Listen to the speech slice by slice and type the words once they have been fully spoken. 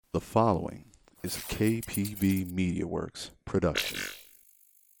The following is a KPV Media Works production.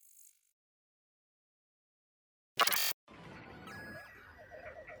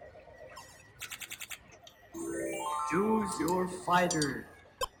 Choose your fighter.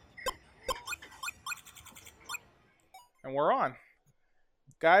 And we're on.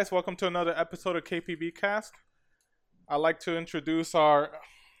 Guys, welcome to another episode of KPV Cast. I'd like to introduce our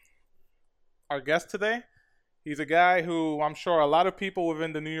guest today. He's a guy who I'm sure a lot of people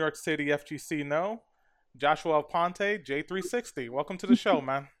within the New York City FGC know. Joshua Alponte, J360. Welcome to the show,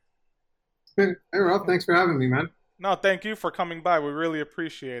 man. Hey, Rob. Thanks for having me, man. No, thank you for coming by. We really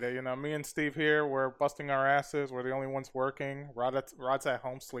appreciate it. You know, me and Steve here, we're busting our asses. We're the only ones working. Rod's at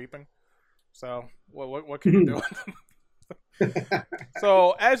home sleeping. So, what can you do?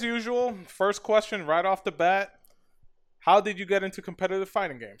 So, as usual, first question right off the bat. How did you get into competitive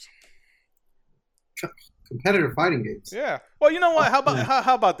fighting games? Competitive fighting games? Yeah. Well, you know what?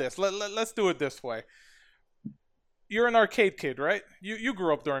 How about this? Let's do it this way. You're an arcade kid, right? You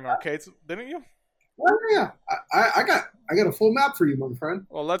grew up during arcades, didn't you? Oh, yeah. I got a full map for you, my friend.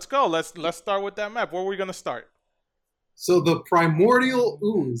 Well, let's go. Let's start with that map. Where are we gonna start? So the primordial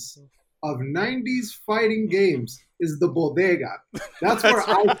ooze of 90s fighting games is the bodega. That's where I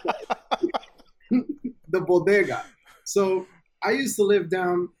started. The bodega. So I used to live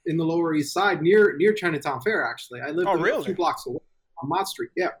down in the Lower East Side near Chinatown Fair, actually. I lived a few blocks away on Mott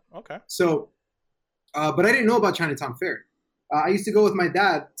Street. Yeah. Okay. So, but I didn't know about Chinatown Fair. I used to go with my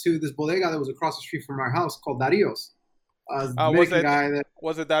dad to this bodega that was across the street from our house called Dario's. Was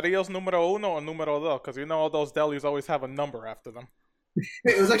it Dario's numero uno or numero dos? Because you know all those delis always have a number after them.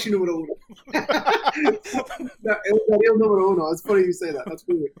 It was actually numero uno. No, it was Dario's numero uno. It's funny you say that. That's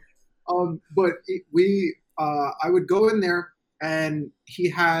weird. I would go in there, and he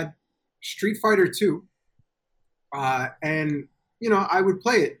had Street Fighter 2, and I would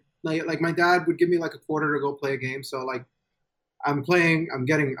play it. Like my dad would give me like a quarter to go play a game. So like I'm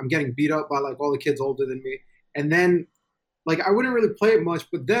getting beat up by like all the kids older than me, and then like I wouldn't really play it much.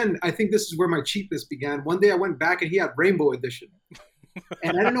 But then I think this is where my cheapness began. One day I went back and he had Rainbow Edition,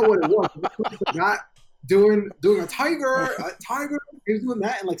 and I didn't know what it was. Not doing a tiger. He was doing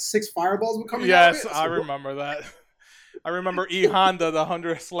that, and like 6 fireballs would come. Yes, I remember that. I remember E Honda, the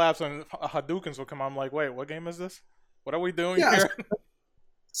 100 slaps and Hadoukens would come on. I'm like, wait, what game is this? What are we doing here?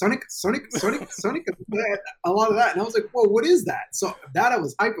 Sonic, a lot of that. And I was like, whoa, what is that? So that I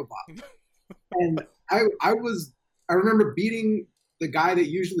was hype about. And I remember beating the guy that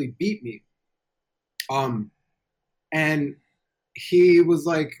usually beat me. And he was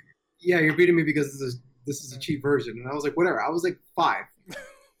like, yeah, you're beating me because this is a cheap version. And I was like, whatever. I was like 5.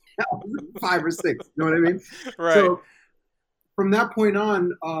 I was like 5 or 6. You know what I mean? Right. So from that point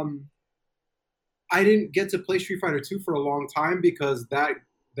on, I didn't get to play Street Fighter 2 for a long time because that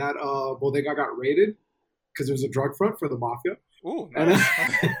bodega got raided because it was a drug front for the mafia. Ooh, nice.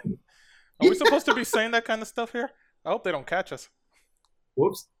 Are we supposed to be saying that kind of stuff here? I hope they don't catch us.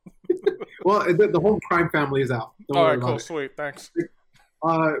 Whoops. Well, the whole crime family is out. All right, cool, sweet, thanks.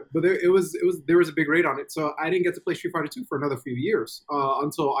 But there was a big raid on it, so I didn't get to play Street Fighter 2 for another few years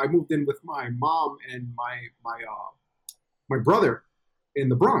until I moved in with my mom and my brother in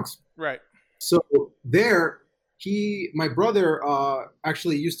the Bronx. Right. So there. My brother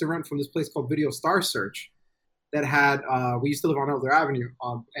actually used to rent from this place called Video Star Search that had, we used to live on Elder Avenue,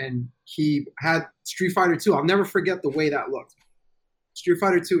 and he had Street Fighter 2. I'll never forget the way that looked. Street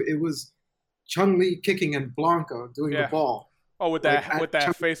Fighter 2, it was Chun-Li kicking and Blanca doing the ball. Oh, with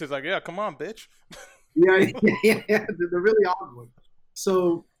that face, it's like, yeah, come on, bitch. Yeah, the really odd one.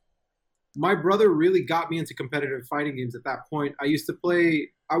 So my brother really got me into competitive fighting games at that point. I used to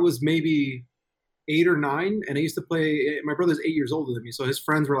play, I was maybe 8 or 9, and I used to play. My brother's 8 years older than me, so his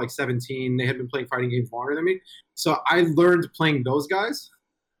friends were like 17. They had been playing fighting games longer than me, so I learned playing those guys.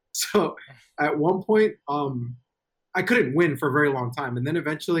 So at one point, I couldn't win for a very long time, and then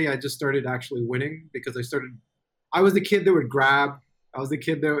eventually I just started actually winning because I was the kid that would grab. I was the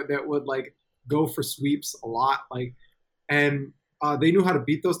kid that would like go for sweeps a lot, and they knew how to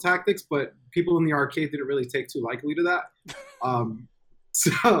beat those tactics, but people in the arcade didn't really take too likely to that.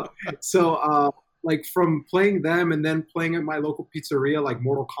 So like from playing them and then playing at my local pizzeria, like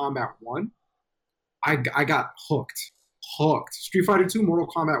Mortal Kombat 1, I got hooked. Street Fighter 2, Mortal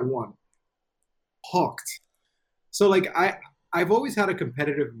Kombat 1. Hooked. So like I've always had a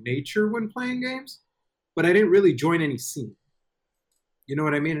competitive nature when playing games, but I didn't really join any scene. You know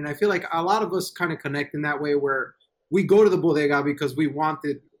what I mean? And I feel like a lot of us kind of connect in that way where we go to the bodega because we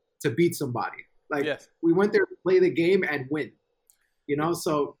wanted to beat somebody. Like we went there to play the game and win.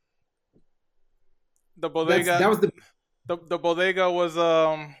 So the bodega. That was the bodega was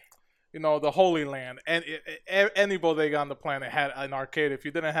the Holy Land, and any bodega on the planet had an arcade. If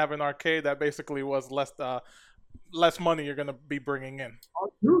you didn't have an arcade, that basically was less money you're gonna be bringing in.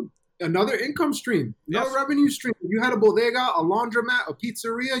 Dude, another income stream, another Yes. revenue stream. You had a bodega, a laundromat, a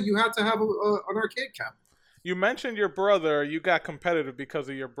pizzeria. You had to have an arcade cabinet. You mentioned your brother. You got competitive because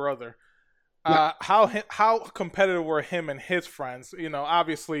of your brother. Yeah. How competitive were him and his friends?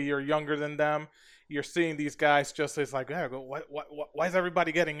 Obviously you're younger than them. You're seeing these guys just as like, yeah, why is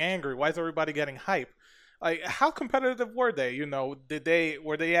everybody getting angry? Why is everybody getting hype? Like, how competitive were they?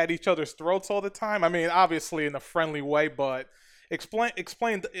 Were they at each other's throats all the time? I mean, obviously in a friendly way, but explain,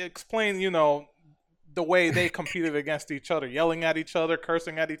 the way they competed against each other, yelling at each other,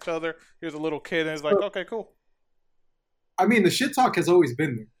 cursing at each other. Here's a little kid, and it's like, okay, cool. I mean, the shit talk has always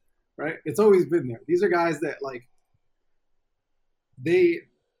been there, right? It's always been there. These are guys that like they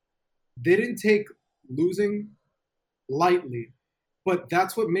didn't take losing lightly, but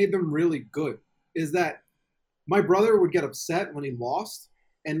that's what made them really good. Is that my brother would get upset when he lost,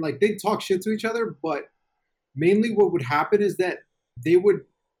 and like they'd talk shit to each other, but mainly what would happen is that they would,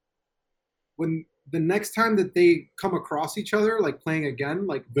 when the next time that they come across each other, like playing again,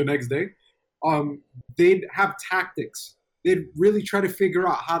 like the next day, they'd have tactics. They'd really try to figure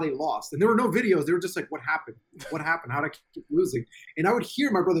out how they lost. And there were no videos. They were just like, what happened? What happened? How did I keep losing? And I would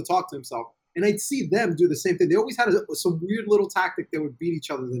hear my brother talk to himself, and I'd see them do the same thing. They always had some weird little tactic that would beat each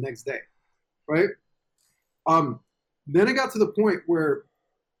other the next day, right? Then it got to the point where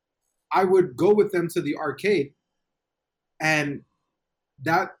I would go with them to the arcade, and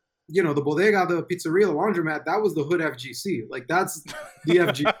that, the bodega, the pizzeria, the laundromat, that was the hood FGC. Like, that's the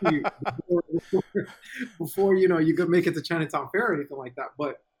FGC before you could make it to Chinatown Fair or anything like that.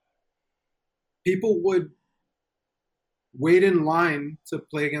 But people would wait in line to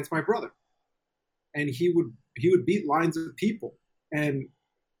play against my brother, and he would beat lines of people. And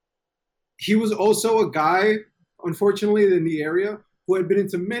he was also a guy, unfortunately, in the area who had been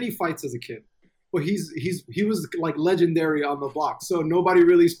into many fights as a kid. But he was like legendary on the block, so nobody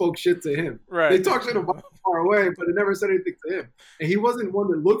really spoke shit to him. Right. They talked shit about him far away, but it never said anything to him. And he wasn't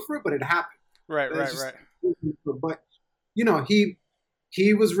one that looked for it, but it happened. Right. But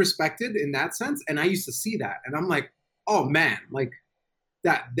he was respected in that sense, and I used to see that, and I'm like, oh man, like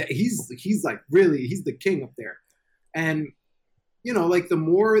that he's like really, he's the king up there. And like the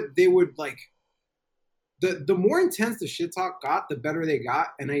more they would like, the more intense the shit talk got, the better they got.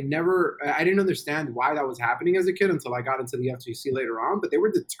 And I didn't understand why that was happening as a kid until I got into the FGC later on. But they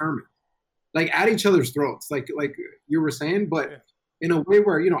were determined, like at each other's throats, like you were saying, but in a way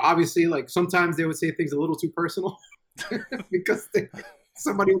where obviously, like sometimes they would say things a little too personal because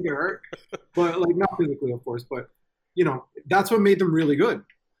somebody would get hurt, but like not physically, of course. But that's what made them really good.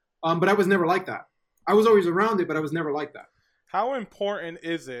 But I was never like that. I was always around it, but I was never like that. How important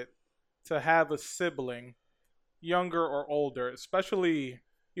is it to have a sibling, younger or older, especially,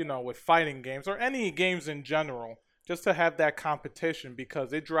 with fighting games or any games in general, just to have that competition,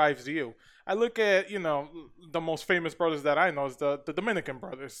 because it drives you. I look at, the most famous brothers that I know is the Dominican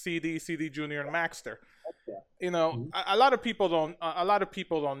brothers, CD Jr. and Maxter. A lot of people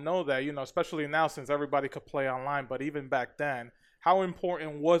don't know that, especially now since everybody could play online, but even back then, how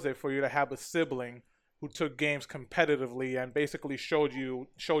important was it for you to have a sibling who took games competitively and basically showed you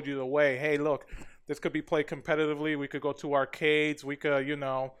the way? Hey, look, this could be played competitively. We could go to arcades. We could,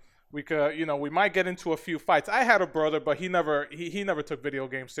 we might get into a few fights. I had a brother, but he never took video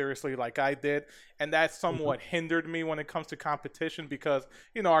games seriously like I did, and that somewhat hindered me when it comes to competition because,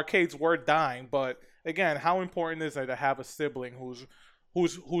 arcades were dying. But again, how important is it to have a sibling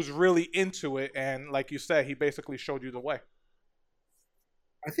who's really into it, and like you said, he basically showed you the way?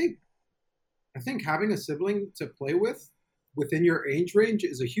 I think having a sibling to play with within your age range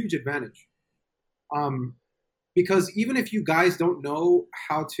is a huge advantage. Because even if you guys don't know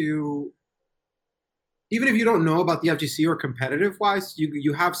even if you don't know about the FGC or competitive wise,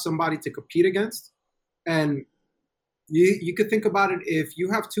 you have somebody to compete against. And you could think about it, if you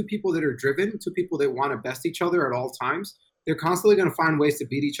have two people that are driven, two people that want to best each other at all times, they're constantly going to find ways to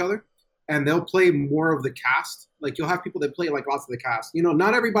beat each other. And they'll play more of the cast. Like you'll have people that play like lots of the cast.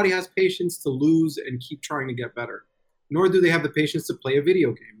 Not everybody has patience to lose and keep trying to get better, nor do they have the patience to play a video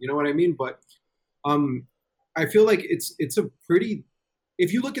game. You know what I mean? But I feel like it's a pretty.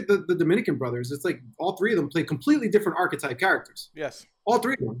 If you look at the Dominican brothers, it's like all three of them play completely different archetype characters. Yes, all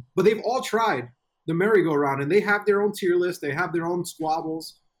three of them. But they've all tried the merry-go-round, and they have their own tier list. They have their own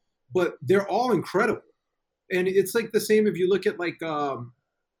squabbles, but they're all incredible. And it's like the same if you look at like.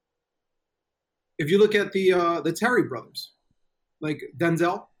 If you look at the Terry brothers, like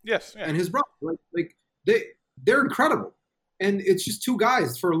Denzel, yes, yeah. and his brother, like they're incredible, and it's just two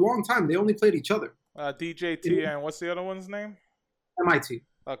guys for a long time. They only played each other. DJT and what's the other one's name? MIT.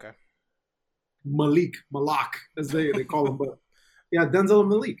 Okay. Malak, as they call him. But yeah, Denzel and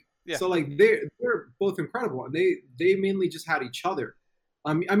Malik. Yeah. So like they're both incredible, and they mainly just had each other.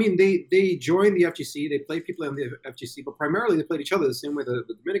 I mean, they joined the FGC. They played people in the FGC, but primarily they played each other the same way the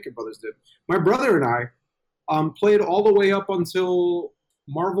Dominican brothers did. My brother and I played all the way up until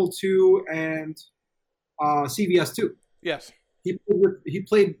Marvel 2 and CVS 2. Yes. He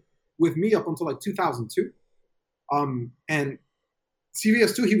played with me up until like 2002. And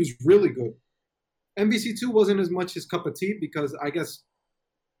CVS 2 he was really good. MVC 2 wasn't as much his cup of tea because I guess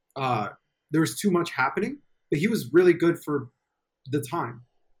there was too much happening, but he was really good for the time.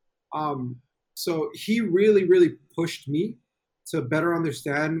 So he really, really pushed me to better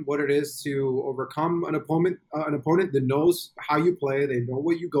understand what it is to overcome an opponent that knows how you play. They know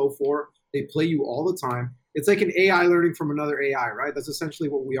what you go for. They play you all the time. It's like an AI learning from another AI, right? That's essentially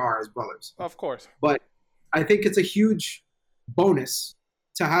what we are as brothers. Of course. But I think it's a huge bonus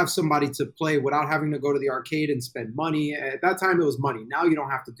to have somebody to play without having to go to the arcade and spend money. At that time, it was money. Now you don't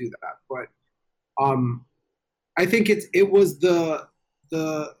have to do that. But I think it was the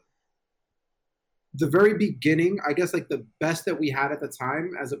very beginning, I guess, like the best that we had at the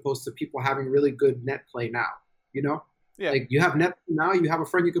time, as opposed to people having really good net play now. You know, like you have net now, you have a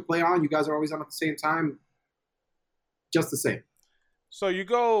friend you could play on. You guys are always on at the same time, just the same. So you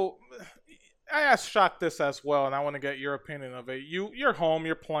go. I asked Shock this as well, and I want to get your opinion of it. You're home,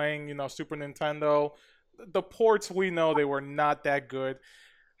 you're playing, Super Nintendo. The ports, we know they were not that good.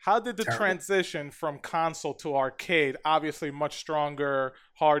 How did the transition from console to arcade, obviously much stronger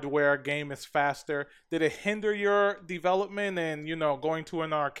hardware, game is faster, did it hinder your development and, going to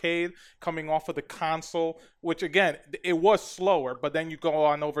an arcade, coming off of the console, which again, it was slower, but then you go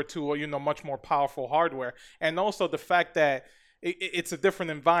on over to, much more powerful hardware. And also the fact that it's a different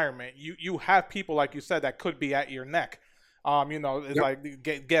environment. You have people, like you said, that could be at your neck. It's like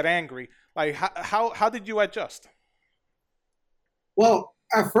get angry. Like how did you adjust? Well,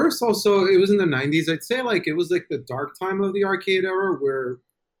 at first, also, it was in the 90s. I'd say like it was like the dark time of the arcade era where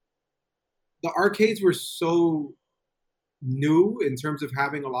the arcades were so new in terms of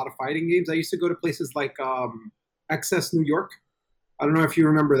having a lot of fighting games. I used to go to places like XS New York. I don't know if you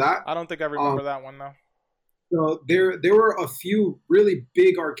remember that. I don't think I remember that one, though. So there were a few really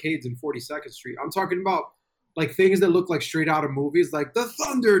big arcades in 42nd Street. I'm talking about like things that look like straight out of movies, like the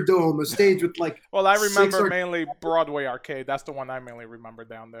Thunderdome, a stage with like. Well, I remember mainly Broadway Arcade. That's the one I mainly remember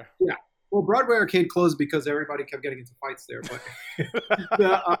down there. Yeah. Well, Broadway Arcade closed because everybody kept getting into fights there. But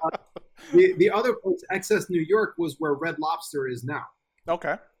the other place, XS New York, was where Red Lobster is now.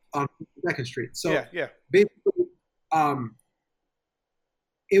 Okay. On 2nd Street. So yeah. Basically,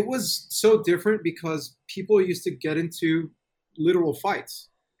 it was so different because people used to get into literal fights,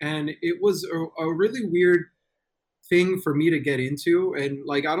 and it was a really weird thing for me to get into. And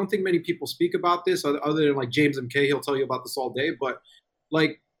like, I don't think many people speak about this other than like James MK. He'll tell you about this all day. But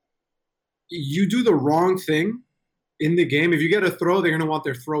like, you do the wrong thing in the game. If you get a throw, they're going to want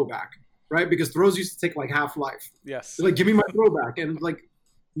their throw back, right? Because throws used to take like half life. Yes. They're like, give me my throw back. And like,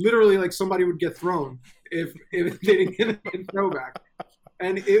 literally like somebody would get thrown if they didn't get a throw back.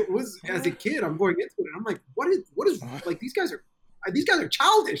 And it was, as a kid, I'm going into it, and I'm like, what is like, these guys are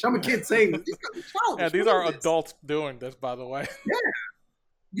childish. I'm a kid saying, these guys are childish. Yeah, these are adults doing this, by the way.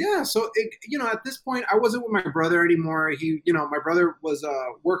 Yeah. So, at this point, I wasn't with my brother anymore. My brother was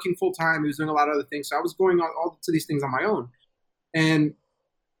working full time. He was doing a lot of other things. So I was going all to these things on my own. And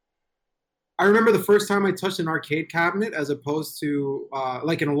I remember the first time I touched an arcade cabinet as opposed to,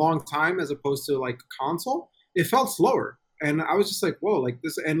 like in a long time, as opposed to like console, it felt slower. And I was just like, whoa, like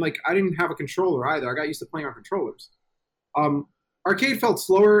this. And like, I didn't have a controller either. I got used to playing on controllers. Arcade felt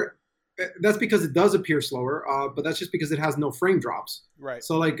slower. That's because it does appear slower, but that's just because it has no frame drops. Right.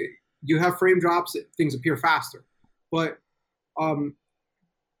 So like, you have frame drops, things appear faster. But,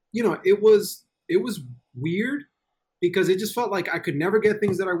 it was weird because it just felt like I could never get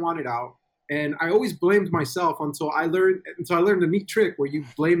things that I wanted out. And I always blamed myself until I learned a neat trick where you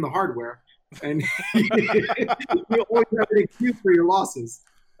blame the hardware. And you always have an excuse for your losses.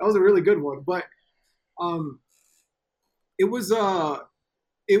 That was a really good one. But it was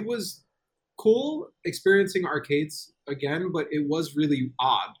cool experiencing arcades again, but it was really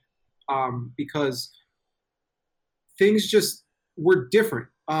odd because things just were different.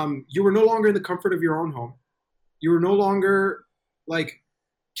 You were no longer in the comfort of your own home. You were no longer like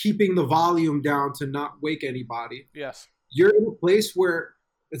keeping the volume down to not wake anybody. Yes. You're in a place where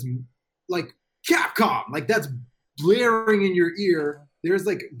it's like Capcom, like that's blaring in your ear there's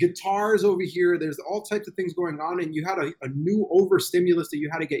like guitars over here. There's all types of things going on, and you had a new overstimulus that you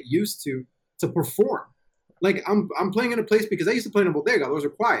had to get used to perform. Like I'm playing in a place because I used to play in a bodega. Those are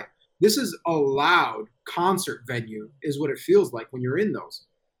quiet. This is a loud concert venue, is what it feels like when you're in those.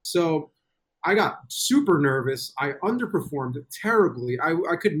 So I got super nervous. I underperformed terribly.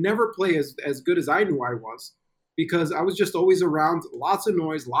 I could never play as good as I knew I was because I was just always around lots of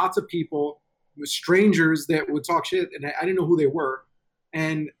noise, lots of people, strangers that would talk shit, and I didn't know who they were.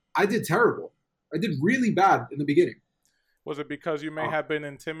 And I did terrible. I did really bad in the beginning. Was it because you may have been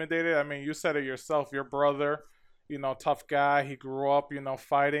intimidated? I mean, you said it yourself. Your brother, tough guy. He grew up,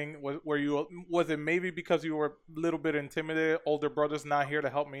 fighting. Was it maybe because you were a little bit intimidated? Older brother's not here to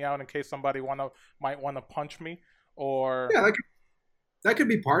help me out in case somebody might want to punch me, or yeah, that could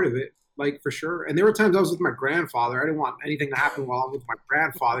be part of it, like for sure. And there were times I was with my grandfather. I didn't want anything to happen while I'm with my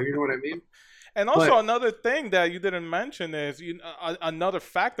grandfather. You know what I mean? And also another thing that you didn't mention is another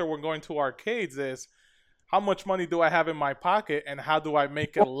factor when going to arcades is how much money do I have in my pocket and how do I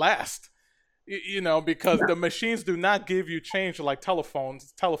make it last? Because the machines do not give you change like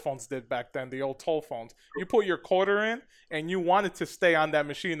telephones did back then, the old toll phones. You put your quarter in and you want it to stay on that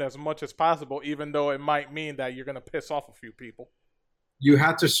machine as much as possible, even though it might mean that you're going to piss off a few people. You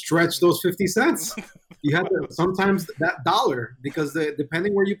had to stretch those 50 cents. You had to sometimes that dollar because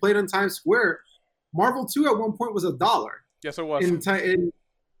depending where you played on Times Square, Marvel 2 at one point was $1. Yes, it was. In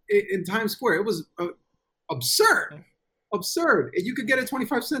Times Square, it was absurd. Absurd. And you could get it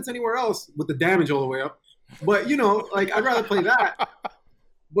 25 cents anywhere else with the damage all the way up. But, I'd rather play that.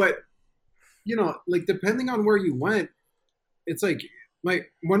 But, like, depending on where you went, it's like,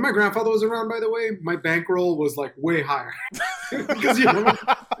 when my grandfather was around, by the way, my bankroll was, like, way higher. Because,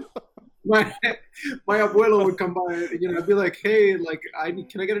 my abuelo would come by, I'd be like, hey, like,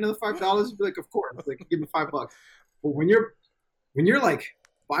 can I get another $5? He'd be like, of course. Like, give me $5. But when you're, like,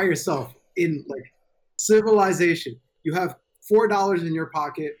 by yourself in, like, civilization, you have $4 in your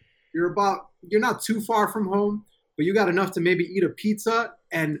pocket. You're not too far from home, but you got enough to maybe eat a pizza.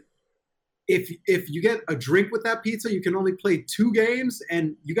 And if you get a drink with that pizza, you can only play 2 games,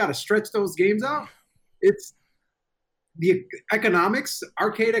 and you got to stretch those games out. It's the economics.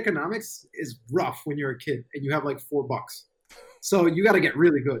 Arcade economics is rough when you're a kid and you have like $4. So you got to get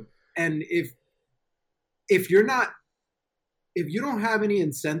really good. And if you don't have any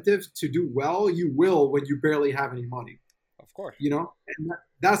incentive to do well, you will when you barely have any money. Of course. And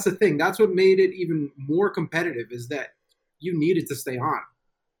that's the thing. That's what made it even more competitive is that you needed to stay on.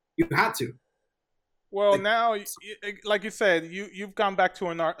 You had to. Well, now, like you said, you've gone back to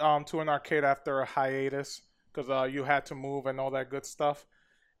an arcade after a hiatus because you had to move and all that good stuff.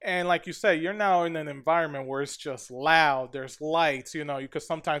 And like you said, you're now in an environment where it's just loud. There's lights. You could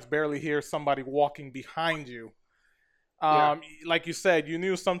sometimes barely hear somebody walking behind you. Like you said, you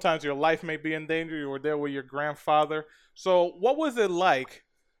knew sometimes your life may be in danger. You were there with your grandfather. So what was it like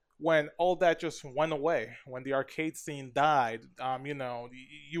when all that just went away, when the arcade scene died?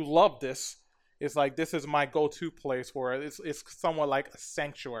 You love this. It's like, this is my go-to place where it's somewhat like a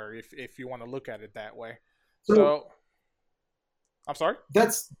sanctuary, if you want to look at it that way. So I'm sorry?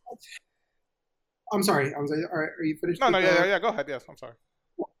 I'm sorry. All right, are you finished? No, yeah, go ahead. Yes, I'm sorry.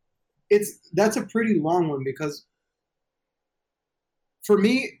 That's a pretty long one because for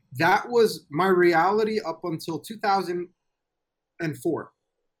me, that was my reality up until 2004.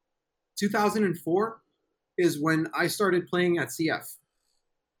 2004 is when I started playing at CF.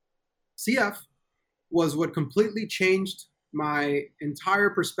 CF was what completely changed my entire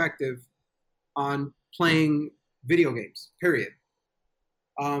perspective on playing video games, period.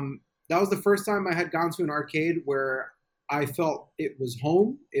 That was the first time I had gone to an arcade where I felt it was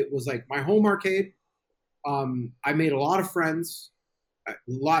home. It was like my home arcade. I made a lot of friends.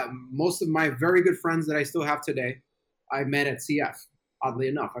 Most of my very good friends that I still have today, I met at CF, oddly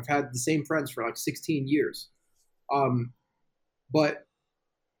enough. I've had the same friends for like 16 years. But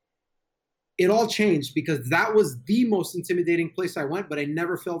it all changed because that was the most intimidating place I went, but I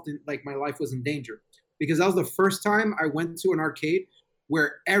never felt like my life was in danger. Because that was the first time I went to an arcade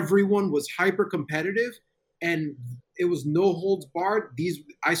where everyone was hyper competitive and it was no holds barred.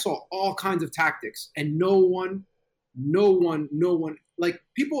 I saw all kinds of tactics and no one, like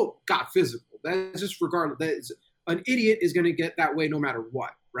people got physical. That's just regardless. An idiot is going to get that way no matter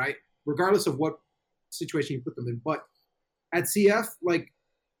what, right? Regardless of what situation you put them in. But at CF, like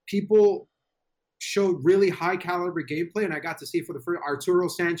people showed really high caliber gameplay, and I got to see for the first Arturo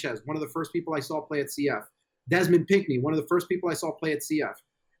Sanchez, one of the first people I saw play at CF. Desmond Pinckney, one of the first people I saw play at CF.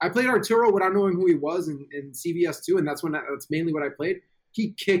 I played Arturo without knowing who he was in CVS 2, and that's mainly what I played.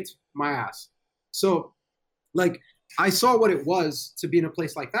 He kicked my ass. So, like, I saw what it was to be in a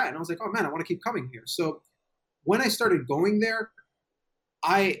place like that, and I was like, oh man, I want to keep coming here. So when I started going there,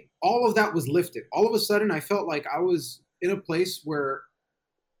 I all of that was lifted. All of a sudden, I felt like I was in a place where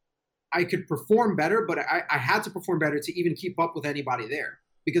I could perform better, but I had to perform better to even keep up with anybody there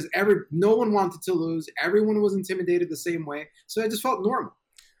because no one wanted to lose. Everyone was intimidated the same way, so I just felt normal.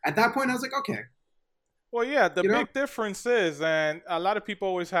 At that point, I was like, okay. Well, yeah, the big difference is, and a lot of people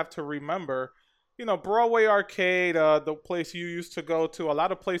always have to remember, Broadway Arcade, the place you used to go to, a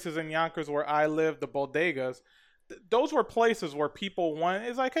lot of places in Yonkers where I live, the bodegas, those were places where people went.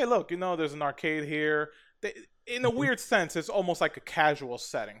 It's like, hey, look, there's an arcade here. In a weird sense, it's almost like a casual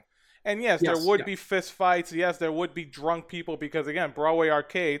setting. And yes, there would be fist fights. Yes, there would be drunk people because, again, Broadway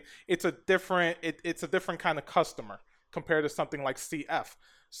Arcade, it's a different kind of customer compared to something like CF.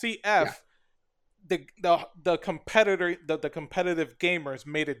 CF, the competitor, the competitive gamers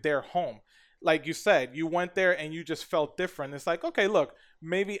made it their home. Like you said, you went there and you just felt different. It's like, okay, look,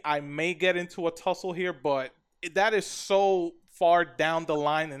 maybe I may get into a tussle here, but that is so far down the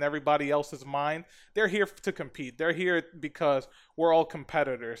line in everybody else's mind. They're here to compete. They're here because we're all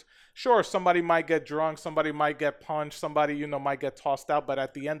competitors. Sure, somebody might get drunk, somebody might get punched, somebody, might get tossed out, but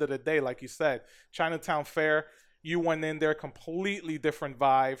at the end of the day, like you said, Chinatown Fair, you went in there, completely different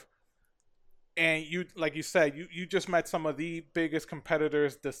vibe. And you, like you said, you just met some of the biggest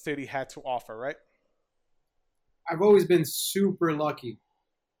competitors the city had to offer, right? I've always been super lucky.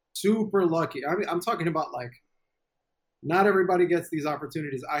 Super lucky. I mean, I'm talking about like, not everybody gets these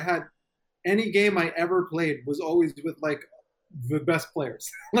opportunities. I had any game I ever played was always with like the best players,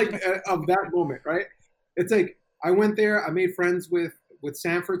 like of that moment, right? It's like I went there, I made friends with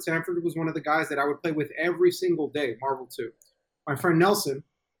Sanford. Sanford was one of the guys that I would play with every single day, Marvel 2. My friend Nelson,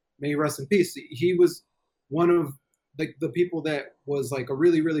 may he rest in peace, he was one of the people that was like a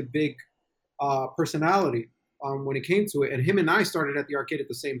really, really big personality when it came to it. And him and I started at the arcade at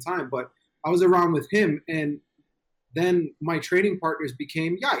the same time, but I was around with him, and then my training partners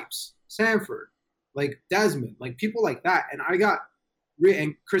became Yipes, Sanford, like Desmond, like people like that. And I got,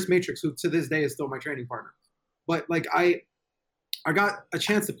 and Chris Matrix, who to this day is still my training partner. But like I got a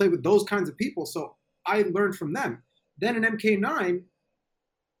chance to play with those kinds of people, so I learned from them. Then in MK9,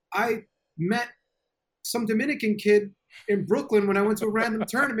 I met some Dominican kid in Brooklyn when I went to a random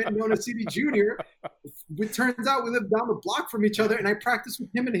tournament known as CD Junior. It turns out we lived down the block from each other, and I practiced with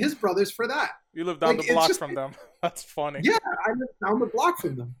him and his brothers for that. You lived down the block from them. That's funny. Yeah, I lived down the block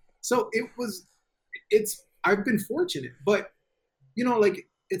from them. So I've been fortunate. But, like,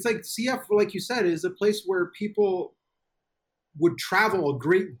 it's like CF, like you said, is a place where people would travel a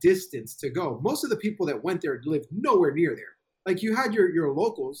great distance to go. Most of the people that went there lived nowhere near there. Like, you had your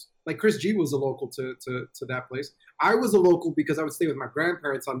locals. Like, Chris G was a local to that place. I was a local because I would stay with my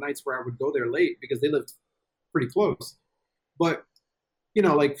grandparents on nights where I would go there late because they lived pretty close. But,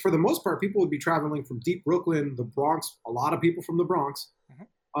 like, for the most part, people would be traveling from deep Brooklyn, the Bronx, a lot of people from the Bronx,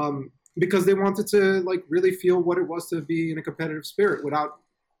 because they wanted to, like, really feel what it was to be in a competitive spirit without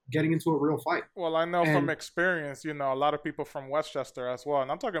getting into a real fight. Well, I know from experience, a lot of people from Westchester as well. And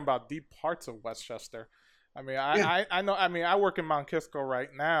I'm talking about deep parts of Westchester. I mean, I know. I mean, I work in Mount Kisco right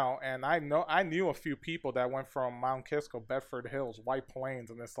now, and I knew a few people that went from Mount Kisco, Bedford Hills, White Plains,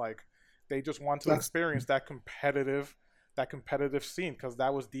 and it's like they just want to experience that competitive scene because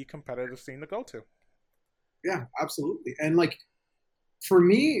that was the competitive scene to go to. Yeah, absolutely. And like for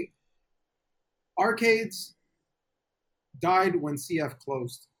me, arcades died when CF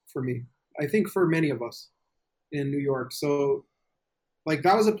closed. For me, I think for many of us in New York, so. Like,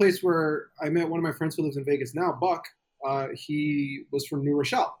 that was a place where I met one of my friends who lives in Vegas now, Buck. He was from New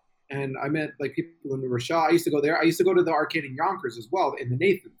Rochelle. And I met, like, people in New Rochelle. I used to go there. I used to go to the arcade in Yonkers as well, in the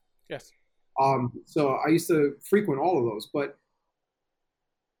Nathan. Yes. So I used to frequent all of those. But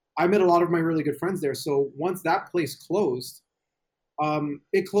I met a lot of my really good friends there. So once that place closed,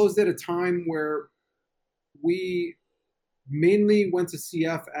 it closed at a time where we mainly went to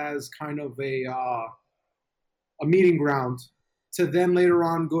CF as kind of a meeting ground to then later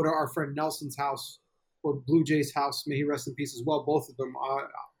on go to our friend Nelson's house or Blue Jay's house. May he rest in peace as well. Both of them.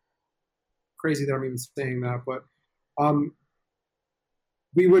 Crazy that I'm even saying that. But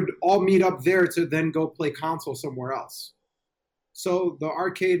we would all meet up there to then go play console somewhere else. So the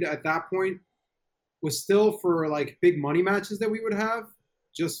arcade at that point was still for like big money matches that we would have,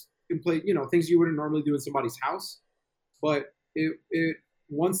 just in play, things you wouldn't normally do in somebody's house. But it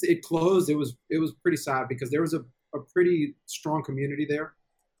once it closed, it was pretty sad because there was a pretty strong community there.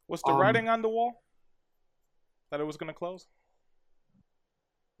 Was the writing on the wall that it was going to close?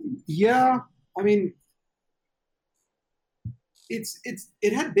 Yeah, I mean,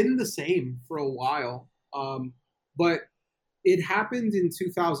 it had been the same for a while. But it happened in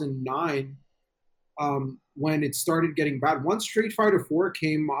 2009 when it started getting bad. Once Street Fighter 4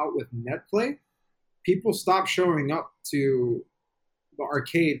 came out with NetPlay, people stopped showing up to the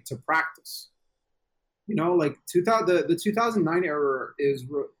arcade to practice. You know, like 2000, the 2009 era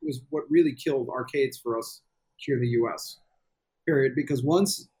was what really killed arcades for us here in the U.S. Period. Because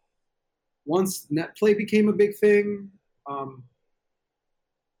once NetPlay became a big thing,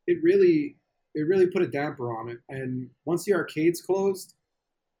 it really put a damper on it. And once the arcades closed,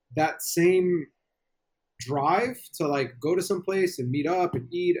 that same drive to like go to some place and meet up and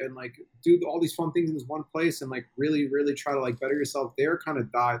eat and like do all these fun things in this one place and like really try to like better yourself there kind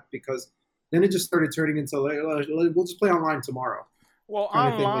of died, because then it just started turning into like, we'll just play online tomorrow. Well,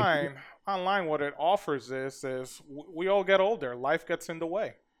 online, what it offers is we all get older. Life gets in the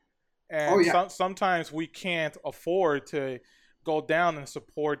way. And sometimes we can't afford to go down and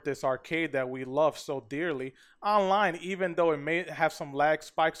support this arcade that we love so dearly. Online, even though it may have some lag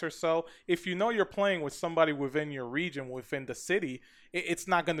spikes or so, if you know you're playing with somebody within your region, within the city, it's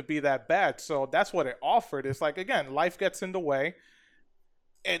not going to be that bad. So that's what it offered. It's like, again, life gets in the way,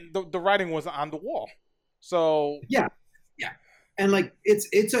 and the writing was on the wall. So yeah, and like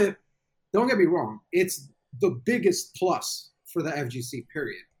it's a, don't get me wrong, it's the biggest plus for the FGC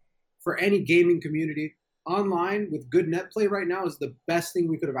period for any gaming community. Online with good net play right now is the best thing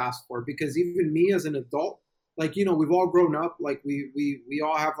we could have asked for, because even me as an adult, like, you know, we've all grown up, like we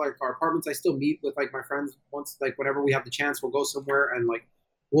all have like our apartments. I still meet with like my friends once, like whenever we have the chance, we'll go somewhere and like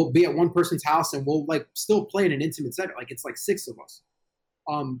we'll be at one person's house and we'll like still play in an intimate setting, like it's like 6 of us,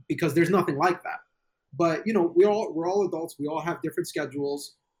 because there's nothing like that. But you know, we're all adults, we all have different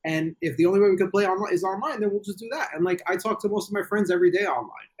schedules, and if the only way we can play online is online, then we'll just do that. And like I talk to most of my friends every day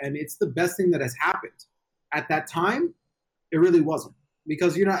online, and it's the best thing that has happened. At that time, it really wasn't,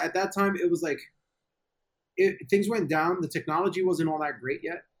 because, you know, at that time it was like things went down. The technology wasn't all that great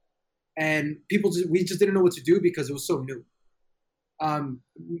yet, and we just didn't know what to do because it was so new.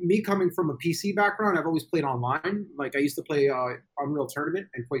 Me coming from a PC background, I've always played online. Like I used to play Unreal Tournament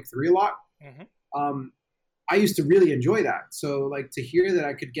and Quake 3 a lot. Mm-hmm. I used to really enjoy that. So like to hear that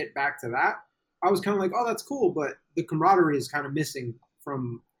I could get back to that, I was kind of like, oh, that's cool, but the camaraderie is kind of missing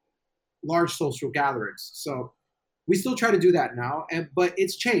from large social gatherings. So we still try to do that now, but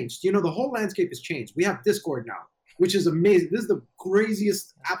it's changed. You know, the whole landscape has changed. We have Discord now, which is amazing. This is the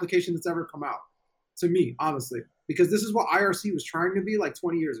craziest application that's ever come out to me, honestly, because this is what IRC was trying to be like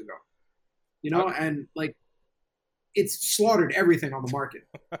 20 years ago, you know, and like it's slaughtered everything on the market.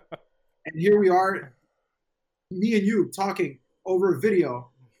 And here we are, me and you talking over a video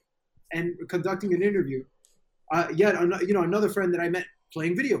and conducting an interview. Another friend that I met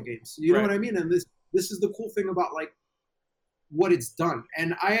playing video games, you know what I mean? And this is the cool thing about like what it's done.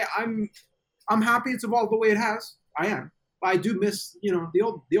 And I'm happy it's evolved the way it has. I am. I do miss, you know, the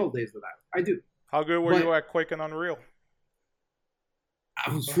old days of that. I do. How good were you at Quake and Unreal?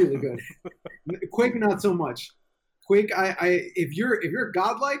 I was really good. Quake, not so much. Quake, if you're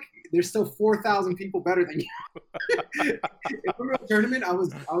godlike, there's still 4,000 people better than you. In Unreal Tournament, I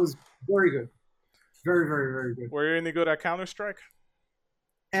was very good. Very, very, very good. Were you any good at Counter-Strike?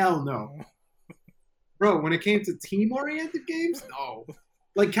 Hell no. Bro, when it came to team-oriented games, no.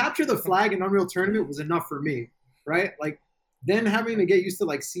 Like, Capture the Flag in Unreal Tournament was enough for me, right? Like, then having to get used to,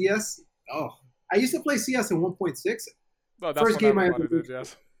 like, CS, I used to play CS in 1.6. Oh, first game I ever did,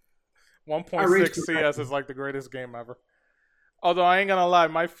 yes. 1.6 CS is, like, the greatest game ever. Although, I ain't gonna lie,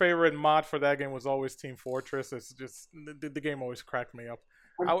 my favorite mod for that game was always Team Fortress. It's just, the game always cracked me up.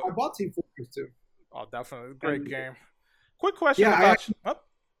 I bought Team Fortress, too. Oh, definitely. Great game. Quick question about...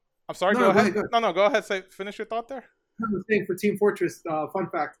 I'm sorry, go ahead. No, go ahead. Finish your thought there. The thing for Team Fortress, fun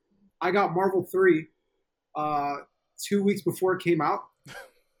fact, I got Marvel 3 2 weeks before it came out.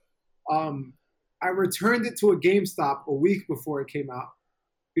 I returned it to a GameStop a week before it came out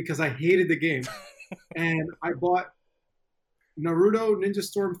because I hated the game. And I bought Naruto, Ninja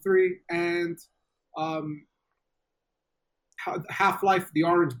Storm 3, and Half-Life, the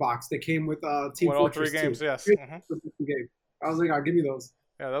orange box that came with Team Fortress 2. All 3 games, yes. I was like, give me those.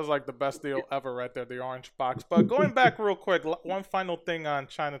 Yeah, that was like the best deal ever right there, the orange box. But going back real quick, one final thing on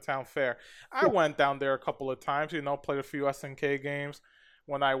Chinatown Fair. I went down there a couple of times, you know, played a few SNK games.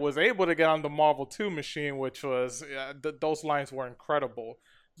 When I was able to get on the Marvel 2 machine, which was, those lines were incredible.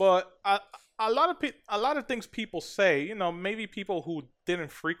 But a lot of things people say, you know, maybe people who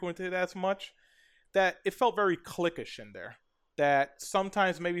didn't frequent it as much, that it felt very cliquish in there. That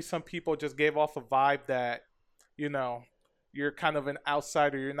sometimes maybe some people just gave off a vibe that, you know, you're kind of an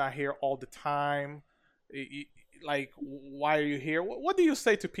outsider. You're not here all the time. like, why are you here? What do you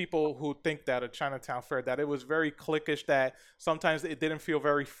say to people who think that at Chinatown Fair, that it was very cliquish, that sometimes it didn't feel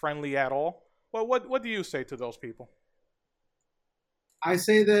very friendly at all? Well, what do you say to those people? I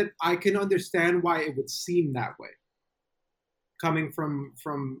say that I can understand why it would seem that way, coming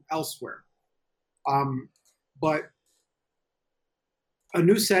from elsewhere. But a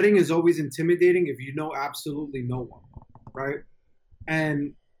new setting is always intimidating if you know absolutely no one, right?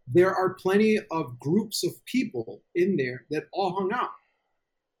 And there are plenty of groups of people in there that all hung out.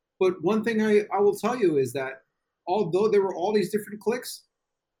 But one thing I will tell you is that although there were all these different cliques,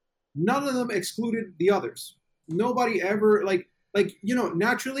 none of them excluded the others. Nobody ever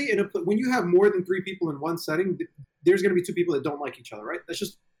naturally when you have more than 3 people in one setting, there's going to be 2 people that don't like each other, right? That's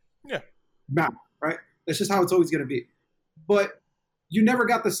just math, right? That's just how it's always going to be. But you never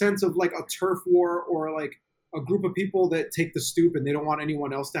got the sense of like a turf war or like a group of people that take the stoop and they don't want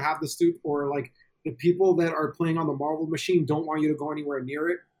anyone else to have the stoop, or like the people that are playing on the marble machine don't want you to go anywhere near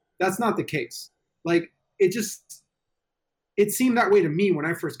it. That's not the case. Like it seemed that way to me when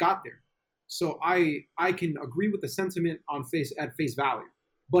I first got there. So I can agree with the sentiment at face value.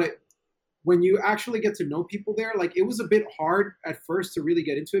 But when you actually get to know people there, like it was a bit hard at first to really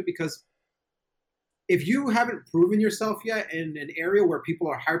get into it, because if you haven't proven yourself yet in an area where people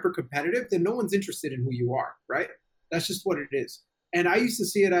are hyper competitive, then no one's interested in who you are, right? That's just what it is. And I used to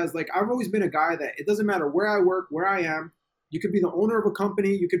see it as like, I've always been a guy that it doesn't matter where I work, where I am. You could be the owner of a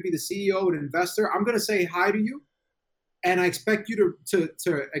company, you could be the CEO, an investor. I'm going to say hi to you, and I expect you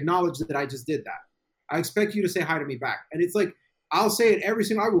to acknowledge that I just did that. I expect you to say hi to me back. And it's like, I'll say it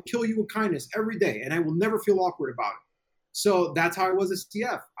I will kill you with kindness every day, and I will never feel awkward about it. So that's how I was at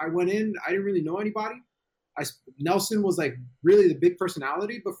CF. I went in, I didn't really know anybody. Nelson was like really the big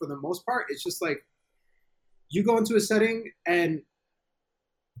personality, but for the most part, it's just like you go into a setting and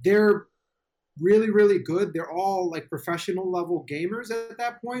they're really, really good. They're all like professional level gamers at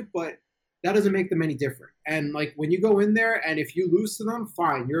that point, but that doesn't make them any different. And like when you go in there and if you lose to them,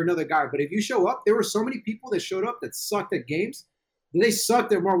 fine, you're another guy. But if you show up, there were so many people that showed up that sucked at games. They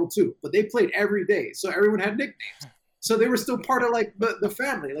sucked at Marvel too, but they played every day. So everyone had nicknames. So they were still part of like the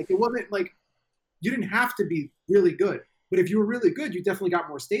family. Like it wasn't like you didn't have to be really good. But if you were really good, you definitely got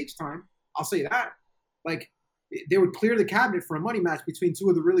more stage time. I'll say that. Like they would clear the cabinet for a money match between 2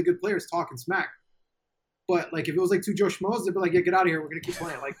 of the really good players talking smack. But like if it was like 2 Joe Schmoes, they'd be like, "Yeah, get out of here. We're gonna keep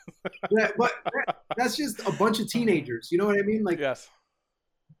playing." Like, that's just a bunch of teenagers. You know what I mean? Like, yes.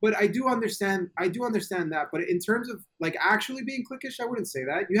 But I do understand that. But in terms of like actually being cliquish, I wouldn't say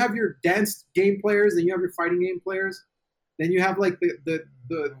that. You have your dance game players, and you have your fighting game players. Then you have like the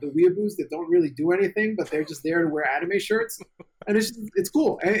weeaboos that don't really do anything, but they're just there to wear anime shirts, and it's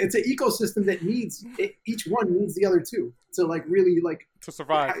cool. And it's an ecosystem that each one needs the other 2 to like really like to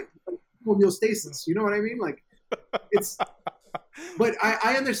survive. Homeostasis, you know what I mean? Like it's. But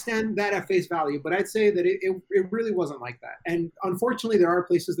I understand that at face value, but I'd say that it really wasn't like that. And unfortunately, there are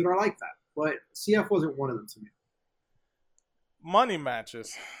places that are like that, but CF wasn't one of them to me. Money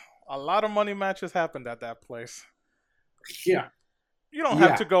matches. A lot of money matches happened at that place. Yeah. You don't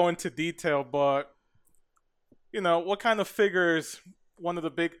have to go into detail, but, you know, what kind of figures, what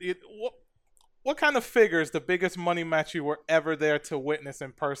kind of figures, the biggest money match you were ever there to witness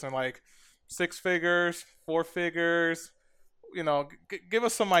in person? Like 6 figures, 4 figures? You know, give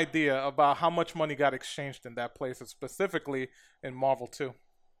us some idea about how much money got exchanged in that place, specifically in Marvel 2.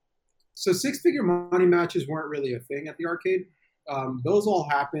 So 6-figure money matches weren't really a thing at the arcade. Those all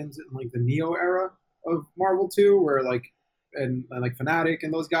happened in like the Neo era of Marvel 2, where like and like Fnatic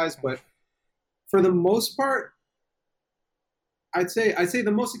and those guys. But for the most part, I'd say the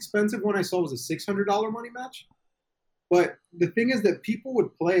most expensive one I saw was a $600 money match. But the thing is that people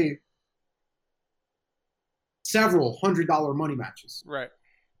would play several $100 money matches, right,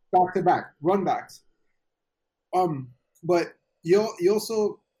 back to back, run backs. But you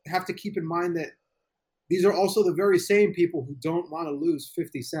also have to keep in mind that these are also the very same people who don't want to lose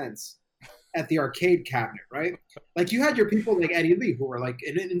 50 cents at the arcade cabinet, right? Like you had your people like Eddie Lee who were like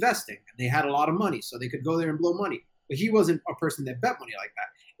investing, and they had a lot of money, so they could go there and blow money. But he wasn't a person that bet money like that.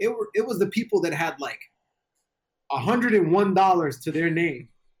 It was the people that had like $101 to their name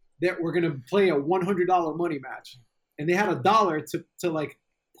that were going to play a $100 money match, and they had $1 to like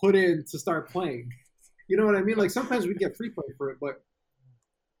put in to start playing. You know what I mean? Like sometimes we'd get free play for it, but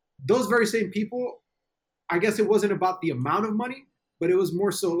those very same people, I guess it wasn't about the amount of money, but it was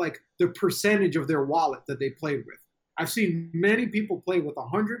more so like the percentage of their wallet that they played with. I've seen many people play with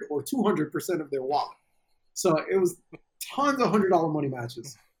 100 or 200% of their wallet. So it was tons of $100 money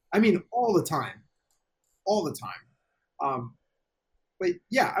matches. I mean, all the time. But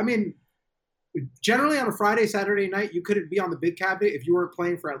yeah, I mean, Generally on a Friday, Saturday night, you couldn't be on the bid cabinet if you weren't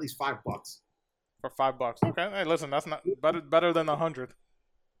playing for at least $5. For $5. Okay. Hey, listen, that's not better than 100.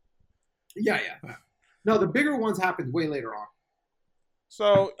 Yeah. No, the bigger ones happened way later on.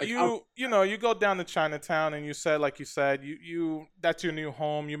 So Like, you go down to Chinatown and you said you that's your new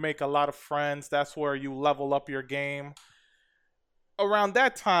home. You make a lot of friends. That's where you level up your game. Around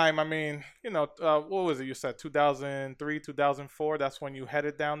that time, I mean, what was it? You said 2003, 2004. That's when you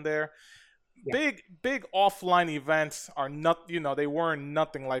headed down there. Yeah. Big offline events are not, they weren't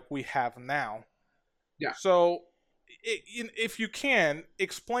nothing like we have now. Yeah. So, if you can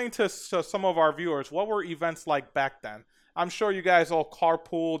explain to some of our viewers what were events like back then. I'm sure you guys all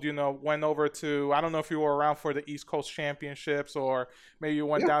carpooled, went over to, I don't know if you were around for the East Coast Championships or maybe you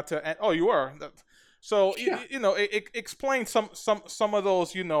went down to, oh, you were. So, explain some of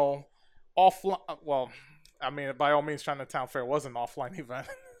those, offline, well, I mean, by all means, Chinatown Fair was an offline event.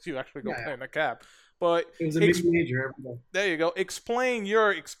 You actually go play in a cab. But it was a major every day. There you go. Explain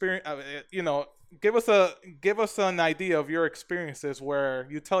your experience, give us an idea of your experiences where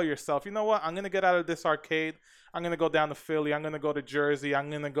you tell yourself, you know what, I'm going to get out of this arcade. I'm going to go down to Philly. I'm going to go to Jersey. I'm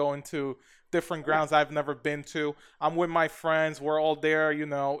going to go into different grounds I've never been to. I'm with my friends. We're all there.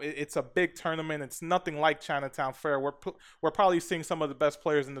 It's a big tournament. It's nothing like Chinatown Fair. We're probably seeing some of the best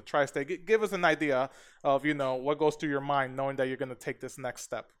players in the tri-state. Give us an idea of, what goes through your mind knowing that you're going to take this next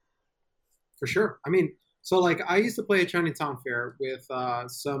step. For sure. I mean, so like I used to play at Chinatown Fair with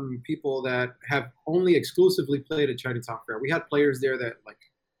some people that have only exclusively played at Chinatown Fair. We had players there that like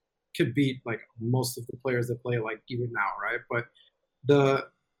could beat like most of the players that play like even now, right? But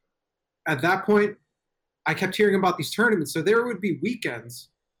at that point, I kept hearing about these tournaments. So there would be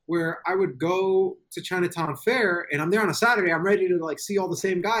weekends where I would go to Chinatown Fair and I'm there on a Saturday. I'm ready to like see all the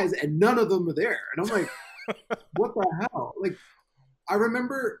same guys and none of them are there. And I'm like, what the hell? Like, I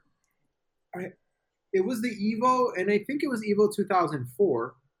remember it was the Evo, and I think it was Evo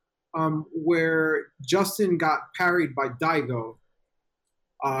 2004, where Justin got parried by Daigo.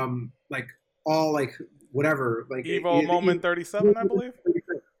 Like all like whatever, like Evo moment 37, I believe.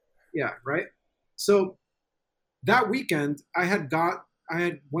 Yeah, right. So that weekend, I had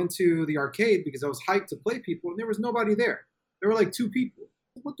went to the arcade because I was hyped to play people, and there was nobody there. There were like 2 people.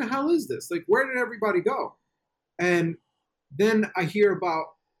 What the hell is this? Like, where did everybody go? And then I hear about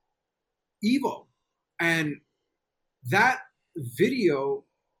Evo, and that video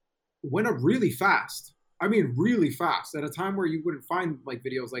went up really fast. I mean, really fast at a time where you wouldn't find like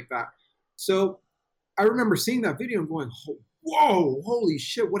videos like that. So I remember seeing that video and going, whoa, holy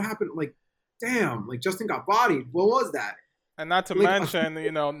shit, what happened? Like, damn, like Justin got bodied. What was that? And not to mention,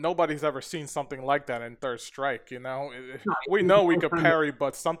 nobody's ever seen something like that in Third Strike, We know we could parry,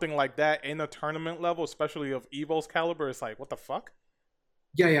 but something like that in a tournament level, especially of Evo's caliber, it's like, what the fuck?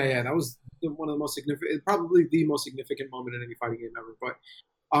 Yeah. That was one of the most significant, probably the most significant moment in any fighting game ever. But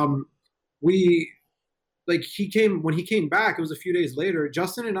when he came back, it was a few days later.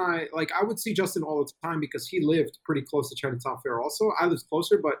 Justin and I would see Justin all the time because he lived pretty close to Chinatown Fair also. I lived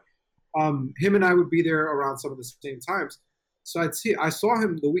closer, but him and I would be there around some of the same times. So I saw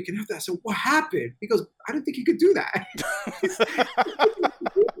him the weekend after. I said, what happened? He goes, I didn't think he could do that.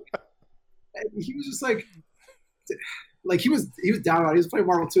 And he was just like he was down on it. He was playing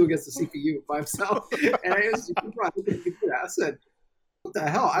Marvel 2 against the CPU by himself. And I was like, I didn't think he could do that. I said, what the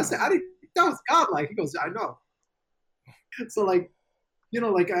hell? I said, that was godlike. He goes, I know. So I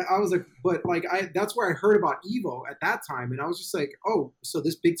was like, but like that's where I heard about Evo at that time. And I was just like, oh, so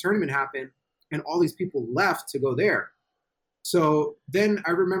this big tournament happened and all these people left to go there. So then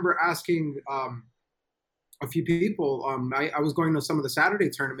I remember asking a few people, I was going to some of the Saturday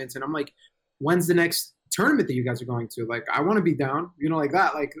tournaments and I'm like, when's the next tournament that you guys are going to? Like, I want to be down, like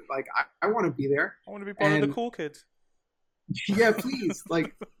that. Like I want to be there. I want to be part of the cool kids. Yeah, please.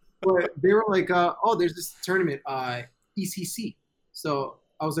 Like, but they were like, oh, there's this tournament, ECC. So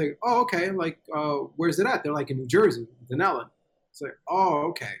I was like, oh, okay. Like, where's it at? They're like in New Jersey, Denellen. It's like, oh,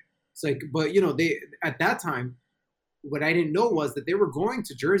 okay. It's like, but they at that time, what I didn't know was that they were going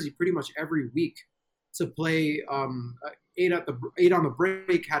to Jersey pretty much every week to play. 8 on the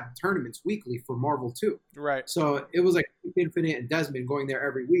break had tournaments weekly for Marvel 2. Right. So it was like Infinite and Desmond going there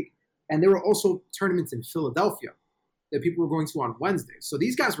every week, and there were also tournaments in Philadelphia that people were going to on Wednesdays. So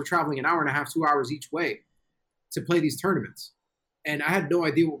these guys were traveling an hour and a half, 2 hours each way to play these tournaments. And I had no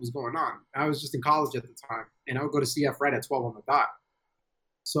idea what was going on. I was just in college at the time, and I would go to CF right at 12 on the dot.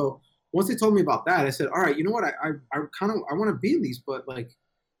 So once they told me about that, I said, all right, you know what? I want to be in these, but like,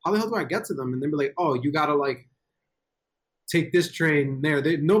 how the hell do I get to them? And they'd be like, oh, you got to like take this train there.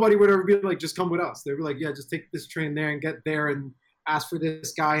 Nobody would ever be like, just come with us. They'd be like, yeah, just take this train there and get there. And ask for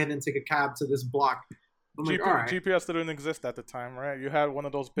this guy, and then take a cab to this block. I'm like, all right. GPS didn't exist at the time, right? You had one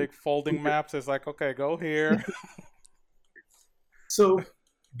of those big folding maps. It's like, okay, go here. So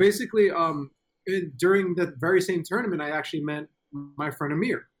basically, during that very same tournament, I actually met my friend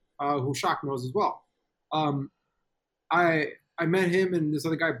Amir, who Shock knows as well. I met him and this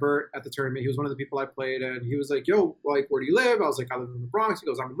other guy, Bert, at the tournament. He was one of the people I played, and he was like, "Yo, like, where do you live?" I was like, "I live in the Bronx." He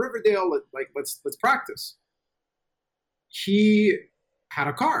goes, "I'm in Riverdale. Let's practice." He had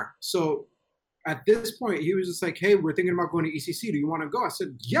a car, so at this point, he was just like, "Hey, we're thinking about going to ECC. Do you want to go?" I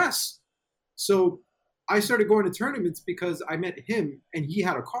said, "Yes." So I started going to tournaments because I met him and he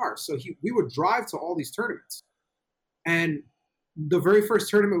had a car. So we would drive to all these tournaments. And the very first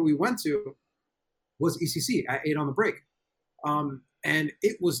tournament we went to was ECC at 8 on the Break. And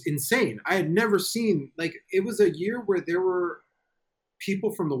it was insane. I had never seen, like, it was a year where there were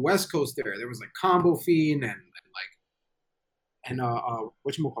people from the West Coast there. There was like Combo Fiend and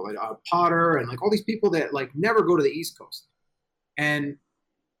Potter and like all these people that like never go to the East Coast. And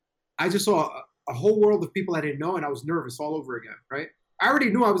I just saw a whole world of people I didn't know, and I was nervous all over again, right? I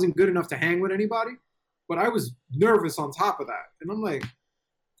already knew I wasn't good enough to hang with anybody, but I was nervous on top of that. And I'm like,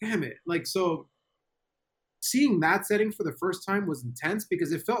 damn it. Like, so seeing that setting for the first time was intense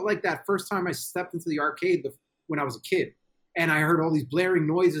because it felt like that first time I stepped into the arcade when I was a kid and I heard all these blaring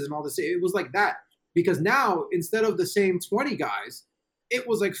noises and all this. It was like that because now instead of the same 20 guys, it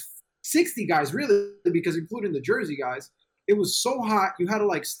was like 60 guys really, because including the Jersey guys. It was so hot, you had to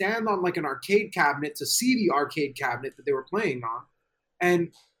like stand on like an arcade cabinet to see the arcade cabinet that they were playing on.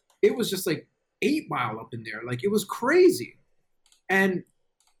 And it was just like 8 Mile up in there. Like it was crazy. And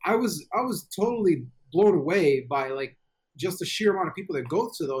I was totally blown away by like just the sheer amount of people that go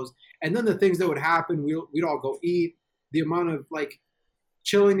to those. And then the things that would happen, we'd all go eat, the amount of like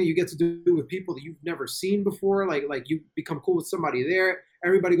chilling that you get to do with people that you've never seen before. Like you become cool with somebody there.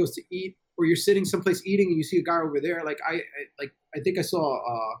 Everybody goes to eat. Or you're sitting someplace eating and you see a guy over there. Like I think I saw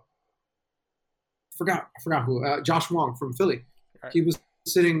I forgot who, Josh Wong from Philly. Right. He was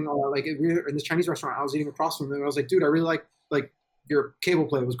sitting like in this Chinese restaurant. I was eating across from him and I was like, dude, I really like your cable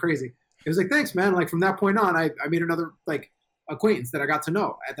play. It was crazy. It was like, thanks, man. Like from that point on, I made another like acquaintance that I got to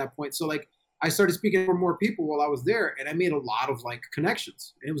know at that point. So like I started speaking to more people while I was there, and I made a lot of like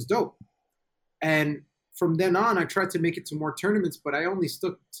connections. And it was dope. And from then on, I tried to make it to more tournaments, but I only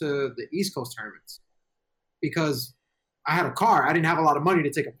stuck to the East Coast tournaments because I had a car. I didn't have a lot of money to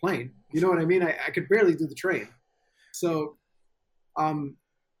take a plane. You know what I mean? I could barely do the train. So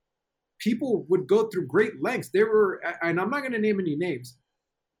people would go through great lengths. There were, and I'm not going to name any names,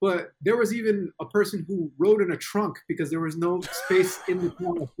 but there was even a person who rode in a trunk because there was no space in the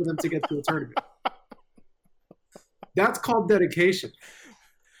car for them to get to a tournament. That's called dedication.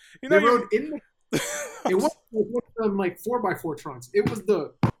 You know, they rode in the it wasn't one of them like 4x4 trunks. It was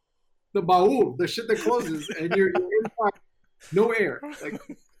the baul, the shit that closes, and you're inside, no air. Like,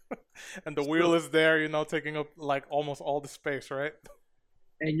 and the wheel is there, you know, taking up like almost all the space, right?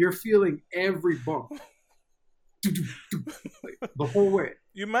 And you're feeling every bump the whole way.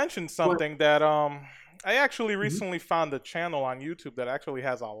 You mentioned something that I actually recently found a channel on YouTube that actually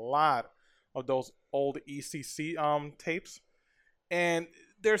has a lot of those old ECC tapes, and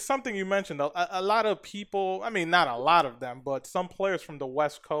there's something you mentioned. A lot of people, I mean, not a lot of them, but some players from the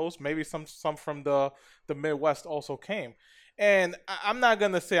West Coast, maybe some from the Midwest also came. And I'm not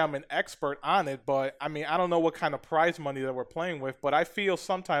going to say I'm an expert on it, but I mean, I don't know what kind of prize money that we're playing with, but I feel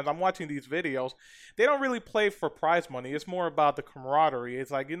sometimes I'm watching these videos, they don't really play for prize money. It's more about the camaraderie.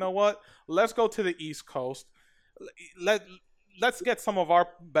 It's like, you know what? Let's go to the East Coast. Let's get some of our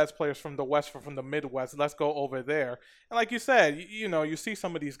best players from the West, from the Midwest. Let's go over there. And like you said, you know, you see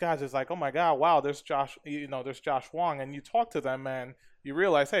some of these guys, it's like, oh my God, wow, there's Josh Wong. And you talk to them and you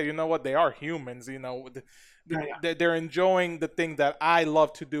realize, hey, you know what? They are humans, you know. They're enjoying the thing that I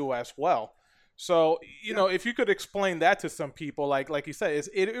love to do as well. So, you know, if you could explain that to some people, like you said,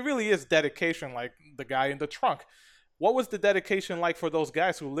 it really is dedication, like the guy in the trunk. What was the dedication like for those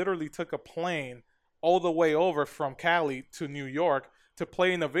guys who literally took a plane all the way over from Cali to New York to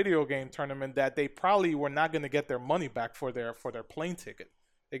play in a video game tournament that they probably were not going to get their money back for their plane ticket?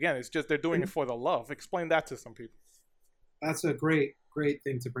 Again, it's just they're doing it for the love. Explain that to some people. That's a great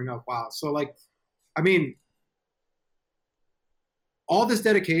thing to bring up. Wow. So, like, I mean, all this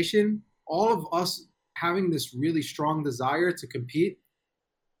dedication, all of us having this really strong desire to compete,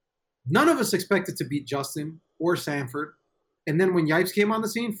 none of us expected to beat Justin or Sanford. And then when Yipes came on the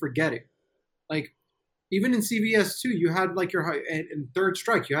scene, forget it. Like, even in CVS 2, you had like in Third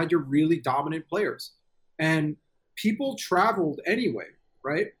Strike, you had your really dominant players. And people traveled anyway,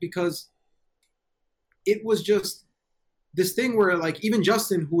 right? Because it was just this thing where like even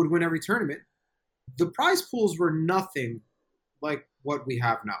Justin, who would win every tournament, the prize pools were nothing like what we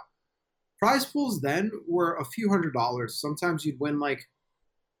have now. Prize pools then were a few $100s. Sometimes you'd win like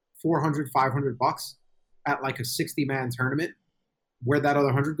 400, 500 bucks at like a 60-man tournament. Where that other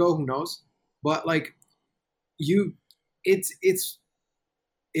 100 go, who knows? But like it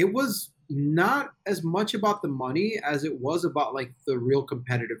was not as much about the money as it was about like the real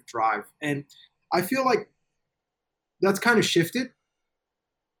competitive drive. And I feel like that's kind of shifted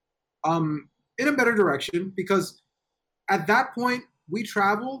in a better direction, because at that point we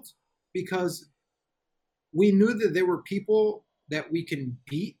traveled because we knew that there were people that we can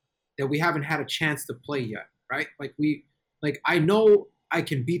beat that we haven't had a chance to play yet, right? Like I know I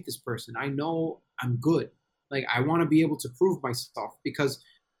can beat this person. I know I'm good. Like I want to be able to prove myself, because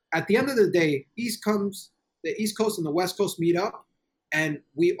at the end of the day, the East Coast and the West Coast meet up, and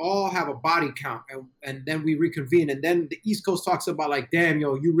we all have a body count, and then we reconvene, and then the East Coast talks about like, damn,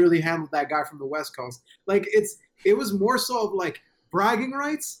 yo, you really handled that guy from the West Coast. Like it was more so of like bragging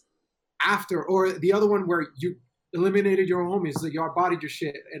rights after, or the other one where you eliminated your homies, like you bodied your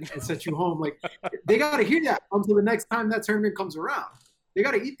shit and sent you home. Like they got to hear that until the next time that tournament comes around. They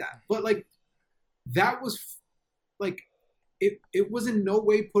got to eat that. But like that was like, it was in no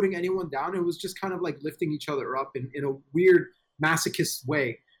way putting anyone down. It was just kind of like lifting each other up in a weird masochist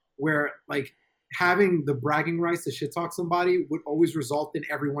way, where like having the bragging rights to shit talk somebody would always result in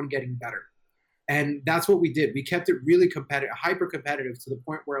everyone getting better. And that's what we did. We kept it really competitive, hyper competitive, to the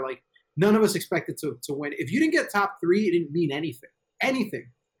point where like none of us expected to win. If you didn't get top 3, it didn't mean anything.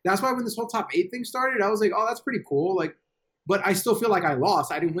 That's why when this whole top 8 thing started, I was like, oh, that's pretty cool. Like, but I still feel like I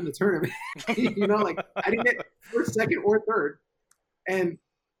lost. I didn't win the tournament. You know, like I didn't get first, second, or third. And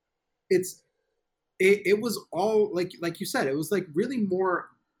it was all like you said, it was like really more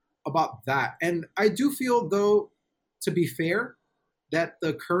about that. And I do feel, though, to be fair, that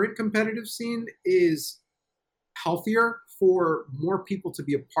the current competitive scene is healthier for more people to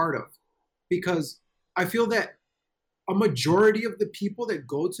be a part of, because I feel that a majority of the people that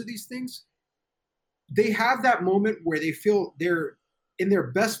go to these things, they have that moment where they feel they're in their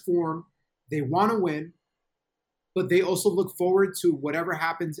best form, they want to win, but they also look forward to whatever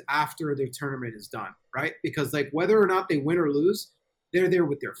happens after their tournament is done, right? Because like whether or not they win or lose, they're there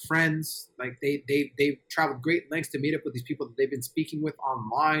with their friends. Like they've traveled great lengths to meet up with these people that they've been speaking with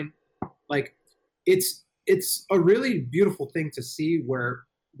online. Like it's a really beautiful thing to see, where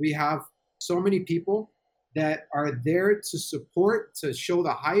we have so many people that are there to support, to show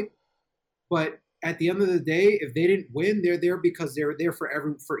the hype. But at the end of the day, if they didn't win, they're there because they're there for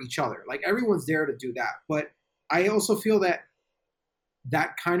each other. Like everyone's there to do that. But I also feel that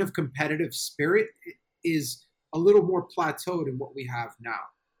that kind of competitive spirit is a little more plateaued in what we have now,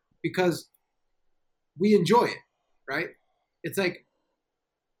 because we enjoy it, right? It's like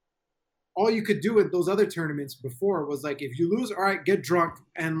all you could do at those other tournaments before was like, if you lose, all right, get drunk,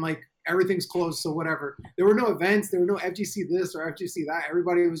 and like everything's closed, so whatever. There were no events, there were no FGC this or FGC that.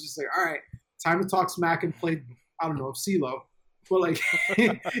 Everybody was just like, all right, time to talk smack and play, I don't know, CeeLo. But like,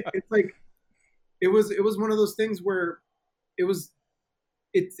 it's like, it was one of those things where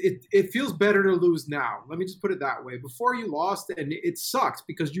it feels better to lose now. Let me just put it that way. Before, you lost and it sucked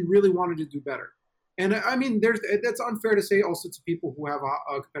because you really wanted to do better. And I mean, that's unfair to say also to people who have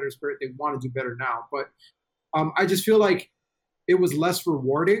a competitive spirit, they want to do better now. But I just feel like it was less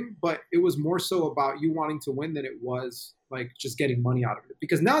rewarding, but it was more so about you wanting to win than it was like just getting money out of it.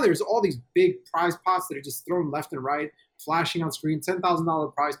 Because now there's all these big prize pots that are just thrown left and right, flashing on screen,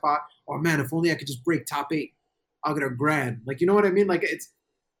 $10,000 prize pot. Oh man, if only I could just break top 8, I'll get $1,000. Like, you know what I mean? Like it's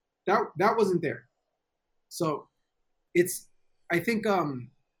that wasn't there. So I think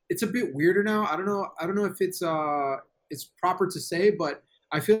it's a bit weirder now. I don't know if it's proper to say, but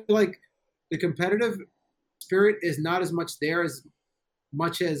I feel like the competitive spirit is not as much there as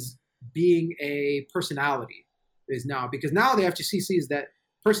much as being a personality is now, because now the FGC sees that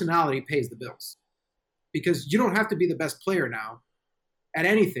personality pays the bills, because you don't have to be the best player now at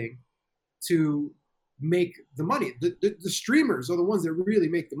anything to make the money. The streamers are the ones that really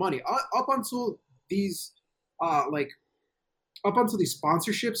make the money. Up until these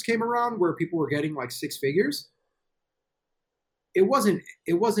sponsorships came around, where people were getting like 6 figures, it wasn't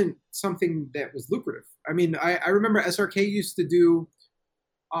something that was lucrative. I mean, I remember SRK used to do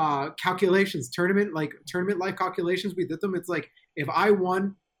calculations, tournament life calculations. We did them. It's like, if I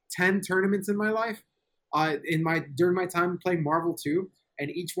won 10 tournaments in my life, during my time playing Marvel 2,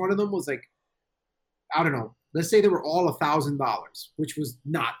 and each one of them was like, I don't know, let's say they were all $1,000, which was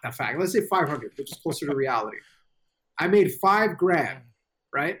not the fact. Let's say 500, which is closer to reality. I made $5,000,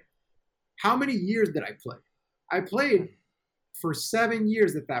 right? How many years did I play? I played for 7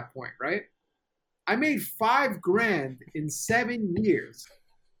 years at that point, right? I made $5,000 in 7 years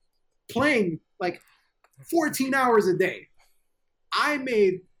playing like 14 hours a day. I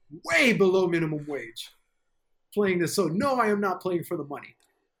made way below minimum wage playing this. So no, I am not playing for the money.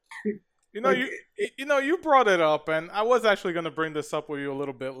 You know, you brought it up, and I was actually going to bring this up with you a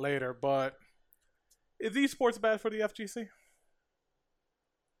little bit later, but is esports bad for the FGC?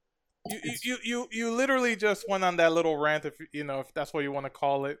 You literally just went on that little rant, if that's what you want to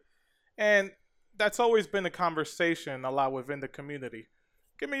call it, and that's always been a conversation a lot within the community.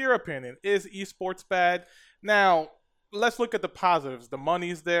 Give me your opinion. Is esports bad? Now, let's look at the positives. The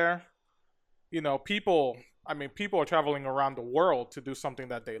money's there. People are traveling around the world to do something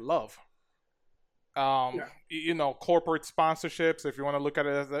that they love. Corporate sponsorships, if you want to look at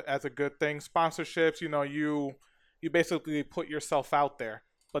it as a good thing, sponsorships, you basically put yourself out there.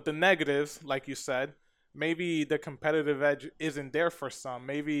 But the negatives, like you said, maybe the competitive edge isn't there for some.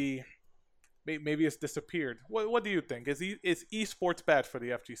 Maybe it's disappeared. What do you think? Is esports bad for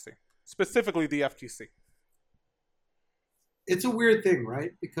the FGC? Specifically the FGC? It's a weird thing,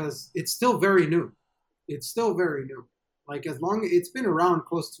 right? Because it's still very new. Like, as long it's been around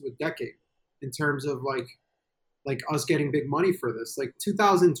close to a decade in terms of like us getting big money for this. Like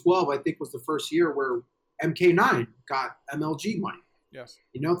 2012, I think, was the first year where MK9 got MLG money. Yes.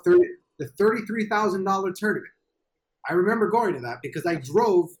 The $33,000 tournament. I remember going to that because I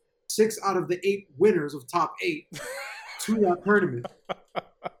drove 6 out of the 8 winners of top 8 to that tournament.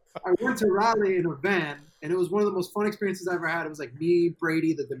 I went to Raleigh in a van, and it was one of the most fun experiences I ever had. It was like me,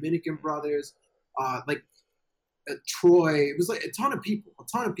 Brady, the Dominican brothers, Troy. It was like a ton of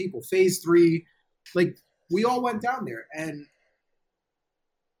people. Phase 3, like we all went down there and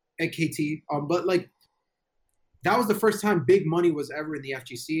at KT. But like that was the first time big money was ever in the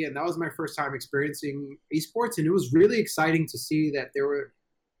FGC, and that was my first time experiencing esports, and it was really exciting to see that there were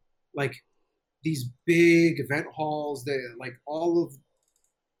like these big event halls, that like all of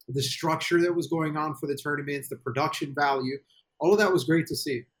the structure that was going on for the tournaments, the production value, all of that was great to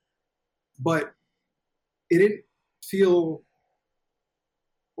see. But it didn't feel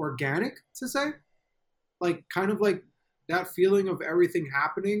organic, to say. Like, kind of like that feeling of everything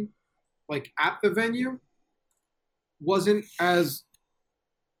happening like at the venue wasn't as,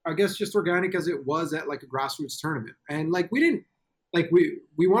 I guess, just organic as it was at like a grassroots tournament. And like we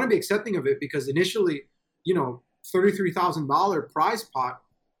want to be accepting of it because initially, $33,000 prize pot,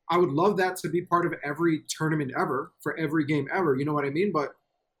 I would love that to be part of every tournament ever, for every game ever. You know what I mean? But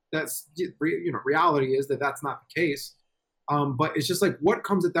that's, reality is that that's not the case. But it's just like, what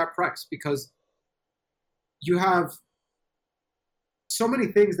comes at that price? Because you have so many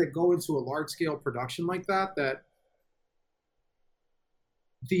things that go into a large scale production like that, that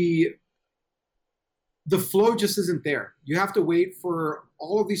the flow just isn't there. You have to wait for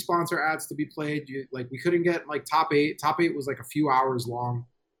all of these sponsor ads to be played. We couldn't get like top 8. Top 8 was like a few hours long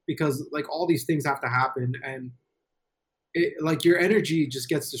because like all these things have to happen, and it, like, your energy just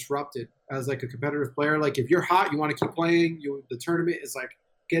gets disrupted as like a competitive player. Like, if you're hot, you want to keep playing. The tournament is like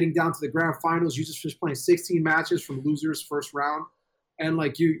getting down to the grand finals. You just finished playing 16 matches from losers first round, and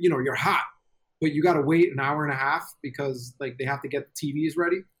like you're hot, but you got to wait an hour and a half because like they have to get the TVs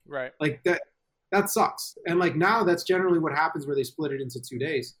ready. Right. Like that sucks. And like now that's generally what happens where they split it into 2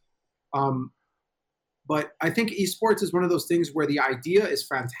 days. But I think esports is one of those things where the idea is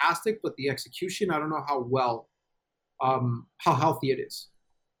fantastic, but the execution, I don't know how healthy it is,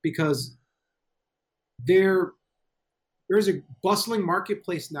 because there's a bustling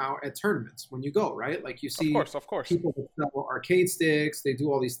marketplace now at tournaments when you go, right? Like you see, of course, people that sell arcade sticks, they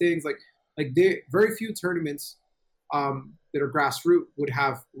do all these things. Like very few tournaments that are grassroots would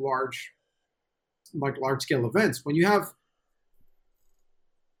have large scale events. When you have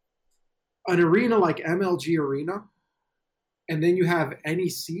an arena like MLG Arena, and then you have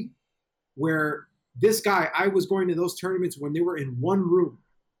NEC, where this guy, I was going to those tournaments when they were in one room.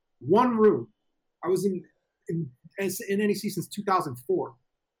 I was in NEC since 2004.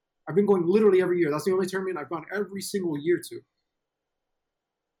 I've been going literally every year. That's the only tournament I've gone every single year to.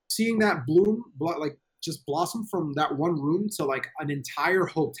 Seeing that bloom, like just blossom from that one room to like an entire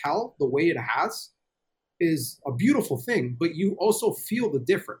hotel, the way it has, is a beautiful thing. But you also feel the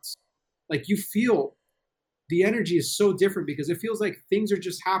difference. Like, you feel the energy is so different because it feels like things are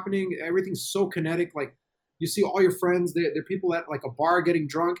just happening. Everything's so kinetic. Like, you see all your friends. There are people at like a bar getting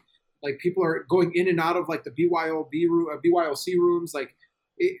drunk. Like, people are going in and out of like the BYOC rooms. Like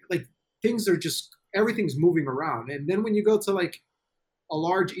things are just, everything's moving around. And then when you go to like a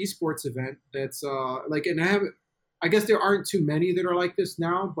large esports event that's I guess there aren't too many that are like this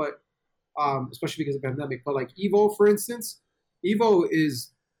now, but especially because of the pandemic. But like Evo, for instance, Evo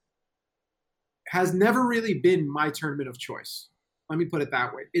has never really been my tournament of choice. Let me put it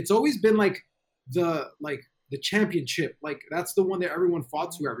that way. It's always been the championship. Like that's the one that everyone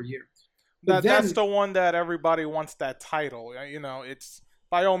fought to every year. That's the one that everybody wants that title. You know, it's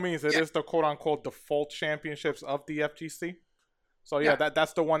by all means it is the quote unquote default championships of the FGC. So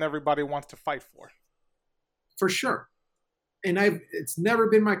that's the one everybody wants to fight for. For sure. And it's never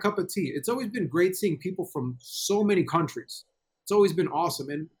been my cup of tea. It's always been great seeing people from so many countries. It's always been awesome.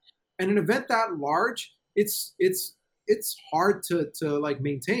 And an event that large, it's hard to like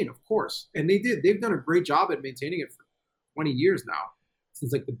maintain, of course. And they've done a great job at maintaining it for 20 years now,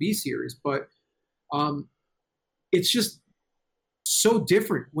 since like the B series. But it's just so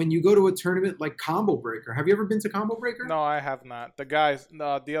different when you go to a tournament like Combo Breaker. Have you ever been to Combo Breaker? No, I have not.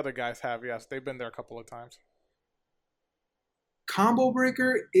 The other guys have, yes. They've been there a couple of times. Combo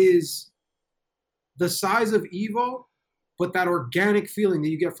Breaker is the size of Evo, but that organic feeling that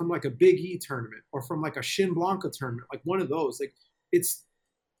you get from like a Big E tournament or from like a Shin Blanca tournament, like one of those. Like it's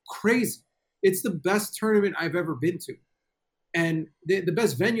crazy. It's the best tournament I've ever been to. And the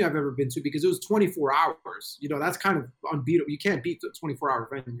best venue I've ever been to because it was 24 hours. You know, that's kind of unbeatable. You can't beat the 24-hour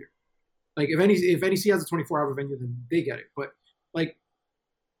venue. Like if NEC has a 24-hour venue, then they get it. But like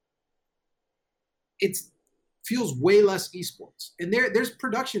it's feels way less esports. And there's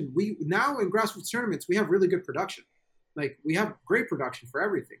production. We now in grassroots tournaments, we have really good production. Like we have great production for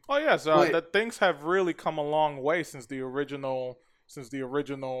everything. Oh yes, the things have really come a long way since the original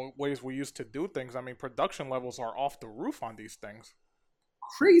ways we used to do things. I mean, production levels are off the roof on these things.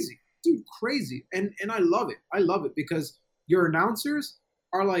 Crazy, dude, crazy. And I love it. I love it because your announcers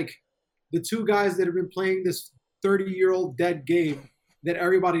are like the two guys that have been playing this 30-year-old dead game that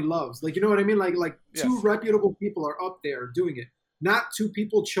everybody loves. Like, you know what I mean? Like two reputable people are up there doing it, not two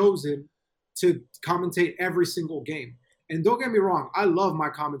people chosen to commentate every single game. And don't get me wrong, I love my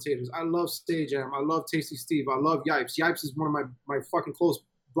commentators. I love Stage M. I love Tasty Steve. I love Yipes. Yipes is one of my fucking close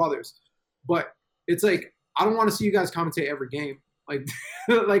brothers. But it's like, I don't want to see you guys commentate every game. Like,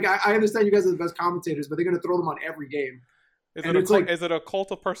 like I understand you guys are the best commentators, but they're going to throw them on every game. Is it a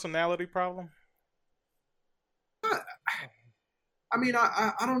cult of personality problem? I mean,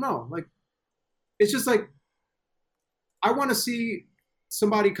 I don't know. Like, it's just like, I want to see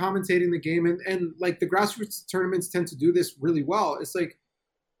somebody commentating the game, and like the grassroots tournaments tend to do this really well. It's like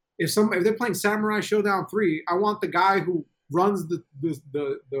if they're playing Samurai Showdown 3, I want the guy who runs the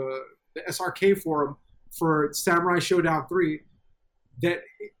SRK forum for Samurai Showdown 3 that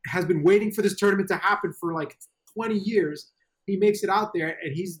has been waiting for this tournament to happen for like 20 years. He makes it out there,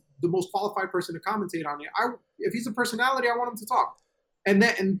 and he's the most qualified person to commentate on it. If he's a personality, I want him to talk. And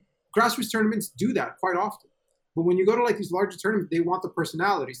grassroots tournaments do that quite often. But when you go to like these larger tournaments, they want the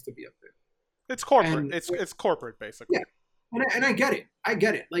personalities to be up there. It's corporate. And, it's corporate, basically. Yeah, and I get it. I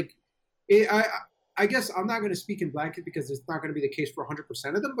get it. Like, I guess I'm not going to speak in blanket because it's not going to be the case for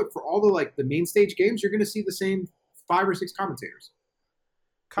 100% of them. But for all the main stage games, you're going to see the same 5 or 6 commentators.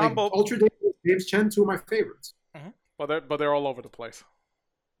 Combo like Ultra Davis, James Chen, 2 of my favorites. Mm-hmm. But they're all over the place.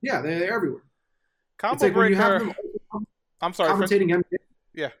 Yeah, they're everywhere. Combo like Breaker. I'm sorry. Commentating NBA.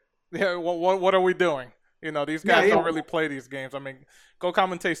 Yeah. What are we doing? You know, these guys don't really play these games. I mean, go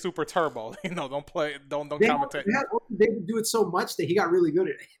commentate Super Turbo. You know, don't commentate. They would do it so much that he got really good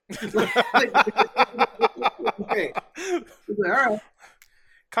at it. Okay. All right.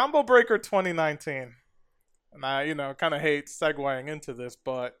 Combo Breaker 2019. And I, kind of hate segueing into this,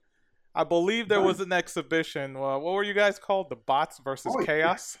 but I believe there was an exhibition. What were you guys called? The Bots versus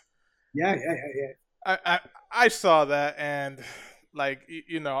Chaos? Yeah. I saw that, and like,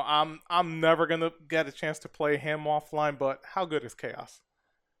 I'm never gonna get a chance to play him offline. But how good is Chaos?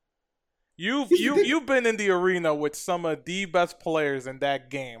 You've been in the arena with some of the best players in that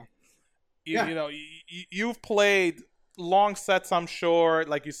game. You've played long sets. I'm sure,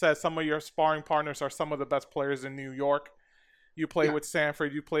 like you said, some of your sparring partners are some of the best players in New York. You play with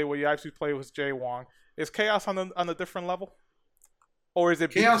Sanford. You play with Yipes. You play with Jay Wong. Is Chaos on a different level? Or is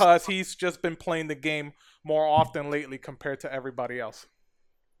it because he's just been playing the game more often lately compared to everybody else?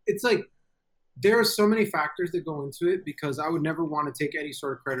 It's like there are so many factors that go into it because I would never want to take any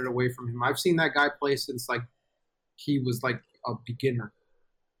sort of credit away from him. I've seen that guy play since like he was like a beginner.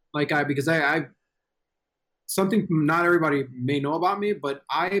 Because I something not everybody may know about me, but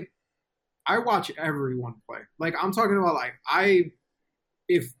I watch everyone play. Like I'm talking about like I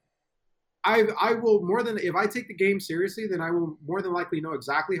will more than if I take the game seriously, then I will more than likely know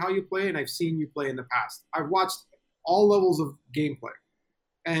exactly how you play, and I've seen you play in the past. I've watched all levels of gameplay,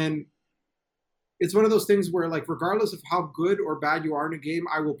 and it's one of those things where, like, regardless of how good or bad you are in a game,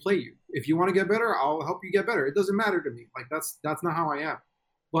 I will play you. If you want to get better, I'll help you get better. It doesn't matter to me. Like, that's not how I am.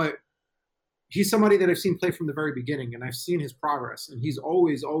 But he's somebody that I've seen play from the very beginning, and I've seen his progress, and he's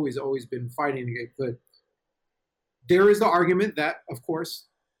always been fighting to get good. There is the argument that, of course,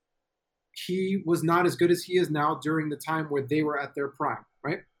 he was not as good as he is now during the time where they were at their prime,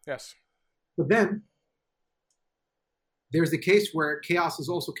 right? Yes. But then there's the case where Chaos is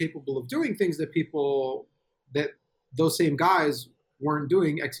also capable of doing things that those same guys weren't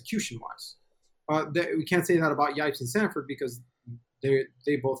doing execution-wise. We can't say that about Yipes and Sanford because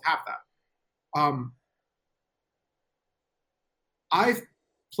they both have that. I've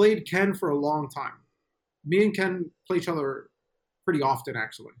played Ken for a long time. Me and Ken play each other pretty often,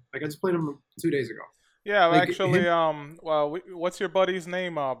 actually. Like, I just played him 2 days ago. Yeah, like, actually, what's your buddy's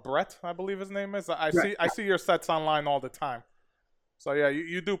name? Brett, I believe his name is. I see your sets online all the time. So yeah,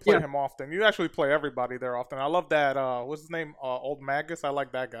 you do play him often. You actually play everybody there often. I love that. What's his name? Old Magus. I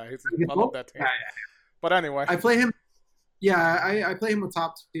like that guy. I love that team. Yeah. But anyway, I play him. Yeah, I play him with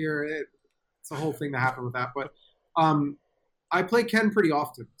top tier. It's a whole thing that happened with that. But I play Ken pretty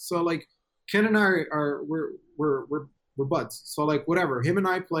often. So like, Ken and I we're buds. So like, whatever. Him and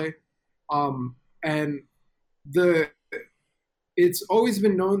I play. And it's always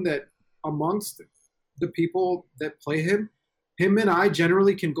been known that amongst the people that play him and I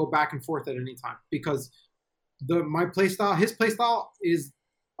generally can go back and forth at any time because my playstyle, his playstyle is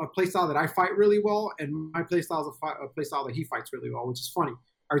a playstyle that I fight really well, and my playstyle is a playstyle that he fights really well, which is funny.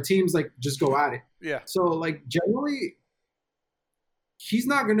 Our teams like just go at it. Yeah. So like generally, he's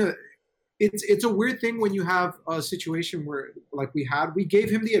not gonna. It's a weird thing when you have a situation where, like we gave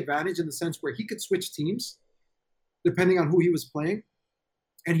him the advantage in the sense where he could switch teams depending on who he was playing,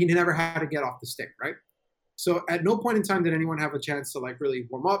 and he never had to get off the stick, right? So at no point in time did anyone have a chance to like really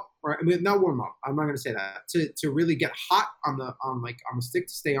warm up, or I mean, not warm up. I'm not going to say that to really get hot on the stick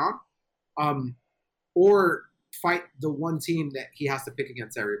to stay on, or fight the one team that he has to pick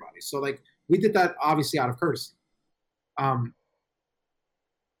against everybody. So like we did that obviously out of courtesy.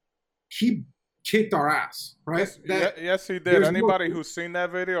 He kicked our ass, right? Yes, he did. Anybody who's seen that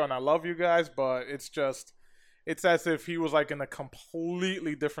video, and I love you guys, but it's as if he was like in a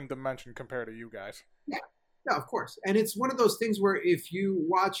completely different dimension compared to you guys. Yeah, of course. And it's one of those things where if you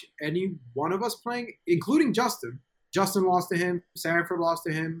watch any one of us playing, including Justin lost to him, Sanford lost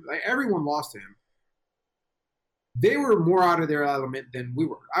to him, like everyone lost to him. They were more out of their element than we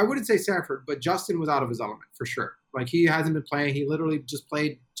were. I wouldn't say Sanford, but Justin was out of his element for sure. Like he hasn't been playing. He literally just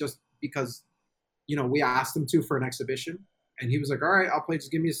played just because, we asked him to for an exhibition, and he was like, "All right, I'll play.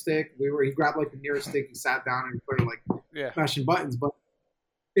 Just give me a stick." He grabbed like the nearest stick, he sat down, and he started like smashing buttons. But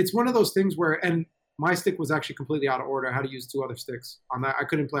it's one of those things where, and my stick was actually completely out of order. I had to use 2 other sticks on that. I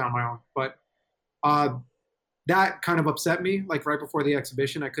couldn't play on my own, but that kind of upset me. Like right before the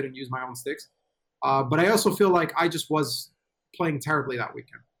exhibition, I couldn't use my own sticks. But I also feel like I just was playing terribly that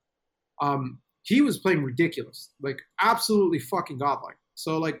weekend. He was playing ridiculous, like absolutely fucking godlike.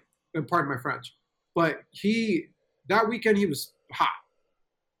 So like, pardon my French, but that weekend he was hot.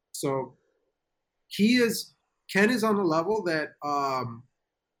 So Ken is on a level that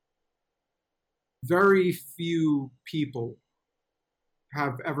very few people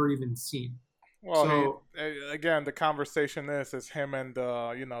have ever even seen. Well, so, again, the conversation is him and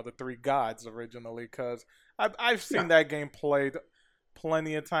the 3 gods originally, because I've seen that game played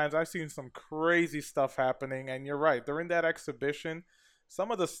plenty of times. I've seen some crazy stuff happening, and you're right. During that exhibition, some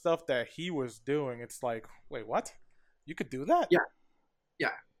of the stuff that he was doing, it's like, wait, what? You could do that? Yeah.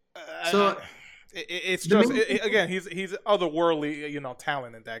 So it's just again, he's otherworldly,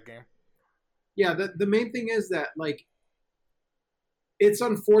 talent in that game. Yeah, the main thing is that like, it's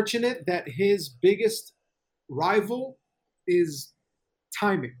unfortunate that his biggest rival is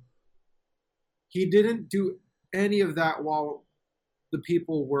timing. He didn't do any of that while the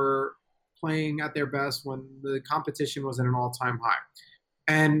people were playing at their best when the competition was at an all-time high.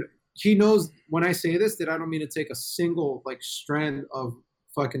 And he knows when I say this that I don't mean to take a single like strand of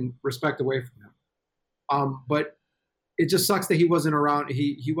fucking respect away from him. But it just sucks that he wasn't around.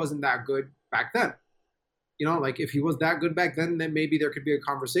 He wasn't that good back then. Like if he was that good back then maybe there could be a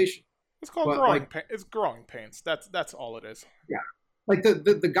conversation. It's called growing pains. It's growing pains. That's all it is. Yeah. Like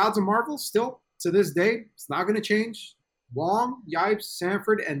the Gods of Marvel still to this day, it's not going to change. Wong, Yipes,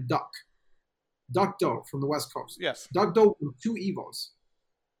 Sanford, and Duck Doe from the West Coast. Yes. Duck Doe with 2 Evos.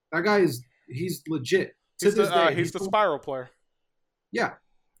 That guy he's legit. He's the Spiral player. Yeah.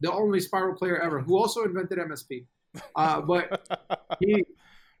 The only Spiral player ever who also invented MSP. But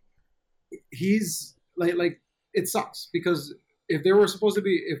he's like it sucks because if there were supposed to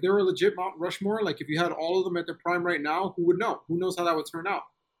be, if there were legit Mount Rushmore, like if you had all of them at their prime right now, who would know? Who knows how that would turn out?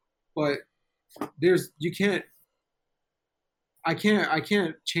 But I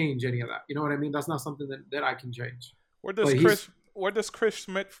can't change any of that. You know what I mean? That's not something that I can change. Where does Chris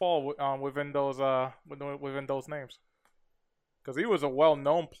Schmidt fall within those names? Because he was a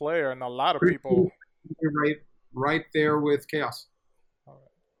well-known player, and a lot of people. Right there with Chaos. All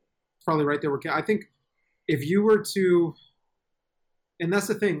right. Probably right there with Chaos. I think if you were to, and that's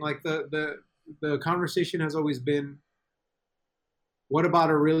the thing. Like the conversation has always been, what about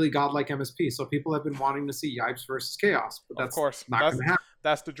a really godlike MSP? So people have been wanting to see Yipes versus Chaos, but that's of course not going to happen.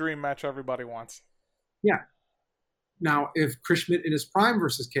 That's the dream match everybody wants. Yeah. Now, if Chris Schmidt in his prime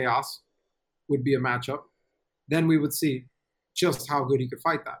versus Chaos would be a matchup, then we would see just how good he could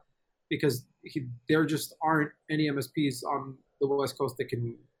fight that. Because there just aren't any MSPs on the West Coast that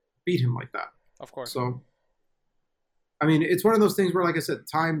can beat him like that. Of course. So, I mean, it's one of those things where, like I said,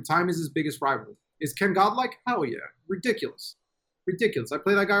 time is his biggest rival. Is Ken godlike? Hell yeah. Ridiculous. I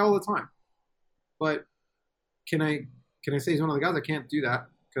play that guy all the time. But can I say he's one of the guys? I can't do that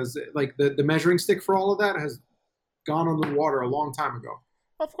because like the measuring stick for all of that has gone under the water a long time ago.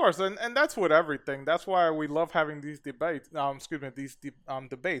 Of course, and that's with everything. That's why we love having these debates.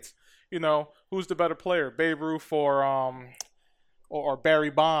 Debates. You know, who's the better player, Babe Ruth or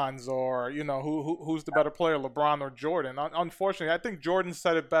Barry Bonds, or you know, who's the better player, LeBron or Jordan? Unfortunately, I think Jordan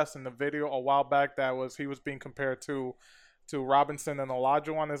said it best in the video a while back. He was being compared to Robinson and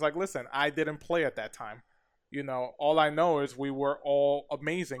Olajuwon. It's like, listen, I didn't play at that time. You know, all I know is we were all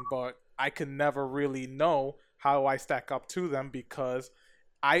amazing, but I could never really know how I stack up to them because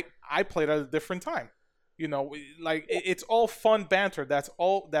I played at a different time. You know, like it's all fun banter. That's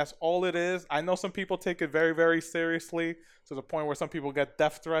all it is. I know some people take it very, very seriously to the point where some people get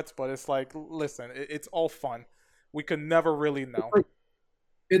death threats, but it's like, listen, it's all fun. We could never really know.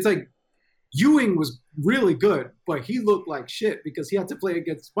 It's like Ewing was really good, but he looked like shit because he had to play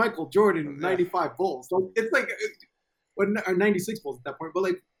against Michael Jordan in 95 Bulls. So it's like, or 96 Bulls at that point. But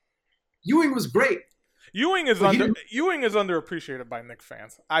like, Ewing was great. Ewing is underappreciated by Knicks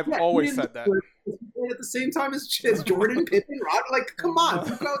fans. I've always said that. At the same time as Jordan, Pippen, Rod, like, come on,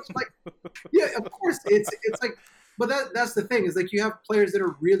 yeah, of course. It's like, but that's the thing is like you have players that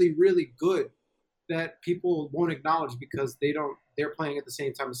are really, really good that people won't acknowledge because they're playing at the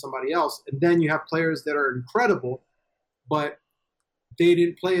same time as somebody else, and then you have players that are incredible, but they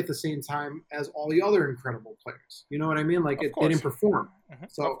didn't play at the same time as all the other incredible players. You know what I mean? Like they didn't perform. Mm-hmm.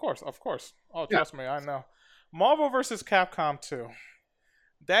 So of course. Oh, trust me, I know. Marvel vs. Capcom 2.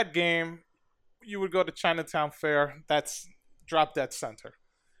 That game, you would go to Chinatown Fair. That's drop dead center.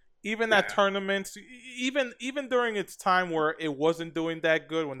 Even at tournaments, even during its time where it wasn't doing that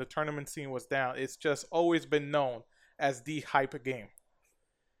good, when the tournament scene was down, it's just always been known as the hype game.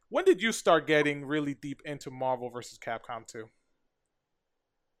 When did you start getting really deep into Marvel vs. Capcom 2?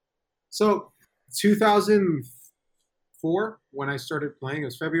 So 2004, when I started playing, it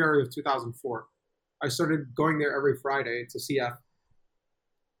was February of 2004. I started going there every Friday to CF.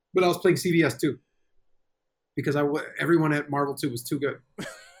 But I was playing CVS 2 because everyone at Marvel 2 was too good.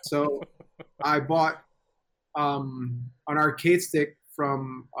 So I bought an arcade stick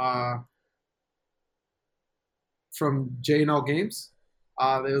from J&L Games.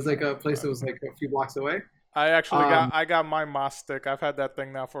 It was like a place that was like a few blocks away. I actually got my Moss stick. I've had that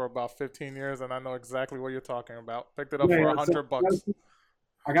thing now for about 15 years, and I know exactly what you're talking about. Picked it up for $100.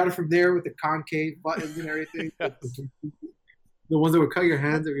 I got it from there with the concave buttons and everything. Yes. The ones that would cut your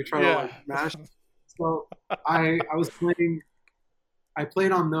hands if you're trying to like mash. So I was playing. I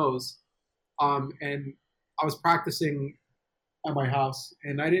played on those, and I was practicing at my house,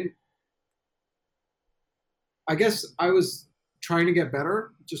 and I guess I was trying to get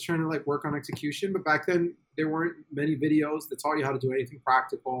better, just trying to like work on execution. But back then, there weren't many videos that taught you how to do anything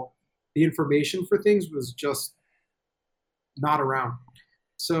practical. The information for things was just not around.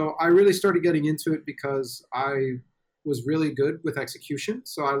 So I really started getting into it because I was really good with execution.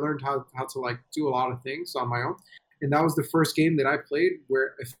 So I learned how to like do a lot of things on my own. And that was the first game that I played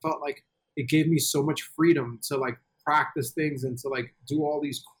where it felt like it gave me so much freedom to like practice things and to like do all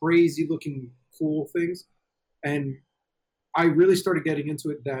these crazy looking cool things. And I really started getting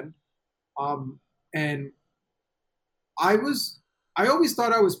into it then. And I always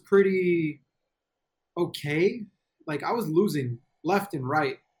thought I was pretty okay. Like I was losing left and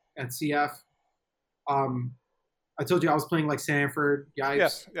right at CF. I told you I was playing like Sanford,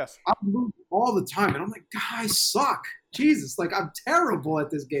 Yipes. Yes. I was losing all the time. And I'm like, I suck. Jesus, like I'm terrible at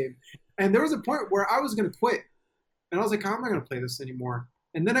this game. And there was a point where I was going to quit. And I was like, I'm not going to play this anymore.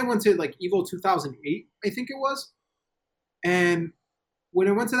 And then I went to like Evo 2008, I think it was. And when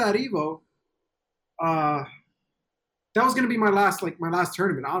I went to that Evo, that was gonna be my last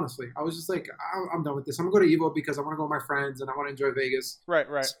tournament. Honestly, I was just like, I'm done with this. I'm gonna go to Evo because I want to go with my friends and I want to enjoy Vegas. Right.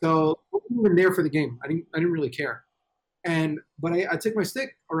 So I wasn't even there for the game. I didn't really care. But I took my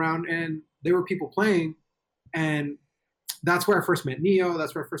stick around and there were people playing, and that's where I first met Neo.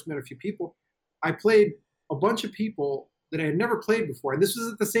 That's where I first met a few people. I played a bunch of people that I had never played before, and this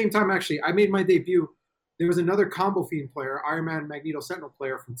was at the same time actually I made my debut. There was another Combo Fiend player, Iron Man Magneto Sentinel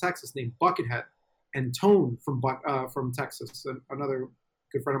player from Texas named Buckethead, and Tone from Texas, another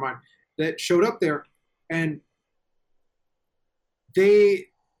good friend of mine, that showed up there, and they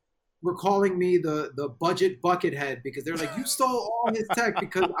were calling me the budget Buckethead because they're like, you stole all his tech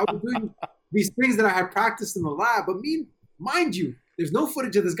because I was doing these things that I had practiced in the lab. But mind you, there's no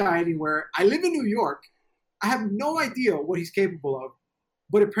footage of this guy anywhere. I live in New York. I have no idea what he's capable of,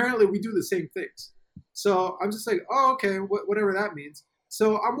 but apparently we do the same things. So I'm just like, oh, okay, whatever that means.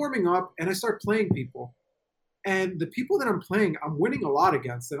 So I'm warming up and I start playing people, and the people that I'm playing, I'm winning a lot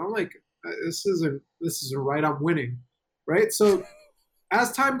against, and I'm like, this isn't right. I'm winning, right? So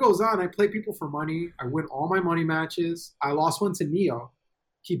as time goes on, I play people for money. I win all my money matches. I lost one to Neo.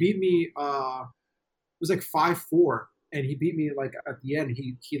 He beat me. It was like 5-4, and he beat me like at the end.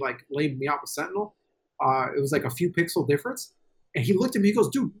 He like laid me out with Sentinel. It was like a few pixel difference, and he looked at me. He goes,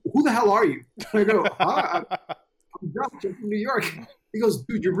 "Dude, who the hell are you?" And I go, I'm Josh. I'm from New York. He goes,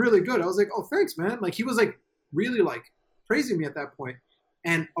 "Dude, you're really good." I was like, "Oh, thanks, man." Like he was like really like praising me at that point.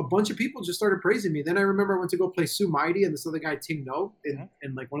 And a bunch of people just started praising me. Then I remember I went to go play Sue Mighty and this other guy, Ting No, in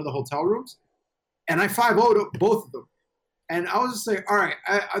like one of the hotel rooms. And I 5-0'd both of them. And I was just like, all right,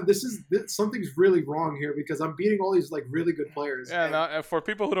 something's really wrong here because I'm beating all these like really good players. Yeah, and for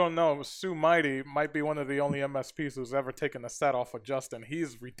people who don't know, Sue Mighty might be one of the only MSPs who's ever taken a set off of Justin.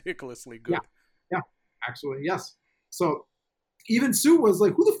 He's ridiculously good. Yeah, actually, yes. So even Sue was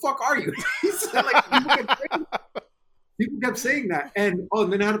like, who the fuck are you? He said, like, people kept saying that, and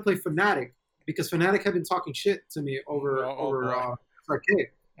then I had to play Fnatic because Fnatic had been talking shit to me over arcade.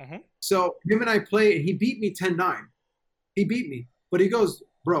 Mm-hmm. So him and I play, and he beat me 10-9. He beat me, but he goes,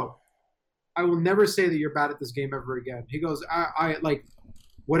 "Bro, I will never say that you're bad at this game ever again." He goes, "I like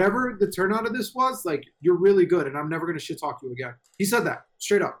whatever the turnout of this was, like you're really good, and I'm never gonna shit talk you again." He said that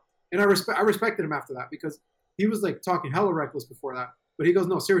straight up, and I respected him after that because he was like talking hella reckless before that, but he goes,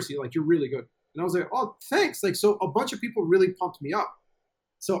 "No, seriously, like you're really good." And I was like, oh, thanks. Like, so a bunch of people really pumped me up.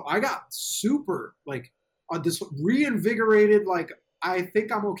 So I got super, like, this reinvigorated, like, I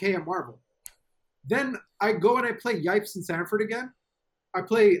think I'm okay at Marvel. Then I go and I play Yipes in Sanford again. I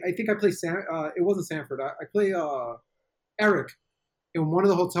think I play, it wasn't Sanford. I play Eric in one of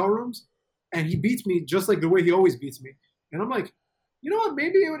the hotel rooms, and he beats me just like the way he always beats me. And I'm like, you know what?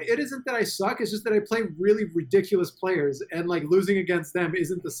 Maybe it isn't that I suck. It's just that I play really ridiculous players, and like losing against them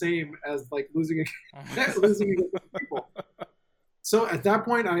isn't the same as like losing against people. So at that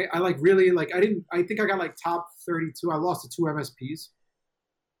point, I like really like I think I got like top 32. I lost to 2 MSPs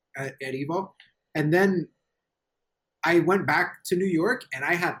at Evo, and then I went back to New York and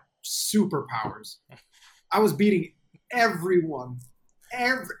I had superpowers. I was beating everyone.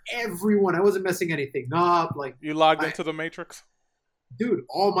 Everyone. I wasn't messing anything up. Like you logged into the Matrix. Dude,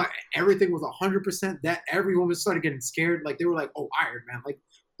 everything was 100%. That everyone was started getting scared. Like they were like, "Oh, Iron Man!" Like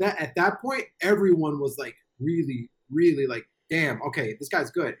that. At that point, everyone was like, really, really like, "Damn, okay, this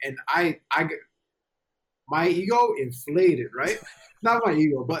guy's good." And my ego inflated, right? Not my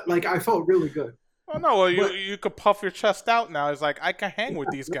ego, but like I felt really good. Oh no, well you could puff your chest out now. It's like I can hang with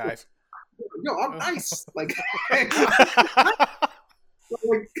these guys. Yo, I'm nice. Like.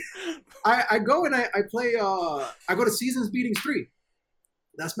 I go and I play. I go to Seasons Beatings 3.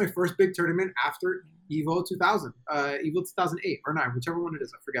 That's my first big tournament after Evo 2000, Evo 2008 or 9, whichever one it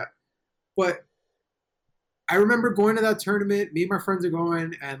is. I forget. But I remember going to that tournament. Me and my friends are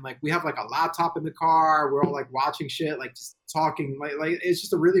going, and like we have like a laptop in the car. We're all like watching shit, like just talking. Like it's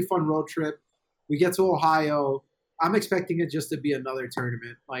just a really fun road trip. We get to Ohio. I'm expecting it just to be another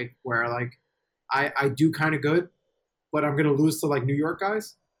tournament, like where like I do kind of good, but I'm gonna lose to like New York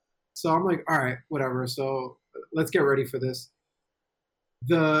guys. So I'm like, all right, whatever. So let's get ready for this.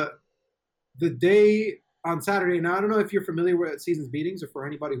 The day on Saturday. Now I don't know if you're familiar with Seasons Beatings or for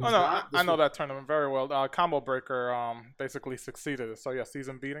anybody who's not. I know that tournament very well. Combo Breaker basically succeeded. So yeah,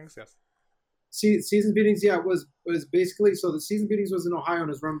 Season Beatings, yes. Season Beatings, yeah, was basically, so the Season Beatings was in Ohio and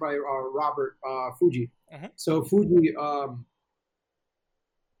was run by Robert Fuji. Mm-hmm. So Fuji,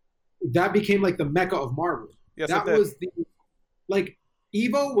 that became like the mecca of Marvel. Yes, that was like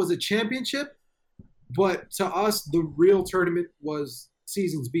Evo was a championship, but to us the real tournament was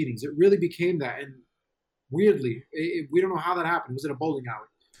Seasons Beatings. It really became that, and weirdly. We don't know how that happened. It was in a bowling alley.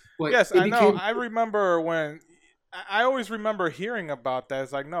 But Yes, it I know. became I remember when I always remember hearing about that.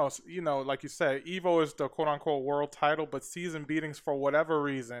 It's like, no, like you said, Evo is the quote unquote world title, but season beatings, for whatever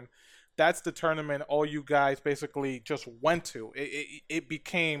reason, that's the tournament all you guys basically just went to. It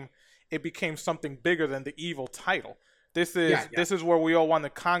became something bigger than the Evo title. This is where we all want to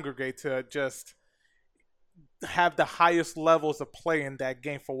congregate to just have the highest levels of play in that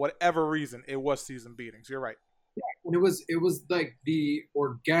game. For whatever reason, it was season beatings. You're right. and it was like the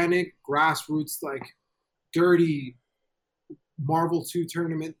organic grassroots, like dirty Marvel 2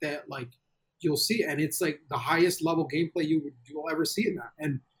 tournament that like you'll see, and it's like the highest level gameplay you'll ever see in that.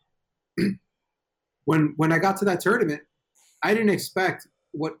 And when I got to that tournament, I didn't expect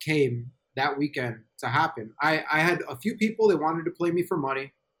what came that weekend to happen. I had a few people that wanted to play me for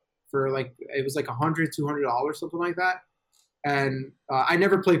money, for like it was like $100-$200, something like that. And I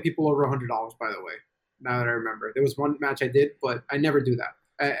never play people over $100, by the way. Now that I remember, there was one match I did, but I never do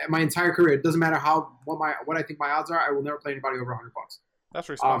that. My entire career, it doesn't matter what I think my odds are. I will never play anybody over $100. That's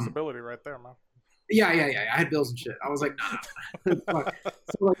responsibility right there, man. Yeah. I had bills and shit. I was like, nah.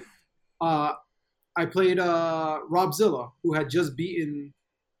 So like, I played Rob Zilla, who had just beaten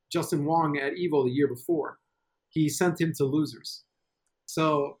Justin Wong at Evo the year before. He sent him to losers.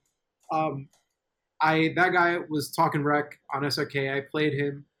 So that guy was talking rec on SRK. I played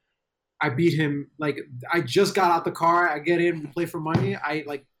him. I beat him. Like, I just got out the car. I get in, we play for money.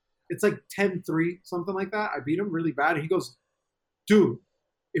 It's like 10-3, something like that. I beat him really bad. And he goes, dude,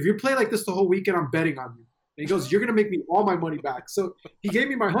 if you play like this the whole weekend, I'm betting on you. And he goes, you're going to make me all my money back. So he gave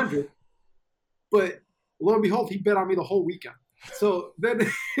me my 100, but lo and behold, he bet on me the whole weekend. So then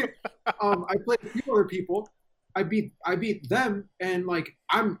I played a few other people. I beat them, and like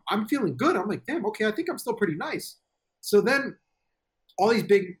I'm feeling good. I'm like, damn, okay, I think I'm still pretty nice. So then all these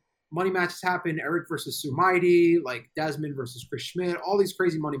big money matches happen. Eric versus Sumaidi, like Desmond versus Chris Schmidt. All these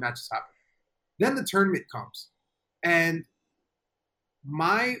crazy money matches happen. Then the tournament comes, and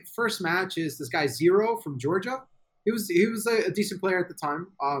my first match is this guy Zero from Georgia. He was a decent player at the time.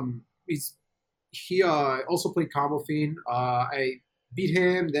 He also played Combo Fiend. I beat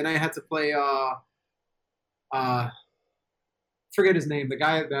him. Then I had to play forget his name. The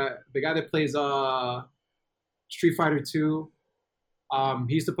guy that plays Street Fighter 2.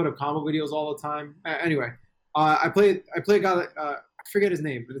 He used to put up combo videos all the time. Anyway, I play a guy that I forget his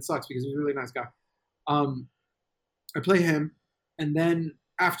name, but it sucks because he's a really nice guy. I play him, and then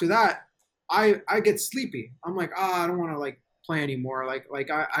after that, I get sleepy. I'm like, I don't want to like play anymore.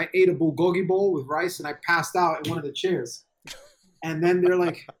 Like I ate a bulgogi bowl with rice and I passed out in one of the chairs. And then they're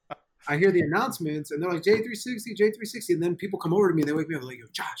like, I hear the announcements and they're like J360, and then people come over to me and they wake me up like, yo,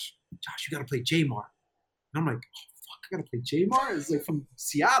 Josh, you gotta play J-Mar. And I'm like, oh, fuck, I gotta play J-Mar? It's like from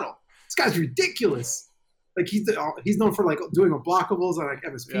Seattle. This guy's ridiculous. Like he's known for like doing unblockables on like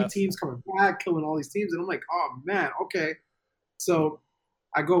MSP teams, coming back, killing all these teams, and I'm like, oh man, okay. So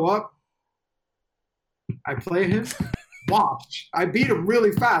I go up, I play him, watch. I beat him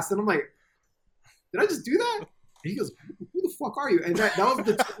really fast, and I'm like, did I just do that? And he goes, who the fuck are you? And that was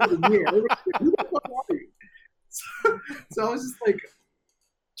the time of the year. Who the fuck are you? So I was just like,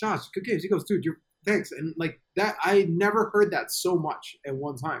 Josh, good games. He goes, dude, thanks. And like that, I never heard that so much at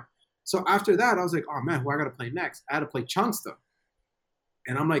one time. So after that, I was like, oh man, who I got to play next? I had to play Chungsta.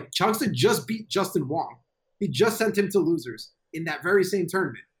 And I'm like, Chungsta just beat Justin Wong. He just sent him to losers in that very same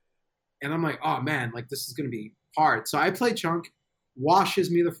tournament. And I'm like, oh man, like this is going to be hard. So I play Chunk,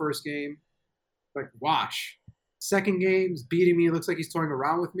 washes me the first game. Like, wash. Second game's beating me. It looks like he's toying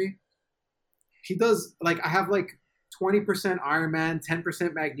around with me. He does, like, I have like 20% Iron Man,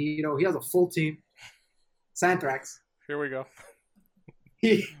 10% Magneto. He has a full team. Santhrax. Here we go.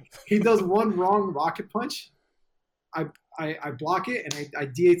 He does one wrong rocket punch. I block it and I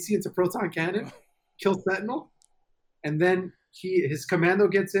DHC into Proton Cannon, kill Sentinel, and then his commando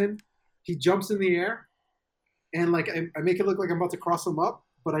gets in. He jumps in the air, and like I make it look like I'm about to cross him up,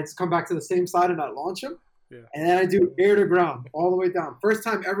 but I just come back to the same side and I launch him. Yeah. And then I do air to ground all the way down. First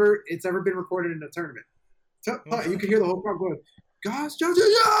time it's ever been recorded in a tournament. So, you can hear the whole crowd going, "Gosh, Josh,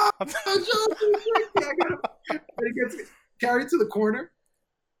 yeah!" And he gets carried to the corner.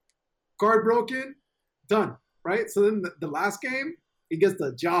 Guard broken, done. Right? So then the last game, he gets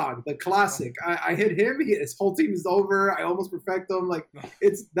the jog, the classic. I hit him, his whole team is over. I almost perfect him. Like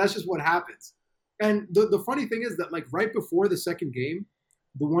that's just what happens. And the funny thing is that like right before the second game,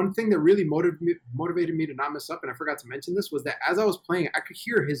 the one thing that really motivated me to not mess up, and I forgot to mention this, was that as I was playing, I could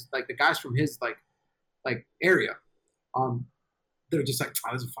hear the guys from his like area. They're just like,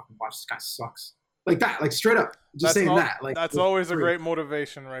 oh, this is fucking watch. This guy sucks. Like that, like straight up, just saying that. Like that's always a great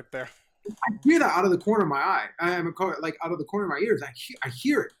motivation right there. I hear that out of the corner of my eye. Like out of the corner of my ears. I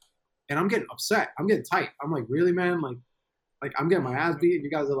hear it, and I'm getting upset. I'm getting tight. I'm like, really, man? Like I'm getting my ass beat, and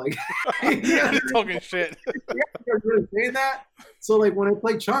you guys are like, talking shit. Yeah, you guys really saying that? So like when I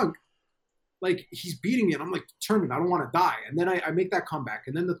play Chunk, like he's beating me, and I'm like determined. I don't want to die, and then I make that comeback,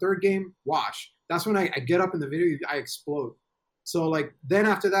 and then the third game, wash. That's when I get up in the video, I explode. So like then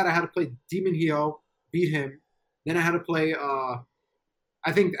after that, I had to play Demon Hio, beat him. Then I had to play.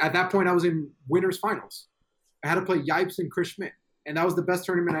 I think at that point I was in winners finals. I had to play Yipes and Chris Schmidt, and that was the best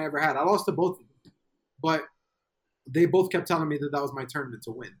tournament I ever had. I lost to both of them, but they both kept telling me that was my tournament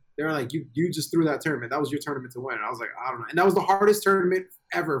to win. They were like, you just threw that tournament. That was your tournament to win. And I was like, I don't know. And that was the hardest tournament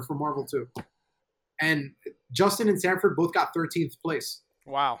ever for Marvel 2. And Justin and Sanford both got 13th place.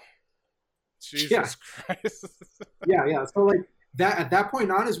 Wow. Jesus Christ. Yeah. So like that at that point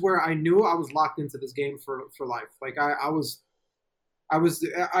on is where I knew I was locked into this game for life. Like I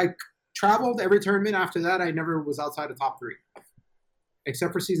traveled every tournament after that. I never was outside the top 3.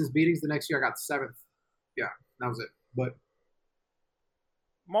 Except for Seasons Beatings. The next year I got 7th. Yeah, that was it. But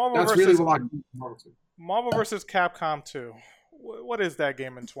Marvel versus Capcom 2. What is that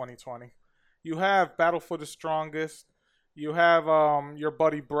game in 2020? You have Battle for the Strongest. You have your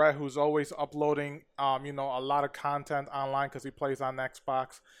buddy Brett, who's always uploading a lot of content online because he plays on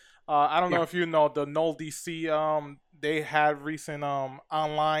Xbox. I don't know if you know the Null DC. They had recent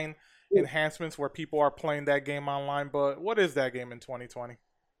online enhancements where people are playing that game online. But what is that game in 2020?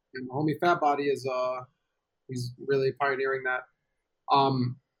 And homie Fat Body is he's really pioneering that.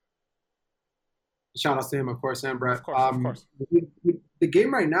 Shout out to him, of course, and Brett. Of course. The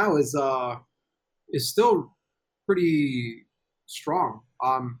game right now is still pretty strong.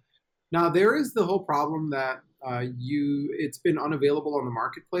 Now there is the whole problem that it's been unavailable on the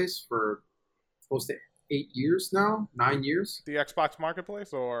marketplace for close to 8 years now, 9 years. The Xbox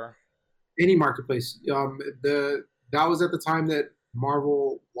marketplace or any marketplace. That was at the time that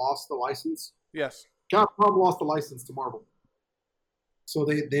Marvel lost the license. Yes. Capcom lost the license to Marvel. So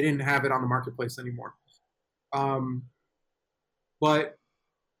they didn't have it on the marketplace anymore. But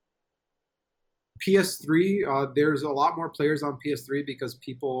PS3, there's a lot more players on PS3 because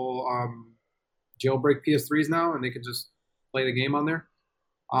people jailbreak PS3s now and they can just play the game on there.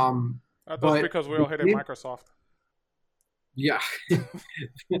 That's because we all hated Microsoft. Yeah.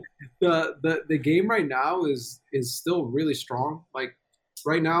 the game right now is still really strong. Like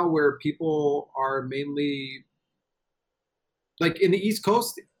right now where people are mainly like in the East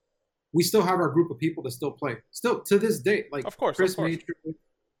Coast, we still have our group of people that still play. Still to this day. Like of course, Chris Matrix,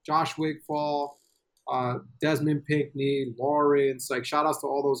 Josh Wigfall, Desmond Pinkney, Lawrence, like shout outs to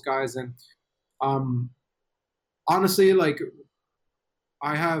all those guys. And honestly, like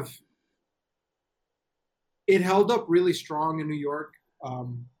it held up really strong in New York.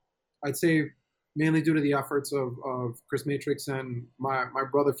 I'd say mainly due to the efforts of Chris Matrix and my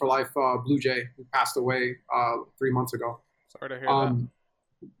brother for life, Blue Jay, who passed away 3 months ago. Sorry to hear that.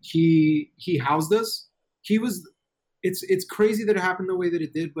 He housed us. It's crazy that it happened the way that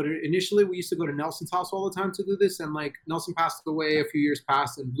it did, but initially we used to go to Nelson's house all the time to do this, and like Nelson passed away a few years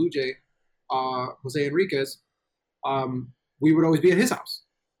past, and Blue Jay, Jose Enriquez, we would always be at his house,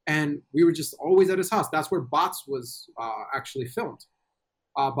 and we were just always at his house. That's where Bots was actually filmed.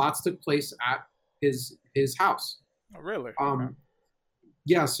 Bots took place at his house. Oh, really? Okay.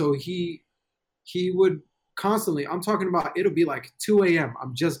 Yeah, so he would constantly, I'm talking about, it'll be like 2 a.m.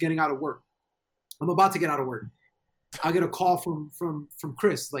 I'm just getting out of work. I'm about to get out of work. I'll get a call from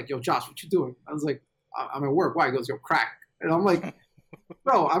Chris, like, yo, Josh, what you doing? I was like, I'm at work. Why? He goes, yo, crack. And I'm like,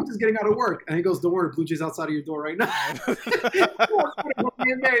 bro, I'm just getting out of work. And he goes, don't worry, Blue Jay's outside of your door right now. He's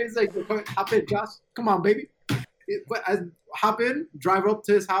like, hop in, Josh. Come on, baby. But I hop in, drive up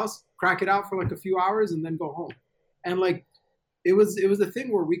to his house, crack it out for like a few hours, and then go home. And like, it was a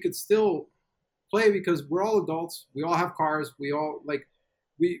thing where we could still play because we're all adults. We all have cars. We all like,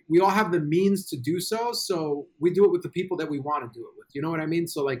 we all have the means to do so. So we do it with the people that we want to do it with. You know what I mean?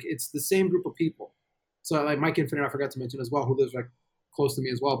 So like, it's the same group of people. So like Mike Infinite, I forgot to mention as well, who lives like close to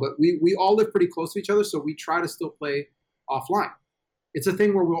me as well. But we all live pretty close to each other. So we try to still play offline. It's a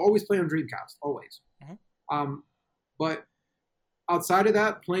thing where we'll always play on Dreamcast, always. Mm-hmm. But outside of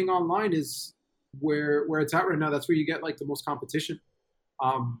that, playing online is where it's at right now. That's where you get like the most competition.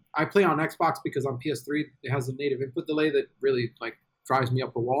 I play on Xbox because on PS3 it has a native input delay that really like drives me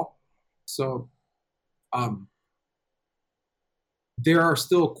up the wall. So there are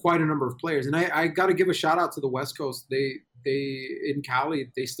still quite a number of players, and I got to give a shout out to the West Coast. They in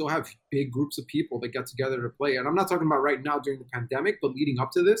Cali, they still have big groups of people that get together to play. And I'm not talking about right now during the pandemic, but leading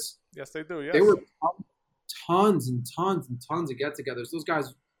up to this. Yes, they do. Yes, they were tons and tons and tons of get-togethers. Those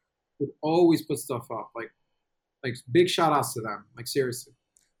guys would always put stuff up. Like big shout outs to them. Like seriously.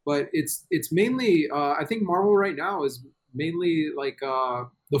 But it's mainly I think Marvel right now is mainly like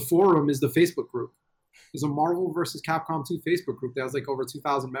the forum is the Facebook group. There's a Marvel versus Capcom 2 Facebook group that has like over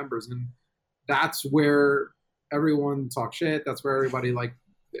 2,000 members, and that's where everyone talks shit. That's where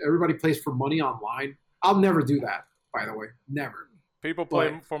everybody plays for money online. I'll never do that, by the way, never. People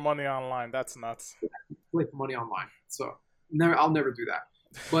play for money online. That's nuts. Play for money online, so I'll never do that.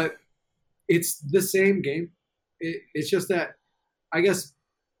 But it's the same game. It's just that I guess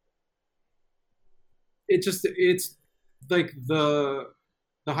it's like the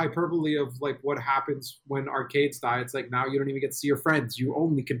hyperbole of like what happens when arcades die. It's like now you don't even get to see your friends. You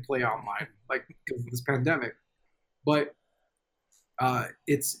only can play online, like because of this pandemic. But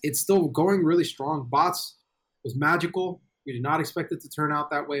it's still going really strong. Bots was magical. We did not expect it to turn out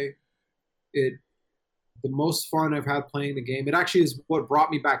that way. The most fun I've had playing the game. It actually is what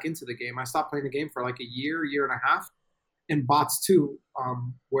brought me back into the game. I stopped playing the game for like a year and a half. And Bots 2,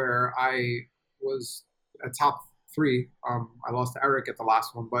 where I was a top 3. I lost to Eric at the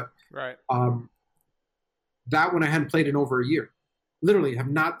last one, but right. That one I hadn't played in over a year. Literally have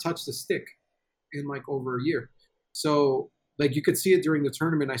not touched the stick in like over a year. So like you could see it during the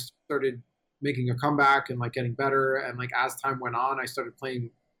tournament. I started making a comeback and like getting better. And like as time went on, I started playing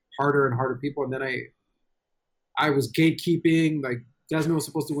harder and harder people. And then I was gatekeeping. Like Desmond was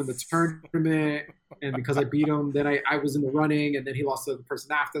supposed to win the tournament, and because I beat him, then I was in the running, and then he lost to the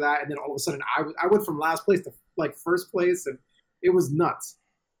person after that, and then all of a sudden I went from last place to like first place, and it was nuts.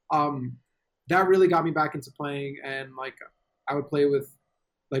 That really got me back into playing, and like I would play with,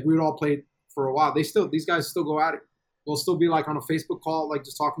 like we would all play for a while. These guys still go at it. We'll still be like on a Facebook call, like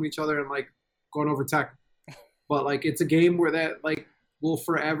just talking to each other and like going over tech. But like it's a game where that like will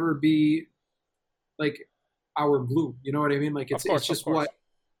forever be like our glue. You know what I mean? Like it's just what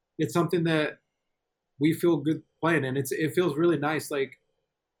it's something that we feel good playing, and it feels really nice. Like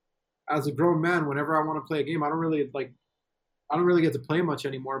as a grown man, whenever I want to play a game, I don't really get to play much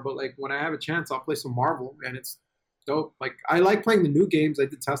anymore. But like when I have a chance, I'll play some Marvel, and it's dope. Like I like playing the new games. I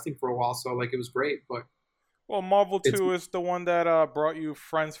did testing for a while, so like it was great. But well, Marvel 2 is the one that brought you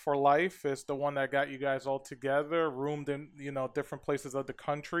friends for life. It's the one that got you guys all together, roomed in different places of the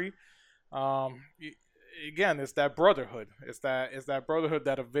country. Again, it's that brotherhood. It's that brotherhood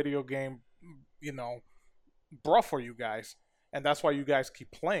that a video game, brought for you guys, and that's why you guys keep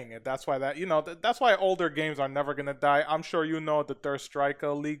playing it. That's why that's why older games are never gonna die. I'm sure the Third Strike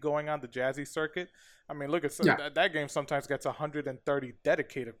League going on, the Jazzy Circuit. I mean, look at that game sometimes gets 130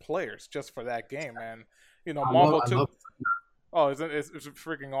 dedicated players just for that game, man. Marvel 2. Oh, it's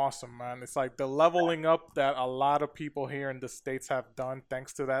freaking awesome, man. It's like the leveling up that a lot of people here in the States have done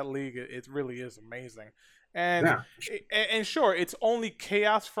thanks to that league. It really is amazing. And sure, it's only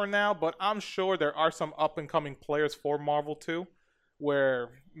chaos for now, but I'm sure there are some up-and-coming players for Marvel 2 where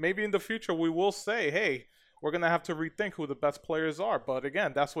maybe in the future we will say, hey, we're going to have to rethink who the best players are. But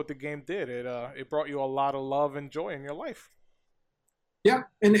again, that's what the game did. It brought you a lot of love and joy in your life. Yeah,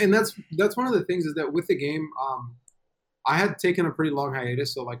 and that's one of the things is that with the game, I had taken a pretty long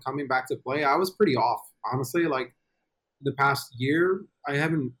hiatus, so like coming back to play, I was pretty off. Honestly, like the past year, I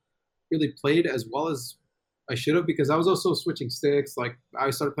haven't really played as well as I should have because I was also switching sticks. Like I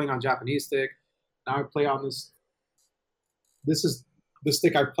started playing on Japanese stick. Now I play on this. This is the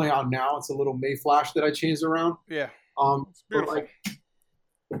stick I play on now. It's a little Mayflash that I changed around. Yeah. It's beautiful.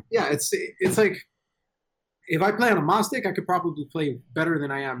 It's like if I play on a Moss stick, I could probably play better than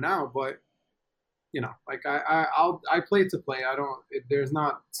I am now, but like I play to play. There's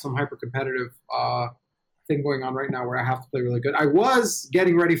not some hyper competitive thing going on right now where I have to play really good. I was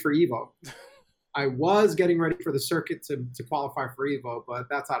getting ready for Evo. I was getting ready for the circuit to qualify for Evo, but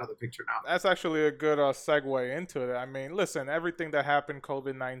that's out of the picture now. That's actually a good segue into it. I mean, listen, everything that happened,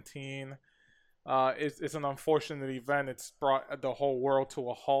 COVID-19, it's an unfortunate event. It's brought the whole world to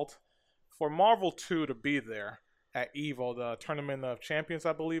a halt. For Marvel 2 to be there at Evo, the Tournament of Champions,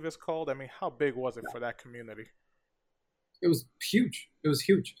 I believe it's called. I mean, how big was it for that community? It was huge. It was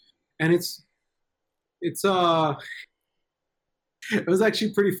huge. And it was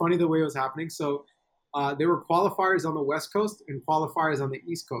actually pretty funny the way it was happening. So there were qualifiers on the West Coast and qualifiers on the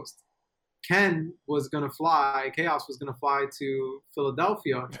East Coast. Ken was going to fly, Chaos was going to fly to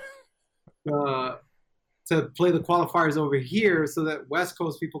Philadelphia to play the qualifiers over here so that West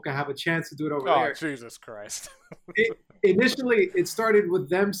Coast people can have a chance to do it over there. Oh, Jesus Christ. Initially, it started with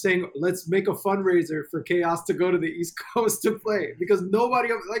them saying, let's make a fundraiser for Chaos to go to the East Coast to play. Because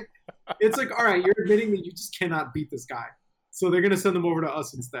nobody else, it's like, all right, you're admitting that you just cannot beat this guy. So they're going to send them over to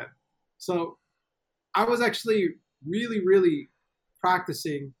us instead. So I was actually really, really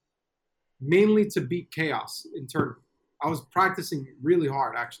practicing mainly to beat Chaos in tournament. I was practicing really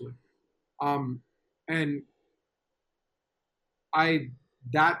hard actually, and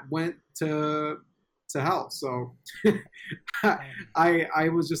that went to hell. So I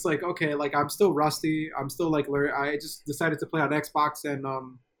was just like, okay, like I'm still rusty. I'm still like learning. I just decided to play on Xbox and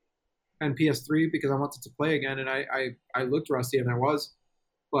PS3 because I wanted to play again, and I looked rusty and I was.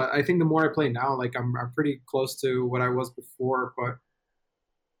 But I think the more I play now, like I'm pretty close to what I was before. But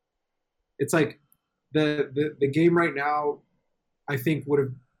it's like the game right now, I think would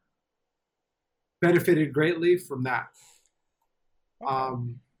have benefited greatly from that.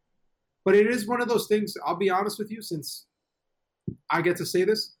 But it is one of those things. I'll be honest with you, since I get to say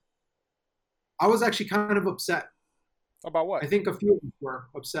this, I was actually kind of upset. About what? I think a few of us were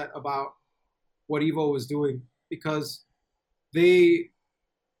upset about what Evo was doing because they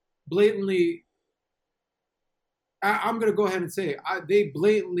blatantly. I'm going to go ahead and say they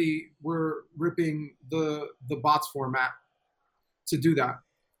blatantly were ripping the bots format to do that,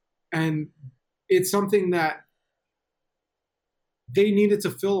 and it's something that they needed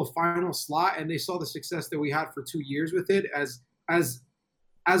to fill a final slot, and they saw the success that we had for 2 years with it as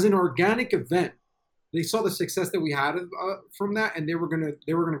an organic event. They saw the success that we had from that, and they were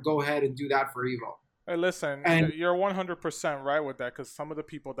gonna go ahead and do that for Evo. Hey, listen, And you're 100% right with that, because some of the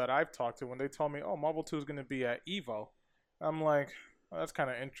people that I've talked to, when they tell me, oh, Marvel 2 is going to be at EVO, I'm like, well, that's kind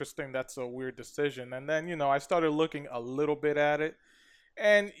of interesting. That's a weird decision. And then, I started looking a little bit at it,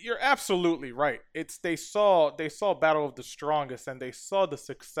 and you're absolutely right. They saw Battle of the Strongest, and they saw the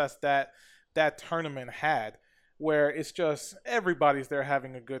success that tournament had, where it's just everybody's there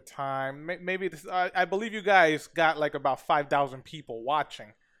having a good time. Maybe this, I believe you guys got like about 5,000 people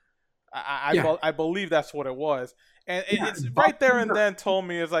watching. I believe that's what it was. And it's right there and then told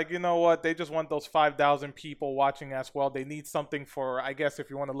me, it's like, you know what, they just want those 5,000 people watching as well. They need something for, I guess if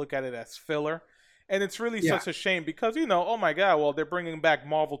you want to look at it as filler. And it's really such a shame because, oh my God, well, they're bringing back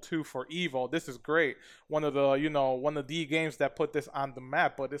Marvel 2 for EVO. This is great. One of the games that put this on the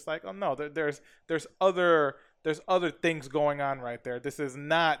map. But it's like, oh no, there's other things going on right there. This is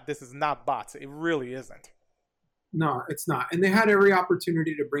not bots. It really isn't. No, it's not. And they had every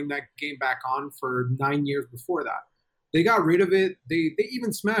opportunity to bring that game back on for 9 years before that. They got rid of it. They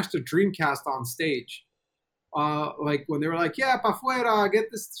even smashed a Dreamcast on stage. Like when they were like, yeah, pa fuera,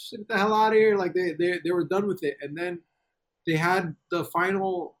 get this shit the hell out of here. Like they were done with it. And then they had the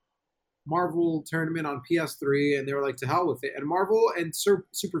final Marvel tournament on PS3 and they were like, to hell with it. And Marvel and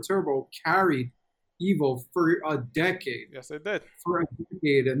Super Turbo carried EVO for a decade. Yes, they did. For a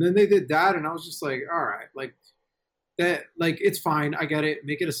decade. And then they did that and I was just like, all right, like that, like it's fine. I get it.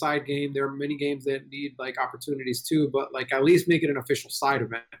 Make it a side game. There are many games that need like opportunities too, but like at least make it an official side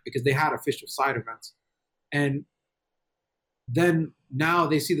event because they had official side events. And then now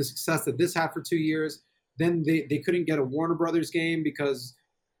they see the success that this had for 2 years. Then they couldn't get a Warner Brothers game because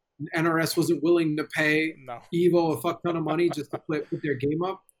NRS wasn't willing to pay EVO a fuck ton of money just to put their game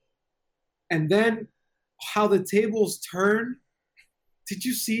up. And then how the tables turned. Did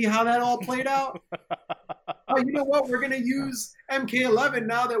you see how that all played out? Oh, you know what? We're going to use MK11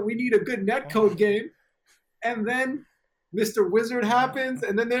 now that we need a good netcode game. And then Mr. Wizard happens,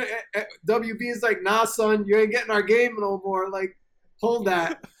 and then WB is like, nah, son, you ain't getting our game no more. Like, hold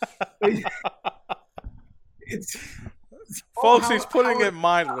that. Folks, he's putting it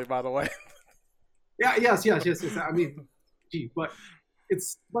mildly, by the way. Yeah, yes. I mean, but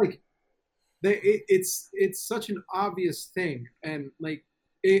it's like, it's such an obvious thing, and like,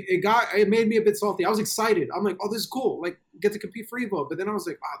 it made me a bit salty. I was excited. I'm like, oh, this is cool. Like, get to compete for EVO. But then I was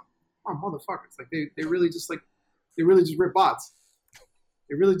like, oh motherfuckers. Like, they really just like, they really just ripped bots.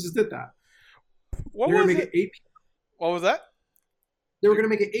 They really just did that. What was it? 8 people. What was that? They were going to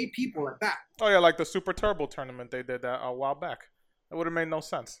make it 8 people at that. Oh, yeah, like the Super Turbo tournament. They did that a while back. That would have made no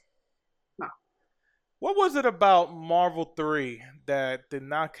sense. No. What was it about Marvel 3 that did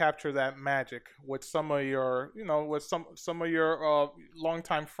not capture that magic with some of your, with some of your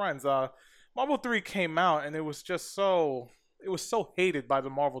longtime friends? Marvel 3 came out, and it was just so... It was so hated by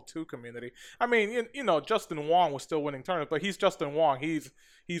the Marvel 2 community. I mean, Justin Wong was still winning tournaments, but he's Justin Wong. He's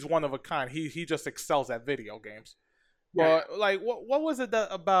one of a kind. He just excels at video games. Yeah. But like, what was it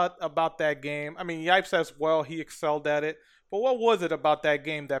about that game? I mean, Yipe says, well, he excelled at it. But what was it about that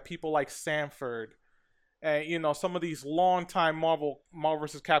game that people like Sanford and some of these longtime Marvel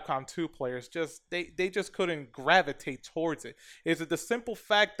vs. Capcom 2 players they just couldn't gravitate towards it? Is it the simple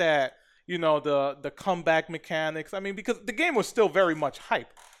fact that the comeback mechanics? I mean, because the game was still very much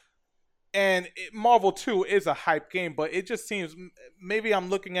hype. And Marvel 2 is a hype game, but it just seems, maybe I'm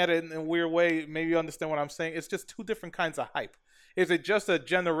looking at it in a weird way, maybe you understand what I'm saying, it's just two different kinds of hype. Is it just a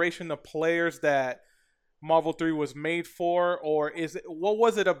generation of players that Marvel 3 was made for, or is it what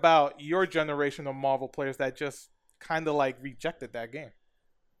was it about your generation of Marvel players that just kind of like rejected that game?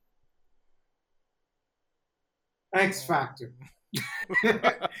 X Factor.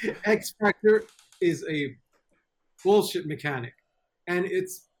 X Factor is a bullshit mechanic. And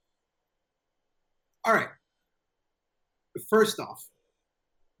it's all right. First off,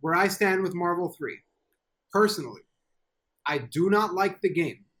 where I stand with Marvel 3, personally, I do not like the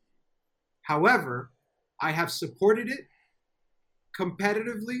game. However, I have supported it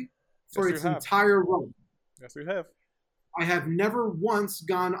competitively for Yes, its you have. entire run. Yes, we have. I have never once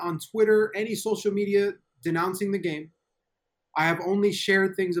gone on Twitter, any social media, denouncing the game. I have only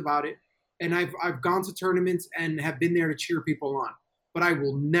shared things about it, and I've gone to tournaments and have been there to cheer people on. But I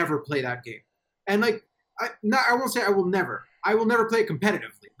will never play that game. And like, I won't say I will never. I will never play it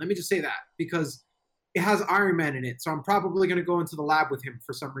competitively. Let me just say that, because it has Iron Man in it. So I'm probably going to go into the lab with him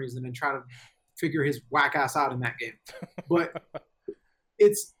for some reason and try to figure his whack ass out in that game. But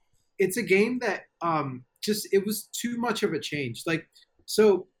it's a game that just, it was too much of a change. Like,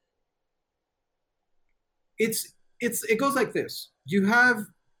 so it goes like this. You have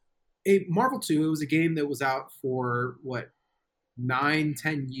a Marvel 2. It was a game that was out for what,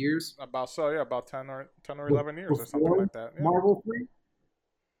 9-10 years About 10 or 11 years or something like that. Yeah. Marvel 3.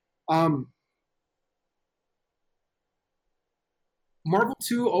 Marvel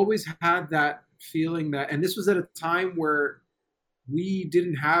 2 always had that feeling that, and this was at a time where we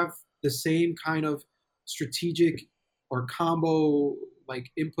didn't have the same kind of strategic or combo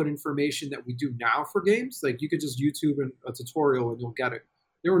like input information that we do now for games. Like, you could just YouTube a tutorial and you'll get it.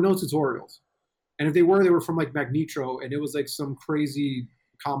 There were no tutorials. And if they were from like Magneto, and it was like some crazy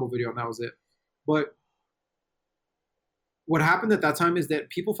combo video, and that was it. But what happened at that time is that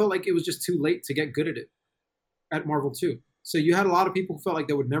people felt like it was just too late to get good at it at Marvel 2. So you had a lot of people who felt like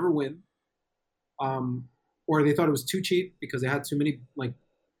they would never win, or they thought it was too cheap because they had too many like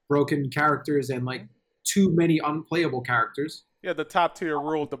broken characters and like too many unplayable characters. Yeah, the top tier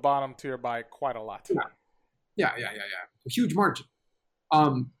ruled the bottom tier by quite a lot. Yeah. A huge margin.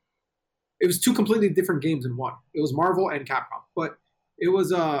 It was two completely different games in one. It was Marvel and Capcom, but it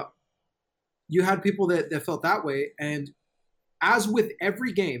was you had people that felt that way. And as with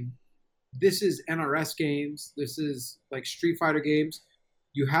every game, this is NRS games, this is like Street Fighter games.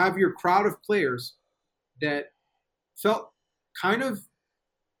 You have your crowd of players that felt kind of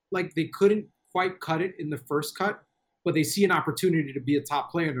like they couldn't quite cut it in the first cut, but they see an opportunity to be a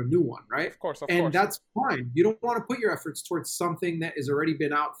top player in a new one, right? Of course. And that's fine. You don't want to put your efforts towards something that has already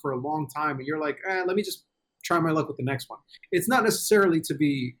been out for a long time, and you're like, let me just try my luck with the next one. It's not necessarily to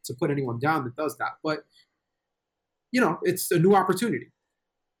put anyone down that does that, but it's a new opportunity.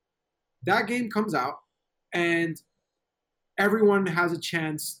 That game comes out, and everyone has a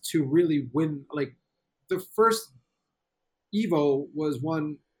chance to really win. Like, the first Evo was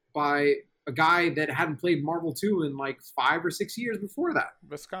won by a guy that hadn't played Marvel 2 in like 5 or 6 years before that.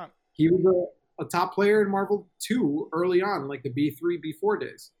 Viscount. He was a top player in Marvel 2 early on, like the B3, B4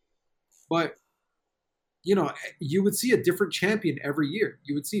 days. But, you would see a different champion every year.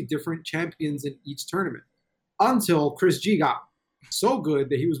 You would see different champions in each tournament until Chris G got so good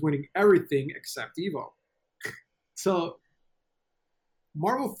that he was winning everything except Evo. So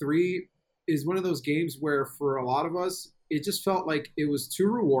Marvel 3 is one of those games where for a lot of us, it just felt like it was too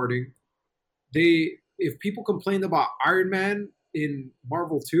rewarding. If people complained about Iron Man in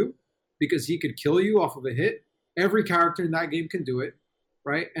Marvel 2 because he could kill you off of a hit, every character in that game can do it,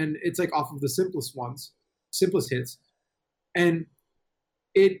 right? And it's like off of the simplest hits. And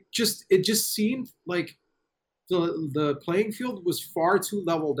it just seemed like the playing field was far too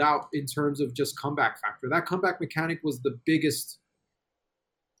leveled out in terms of just comeback factor. That comeback mechanic was the biggest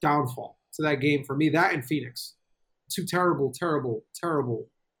downfall to that game for me. That and Phoenix. Two terrible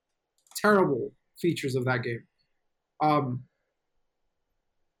features of that game.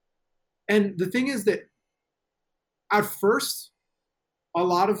 And the thing is that at first, a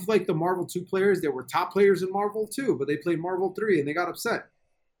lot of like the Marvel 2 players, they were top players in Marvel 2, but they played Marvel 3 and they got upset.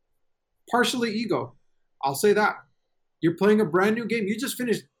 Partially ego. I'll say that. You're playing a brand new game. You just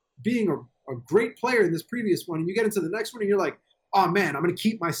finished being a great player in this previous one, and you get into the next one and you're like, oh man, I'm going to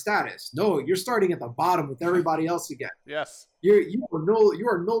keep my status. No, you're starting at the bottom with everybody else again. Yes. You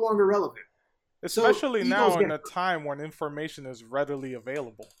are no longer relevant. Especially now in a time when information is readily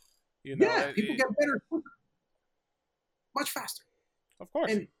available. Yeah, people get better quicker. Much faster. Of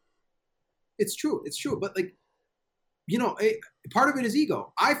course. And it's true. But like, part of it is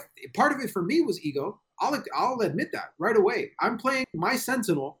ego. Part of it for me was ego. I'll admit that right away. I'm playing my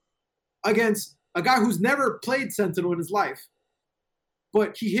Sentinel against a guy who's never played Sentinel in his life.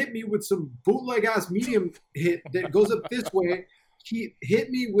 but he hit me with some bootleg ass medium hit that goes up this way. He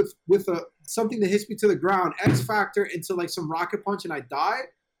hit me with a something that hits me to the ground, X Factor into like some rocket punch, and I die.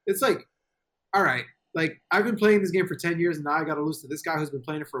 It's like, all right, like I've been playing this game for 10 years, and now I got to lose to this guy who's been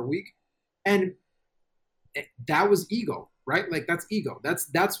playing it for a week, and that was ego, right? Like that's ego.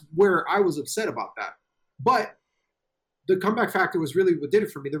 That's where I was upset about that. But the comeback factor was really what did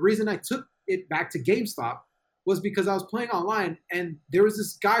it for me. The reason I took it back to GameStop was because I was playing online, and there was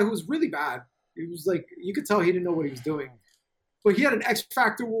this guy who was really bad. It was like you could tell he didn't know what he was doing. But he had an X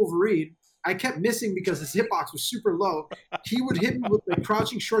Factor Wolverine. I kept missing because his hitbox was super low. He would hit me with the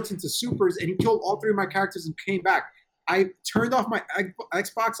crouching shorts into supers, and he killed all three of my characters and came back. I turned off my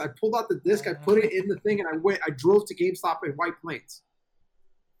Xbox. I pulled out the disc. I put it in the thing, and I drove to GameStop in White Plains,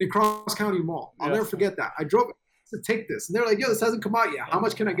 in Cross County Mall. I'll never forget that. I drove to take this, and they're like, "Yo, this hasn't come out yet. How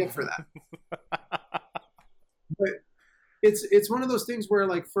much can I get for that?" But it's one of those things where,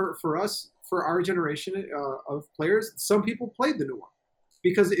 like, for us, for our generation of players, some people played the new one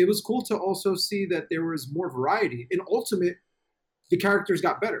because it was cool to also see that there was more variety. In Ultimate, the characters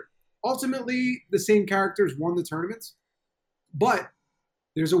got better. Ultimately, the same characters won the tournaments, but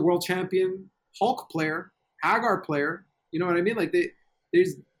there's a world champion Hulk player, Hagar player. You know what I mean? Like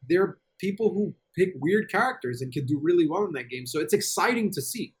there are people who pick weird characters and can do really well in that game. So it's exciting to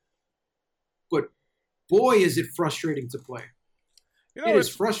see. But boy, is it frustrating to play. You know, it is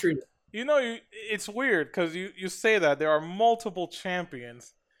frustrating. You know, it's weird because you say that there are multiple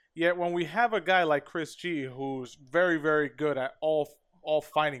champions, yet when we have a guy like Chris G, who's very, very good at all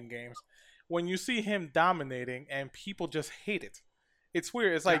fighting games, when you see him dominating and people just hate it, it's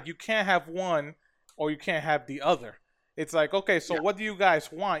weird. It's like you can't have one or you can't have the other. It's like, okay, so what do you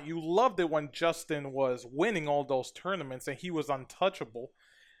guys want? You loved it when Justin was winning all those tournaments and he was untouchable.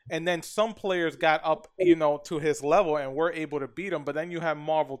 And then some players got up, you know, to his level and were able to beat him. But then you have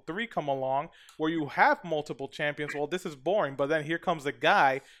Marvel 3 come along where you have multiple champions. Well, this is boring. But then here comes a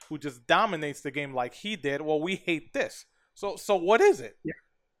guy who just dominates the game like he did. Well, we hate this. So what is it?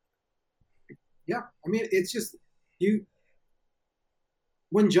 Yeah. I mean, it's just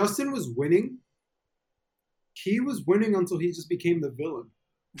when Justin was winning, he was winning until he just became the villain.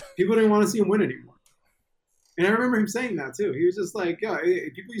 People didn't want to see him win anymore. And I remember him saying that too. He was just like, "Yeah,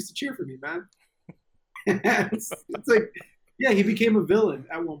 people used to cheer for me, man." it's like, yeah, he became a villain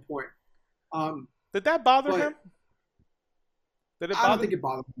at one point. Did that bother him? I don't think it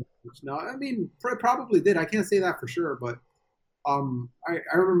bothered him much. No, I mean, probably did. I can't say that for sure, but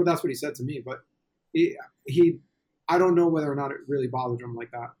I remember that's what he said to me. But I don't know whether or not it really bothered him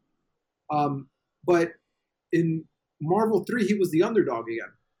like that. But in Marvel 3, he was the underdog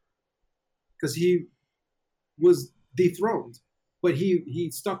again because he was dethroned, but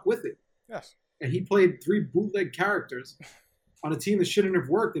he stuck with it. Yes. And he played 3 bootleg characters on a team that shouldn't have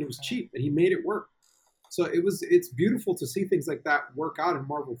worked, and it was cheap, and he made it work. So it's beautiful to see things like that work out in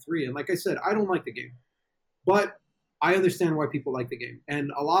Marvel 3. And like I said, I don't like the game, but I understand why people like the game.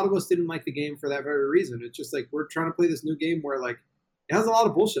 And a lot of us didn't like the game for that very reason. It's just like we're trying to play this new game where like it has a lot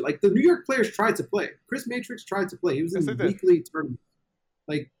of bullshit. Like the New York players tried to play. Chris Matrix tried to play. He was in the weekly tournament.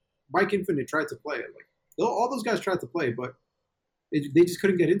 Like Mike Infinite tried to play it. Like all those guys tried to play, but they just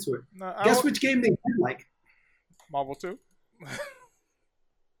couldn't get into it. No, guess which game they did like? Marvel 2.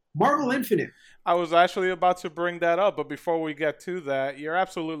 Marvel Infinite. I was actually about to bring that up, but before we get to that, you're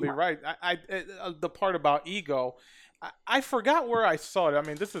absolutely right. The part about ego, I forgot where I saw it. I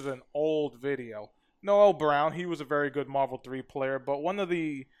mean, this is an old video. Noel Brown, he was a very good Marvel 3 player, but one of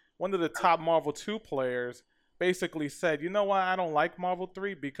the top Marvel 2 players basically said, you know what, I don't like Marvel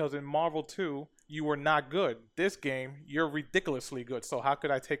 3 because in Marvel 2, you were not good. This game, you're ridiculously good. So how could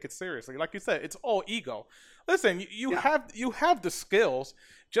I take it seriously? Like you said, it's all ego. Listen, you have the skills.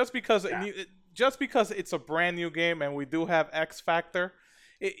 Just because it's a brand new game and we do have X Factor,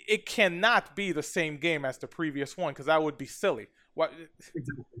 it cannot be the same game as the previous one because that would be silly. What?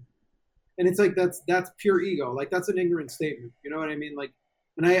 Exactly. And it's like that's pure ego. Like that's an ignorant statement. You know what I mean? Like,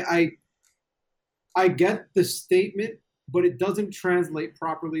 and I get the statement, but it doesn't translate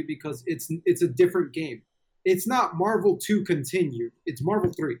properly because it's a different game. It's not Marvel 2 continued. It's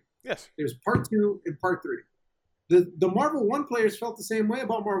Marvel 3. Yes. There's part 2 and part 3. The Marvel 1 players felt the same way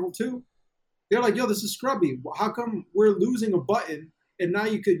about Marvel 2. They're like, yo, this is scrubby. How come we're losing a button and now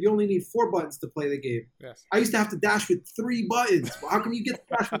you only need 4 buttons to play the game? Yes. I used to have to dash with 3 buttons. How come you get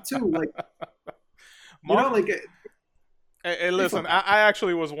to dash with 2? Like, you know, like. Hey, listen, I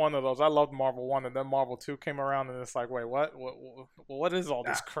actually was one of those. I loved Marvel 1, and then Marvel 2 came around, and it's like, wait, what is all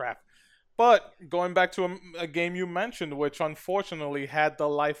this crap? But going back to a game you mentioned, which unfortunately had the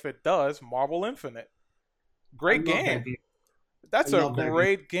life it does, Marvel Infinite. Great game. That's I a love that game.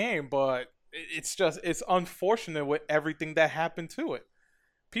 great game, but it's unfortunate with everything that happened to it.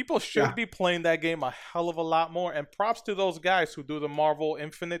 People should Yeah. be playing that game a hell of a lot more. And props to those guys who do the Marvel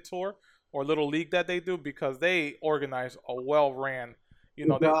Infinite Tour or Little League that they do, because they organize a well ran,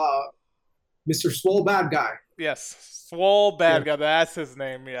 With, Mr. Swole Bad Guy. yes, Swole Bad Yeah. Guy, that's his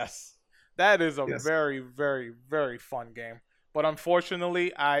name, yes. That is a Yes. very, very, very fun game. But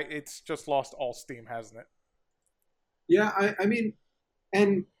unfortunately, it's just lost all steam, hasn't it? Yeah, I mean,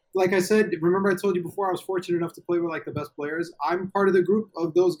 and like I said, remember I told you before, I was fortunate enough to play with like the best players. I'm part of the group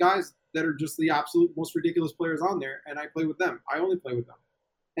of those guys that are just the absolute most ridiculous players on there, and I play with them. I only play with them,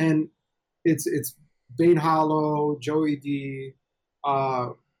 and it's Bane Hollow, Joey D,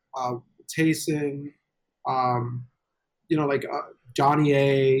 Tayson, like Johnny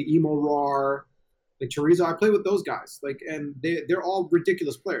A, Emo Rar, like Chorizo. I play with those guys, like, and they're all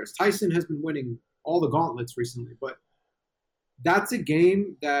ridiculous players. Tyson has been winning all the gauntlets recently, but that's a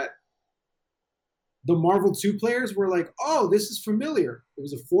game that the Marvel 2 players were like, oh, this is familiar. It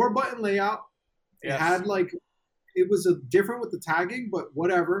was a 4-button layout. It had like, it was a different with the tagging, but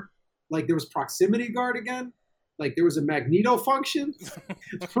whatever. Like there was proximity guard again. Like there was a Magneto function.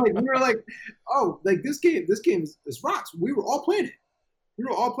 Like we were like, oh, like this game is rocks. We were all playing it.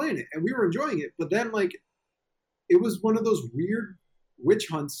 And we were enjoying it. But then like, it was one of those weird witch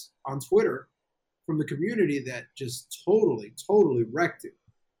hunts on Twitter from the community that just totally wrecked it.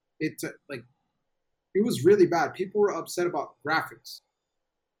 It was really bad. People were upset about graphics.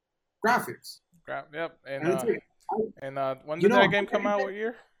 Yep. And when You did know, that game come out? What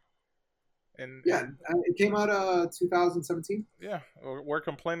year? It came out 2017. Yeah, we're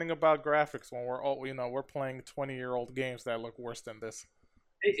complaining about graphics when we're playing 20-year-old games that look worse than this.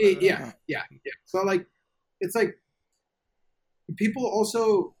 Yeah. So like, it's like people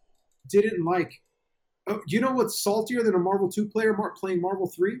also didn't like. You know what's saltier than a Marvel 2 player playing Marvel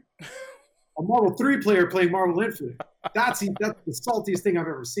 3? A Marvel 3 player playing Marvel Infinite. That's the saltiest thing I've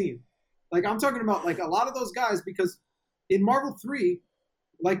ever seen. Like I'm talking about like a lot of those guys, because in Marvel 3,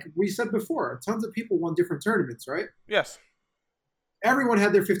 like we said before, tons of people won different tournaments, right? Yes. Everyone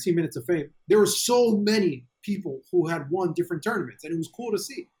had their 15 minutes of fame. There were so many people who had won different tournaments, and it was cool to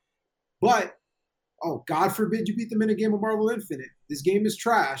see. But, oh, God forbid you beat them in a game of Marvel Infinite. This game is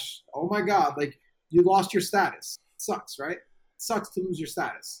trash. Oh my God, like you lost your status. It sucks, right? It sucks to lose your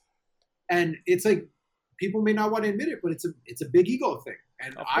status. And it's like, people may not want to admit it, but it's a big ego thing.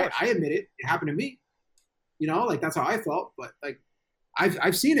 And I admit it. It happened to me. Like that's how I felt. But like,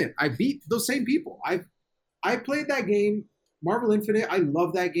 I've seen it. I beat those same people. I played that game, Marvel Infinite. I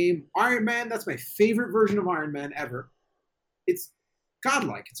love that game. Iron Man, that's my favorite version of Iron Man ever. It's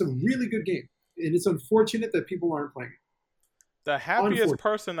godlike. It's a really good game. And it's unfortunate that people aren't playing it. The happiest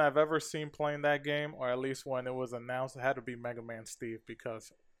person I've ever seen playing that game, or at least when it was announced, it had to be Mega Man Steve,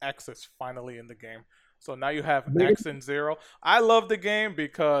 because X is finally in the game. So now you have X and Zero. I love the game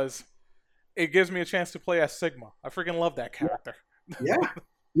because it gives me a chance to play as Sigma. I freaking love that character. Yeah.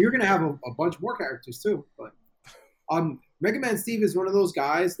 You're going to have a bunch more characters too. But Mega Man Steve is one of those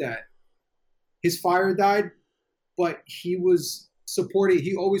guys that his fire died, but he was supporting.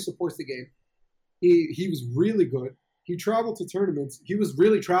 He always supports the game. He was really good. He traveled to tournaments. He was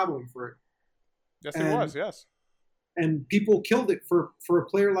really traveling for it. Yes, he was. Yes. And people killed it for a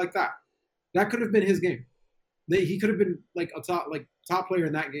player like that. That could have been his game. He could have been like a top player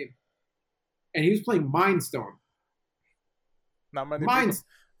in that game. And he was playing Mind Stone. Not many people.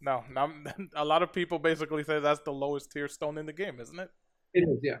 No, a lot of people basically say that's the lowest tier stone in the game, isn't it? It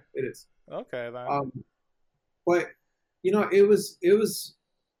is, yeah, it is. Okay, then. But it was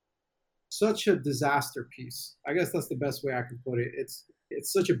such a disaster piece. I guess that's the best way I can put it. It's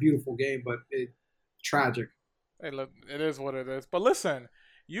such a beautiful game, but it's tragic. Hey, look, it is what it is. But listen,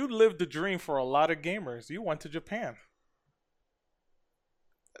 you lived the dream for a lot of gamers. You went to Japan.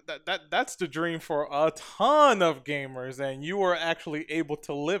 That's the dream for a ton of gamers, and you were actually able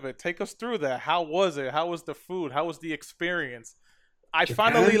to live it. Take us through that. How was it? How was the food? How was the experience? I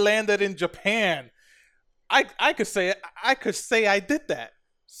finally landed in Japan. I could say I did that.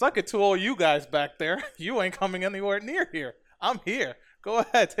 Suck it to all you guys back there. You ain't coming anywhere near here. I'm here. Go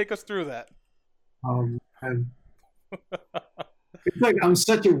ahead, take us through that. It's like I'm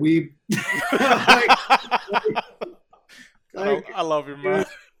such a weeb. I love you, man.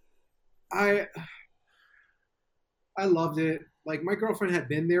 I loved it. Like my girlfriend had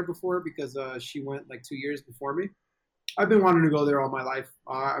been there before because she went like 2 years before me. I've been wanting to go there all my life.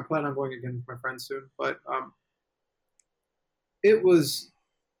 I plan on going again with my friends soon. But it was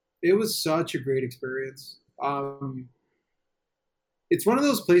such a great experience. It's one of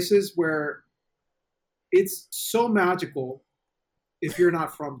those places where it's so magical if you're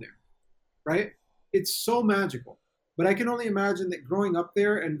not from there, right? It's so magical. But I can only imagine that growing up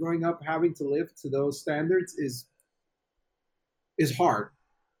there and growing up having to live to those standards is hard.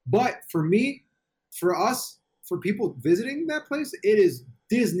 But for me, for us, for people visiting that place, it is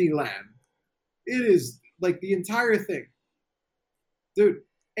Disneyland. It is like the entire thing. Dude,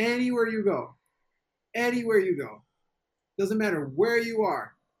 anywhere you go, doesn't matter where you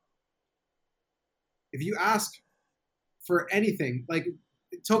are. If you ask for anything, like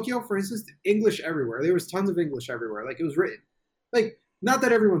Tokyo, for instance, English everywhere. There was tons of English everywhere. Like it was written. Like, not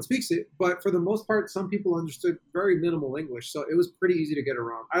that everyone speaks it, but for the most part, some people understood very minimal English. So it was pretty easy to get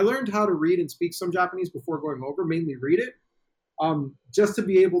around. I learned how to read and speak some Japanese before going over, mainly read it, just to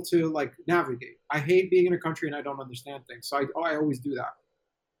be able to like navigate. I hate being in a country and I don't understand things. So I always do that.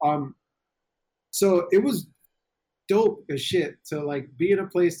 So it was dope as shit to like be in a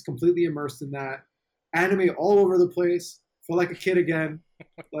place completely immersed in that. Anime all over the place. Feel like a kid again.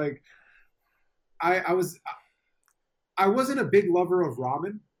 Like I wasn't a big lover of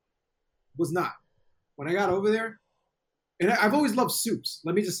ramen. Was not. When I got over there, and I've always loved soups.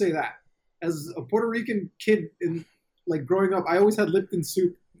 Let me just say that. As a Puerto Rican kid in like growing up, I always had Lipton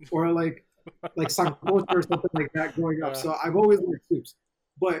soup or like sancocho or something like that growing up. So I've always liked soups.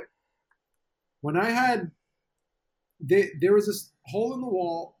 But when I had there was this hole in the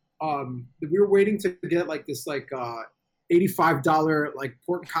wall. We were waiting to get like this like $85 like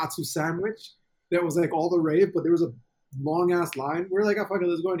pork katsu sandwich that was like all the rave, but there was a long ass line. We were like, oh fuck it,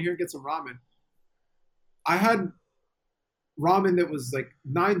 let's go in here and get some ramen. I had ramen that was like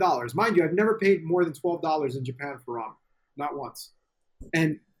 $9. Mind you, I've never paid more than $12 in Japan for ramen. Not once.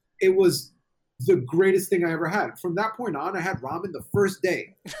 And it was the greatest thing I ever had. From that point on, I had ramen the first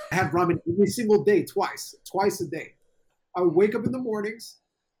day. I had ramen every single day, twice a day. I would wake up in the mornings.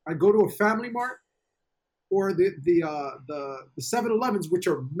 I'd go to a Family Mart or the 7-Elevens, which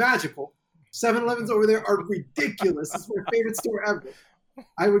are magical. 7-Elevens over there are ridiculous. It's my favorite store ever.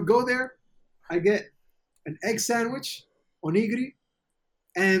 I would go there. I get an egg sandwich, onigiri,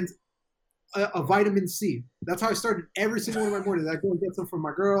 and a vitamin C. That's how I started every single one of my mornings. I'd go and get some from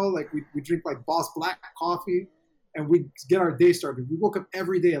my girl. Like we drink like Boss Black coffee, and we'd get our day started. We woke up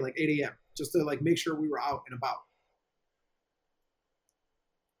every day at like 8 a.m. just to like make sure we were out and about.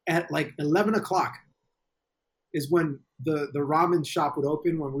 At like 11 o'clock is when the ramen shop would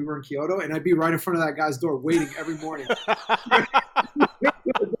open when we were in Kyoto, and I'd be right in front of that guy's door waiting every morning.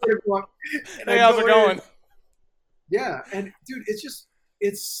 Hey, how's it going? Yeah, and dude,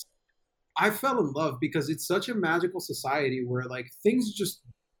 I fell in love because it's such a magical society where like things just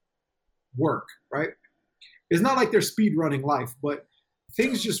work, right? It's not like they're speed running life, but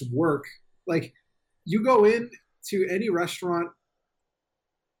things just work. Like you go in to any restaurant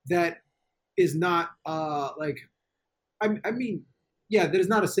that is not like I mean, yeah, that is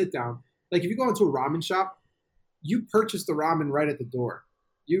not a sit down. Like if you go into a ramen shop, you purchase the ramen right at the door.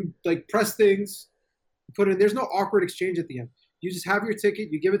 You like press things, put it in. There's no awkward exchange at the end. You just have your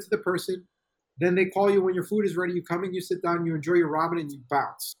ticket, you give it to the person, then they call you when your food is ready. You come in, you sit down, you enjoy your ramen, and you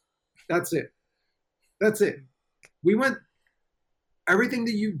bounce. That's it. That's it. We went. Everything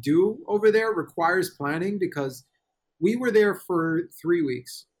that you do over there requires planning because we were there for 3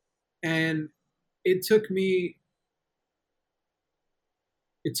 weeks. And it took me,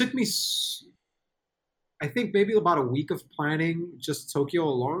 I think maybe about a week of planning just Tokyo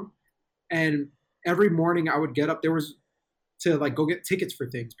alone. And every morning I would get up, there was to like go get tickets for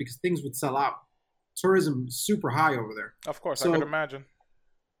things because things would sell out. Tourism is super high over there. Of course, So I could imagine.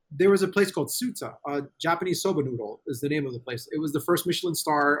 there was a place called Sutsa, Japanese soba noodle is the name of the place. It was the first Michelin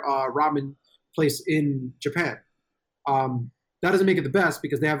star ramen place in Japan. That doesn't make it the best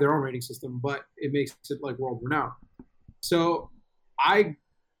because they have their own rating system, but it makes it like world renowned. So I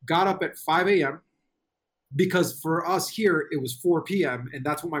got up at 5 a.m. because for us here, it was 4 p.m. and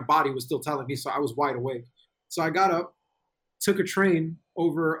that's what my body was still telling me. So I was wide awake. So I got up, took a train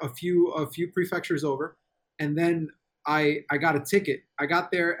over a few prefectures over, and then I got a ticket. I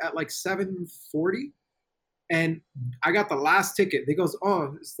got there at like 7:40, and I got the last ticket. They goes,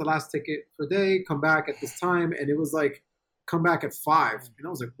 oh, it's the last ticket for the day. Come back at this time. And it was like, come back at 5. And I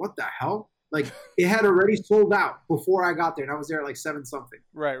was like, what the hell? Like it had already sold out before I got there, and I was there at like 7 something.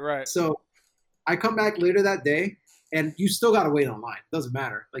 Right. So I come back later that day, and you still got to wait online. Doesn't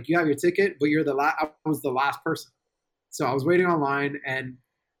matter. Like you have your ticket, but you're the last. I was the last person. So I was waiting online, and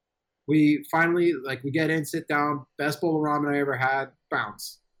we finally, like, we get in, sit down, best bowl of ramen I ever had,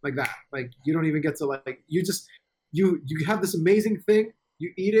 bounce. Like that. Like, you don't even get to, like, you just, you have this amazing thing,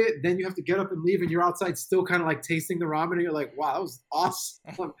 you eat it, then you have to get up and leave, and you're outside still kind of, like, tasting the ramen, and you're like, wow, that was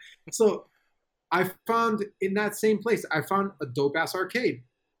awesome. So I found in that same place, I found a dope ass arcade.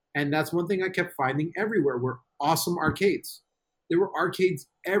 And that's one thing I kept finding everywhere were awesome arcades. There were arcades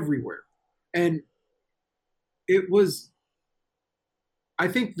everywhere. And it was, I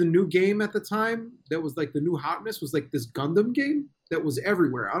think the new game at the time that was like the new hotness was like this Gundam game that was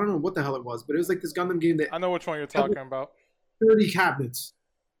everywhere. I don't know what the hell it was, but it was like this Gundam game that I know which one you're talking about. 30 cabinets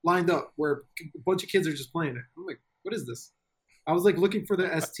lined up where a bunch of kids are just playing it. I'm like, what is this? I was like looking for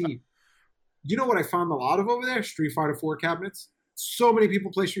the ST. You know what I found a lot of over there? Street Fighter 4 cabinets. So many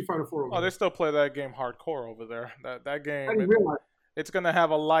people play Street Fighter 4 over Oh, there. they still play that game hardcore over there. That I game, didn't realize. it's gonna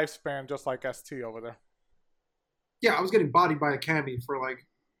have a lifespan just like ST over there. Yeah, I was getting bodied by a cami for like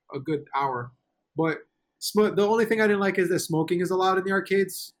a good hour. But the only thing I didn't like is that smoking is allowed in the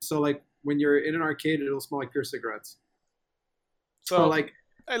arcades. So like when you're in an arcade, it'll smell like pure cigarettes. So like,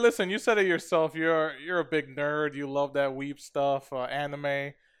 hey, listen, you said it yourself. You're a big nerd. You love that weeb stuff,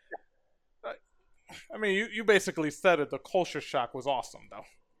 anime. I mean, you basically said it. The culture shock was awesome, though.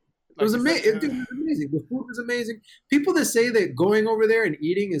 it was you amazing. said- It was amazing. The food was amazing. People that say that going over there and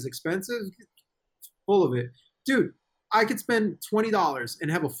eating is expensive, full of it. Dude, I could spend $20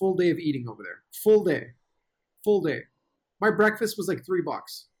 and have a full day of eating over there. Full day. Full day. My breakfast was like $3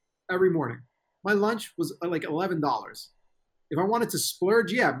 every morning. My lunch was like $11. If I wanted to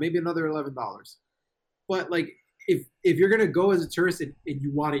splurge, yeah, maybe another $11. But like if you're gonna go as a tourist and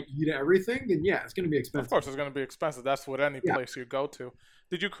you want to eat everything, then yeah, it's gonna be expensive. Of course, it's gonna be expensive. That's what any Yeah. place you go to.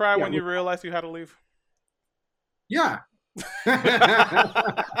 Did you cry Yeah, when you realized you had to leave? Yeah.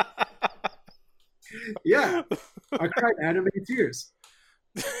 Yeah. I cried anime tears.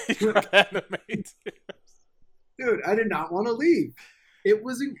 You anime tears. Dude, I did not want to leave. It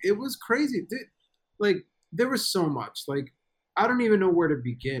was crazy. Dude, like there was so much. Like I don't even know where to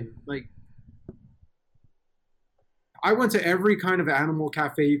begin. Like I went to every kind of animal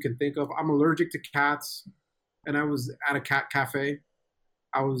cafe you can think of. I'm allergic to cats, and I was at a cat cafe.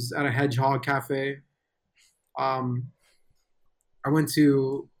 I was at a hedgehog cafe. I went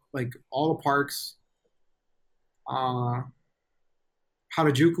to like all the parks.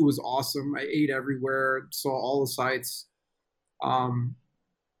 Harajuku was awesome. I ate everywhere, saw all the sights. I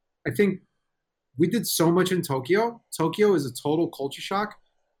think we did so much in Tokyo. Tokyo is a total culture shock.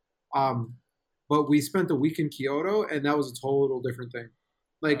 But we spent a week in Kyoto, and that was a total different thing.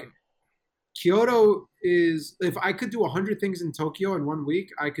 Like Kyoto is, if I could do 100 things in Tokyo in 1 week,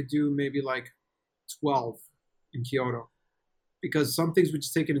 I could do maybe like 12 in Kyoto, because some things would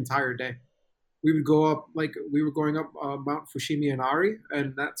just take an entire day. We would go up, like we were going up Mount Fushimi Inari,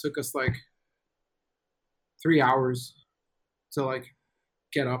 and that took us like 3 hours to like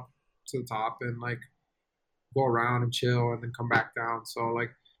get up to the top and like go around and chill and then come back down. So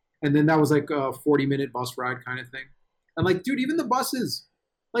like, and then that was like a 40-minute bus ride kind of thing. And like, dude, even the buses,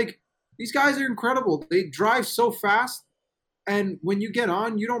 like these guys are incredible. They drive so fast, and when you get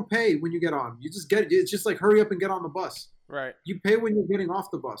on, you don't pay when you get on. You just get, it's just like hurry up and get on the bus. Right. You pay when you're getting off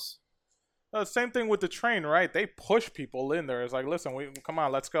the bus. Same thing with the train, right? They push people in there. It's like, listen, come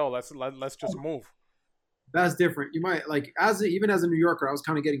on, let's go. Let's just move. That's different. You might like even as a New Yorker, I was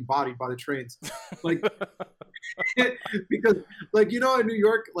kind of getting bodied by the trains, like because like in New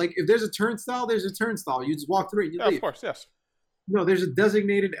York, like if there's a turnstile, there's a turnstile. You just walk through it. And you Yeah, leave. of course, yes. No, there's a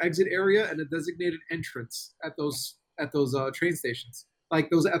designated exit area and a designated entrance at those train stations, like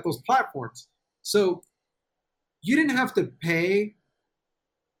those at those platforms. So you didn't have to pay.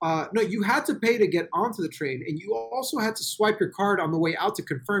 No, you had to pay to get onto the train, and you also had to swipe your card on the way out to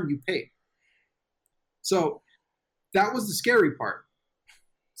confirm you paid. So that was the scary part.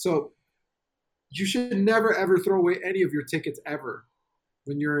 So you should never ever throw away any of your tickets ever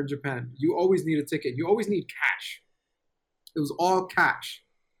when you're in Japan. You always need a ticket. You always need cash. It was all cash.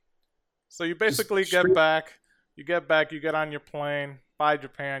 So you basically Just get straight- back, you get on your plane, by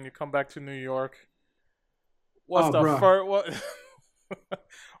Japan, you come back to New York. What's Oh, the bruh. first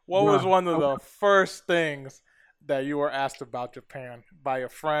what was Bruh. one of the first things that you were asked about Japan by a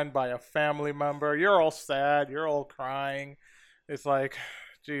friend, by a family member? You're all sad, you're all crying. It's like,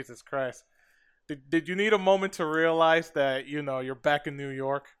 Jesus Christ. Did you need a moment to realize that, you're back in New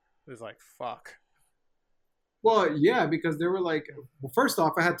York? It's like, fuck. Well, yeah, because they were like, well, first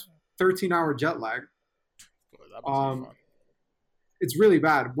off, I had 13-hour jet lag. That must be fun. It's really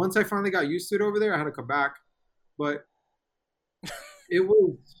bad. Once I finally got used to it over there, I had to come back. But it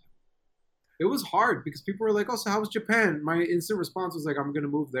was hard because people were like, "Oh, so how was Japan?" My instant response was like, "I'm gonna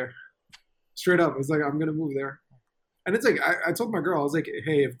move there." Straight up, it's like I'm gonna move there. And it's like I told my girl, I was like,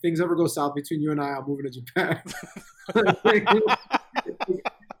 "Hey, if things ever go south between you and I'm moving to Japan."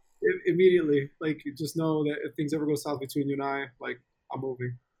 Immediately, like just know that if things ever go south between you and I, like I'm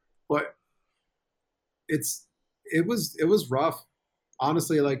moving. But it was rough,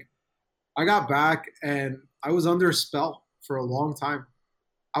 honestly. Like I got back and I was under a spell for a long time.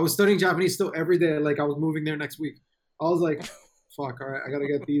 I was studying Japanese still every day. Like I was moving there next week. I was like, fuck, all right, I gotta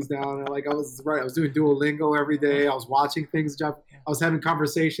get these down. And like I was doing Duolingo every day. I was watching things. I was having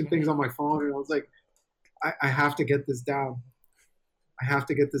conversation things on my phone, and I was like, I have to get this down. I have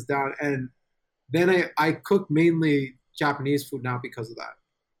to get this down. And then I cook mainly Japanese food now because of that.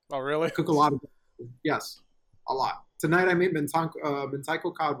 Oh, really? I cook a lot of food. Yes, a lot. Tonight I made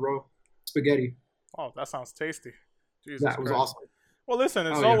mentaiko cod roe spaghetti. Oh, that sounds tasty. Jesus That was Christ. awesome. Well, listen,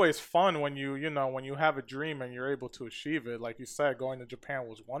 it's Oh, yeah. always fun when when you have a dream and you're able to achieve it. Like you said, going to Japan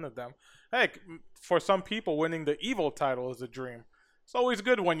was one of them. Heck, for some people, winning the EVO title is a dream. It's always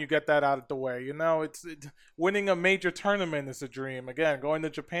good when you get that out of the way. Winning a major tournament is a dream. Again, going to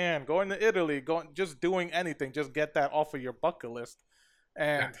Japan, going to Italy, just doing anything, just get that off of your bucket list.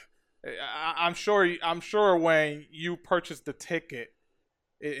 And I'm sure when you purchase the ticket,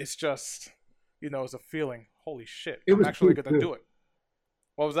 it's just, it's a feeling. Holy shit! It I'm was actually cheap, gonna too. do it.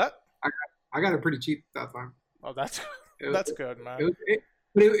 What was that? I got it pretty cheap that time. Oh, that's It- that's good, man.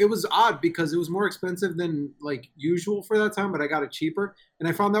 It was odd because it was more expensive than like usual for that time, but I got it cheaper. And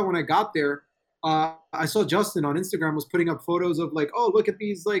I found out when I got there, I saw Justin on Instagram was putting up photos of like, oh, look at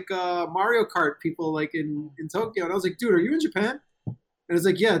these like Mario Kart people like in Tokyo. And I was like, dude, are you in Japan? And it's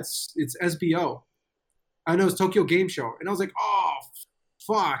like, yeah, it's SBO. I know it's Tokyo Game Show. And I was like, oh,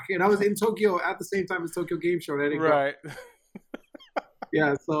 fuck. And I was in Tokyo at the same time as Tokyo Game Show. And I didn't go. Right.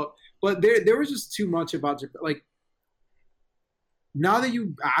 Yeah, so but there was just too much about Japan. Like now that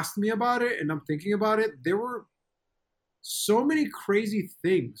you asked me about it and I'm thinking about it, there were so many crazy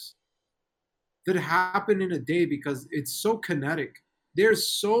things that happen in a day because it's so kinetic. There's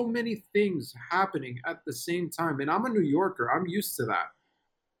so many things happening at the same time. And I'm a New Yorker. I'm used to that.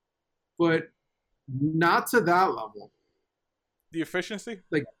 But not to that level. The efficiency?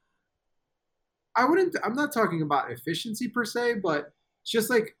 I'm not talking about efficiency per se, but it's just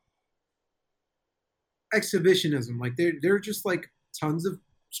like exhibitionism. Like they're just like tons of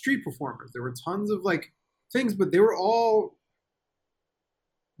street performers. There were tons of like things, but they were all,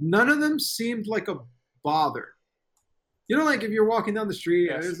 none of them seemed like a bother. Like if you're walking down the street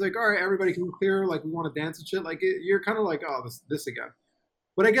and it's like, all right, everybody can clear, like we want to dance and shit. Like you're kind of like, oh, this again.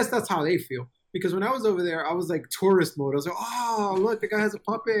 But I guess that's how they feel. Because when I was over there, I was like tourist mode. I was like, oh, look, the guy has a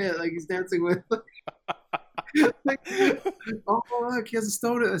puppet. Like he's dancing with. Like, oh, look, he has a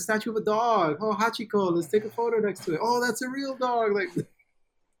statue of a dog. Oh, Hachiko, let's take a photo next to it. Oh, that's a real dog. Like,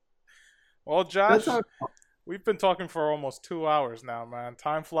 well, Josh, that's how, we've been talking for almost 2 hours now, man.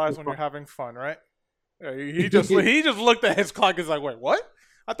 Time flies when you're having fun, right? Yeah, he just looked at his clock and was like, wait, what?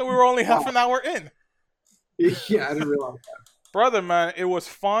 I thought we were only half an hour in. yeah, I didn't realize that. Brother, man, it was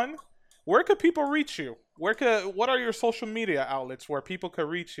fun. Where could people reach you? What are your social media outlets where people could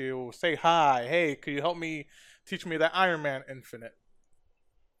reach you? Say hi. Hey, could you help me teach me that Iron Man Infinite?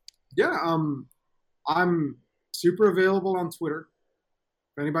 Yeah, I'm super available on Twitter.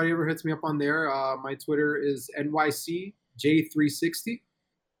 If anybody ever hits me up on there, my Twitter is NYCJ360.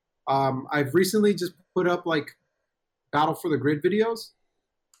 I've recently just put up like Battle for the Grid videos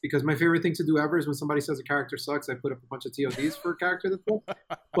because my favorite thing to do ever is when somebody says a character sucks, I put up a bunch of TODs for a character that's cool.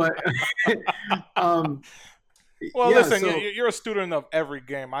 But well, yeah, listen, so, you're a student of every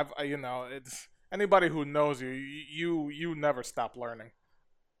game. It's anybody who knows you never stop learning.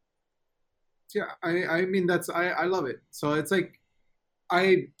 yeah, I mean I love it. So it's like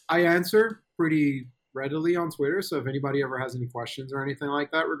I answer pretty readily on Twitter. So if anybody ever has any questions or anything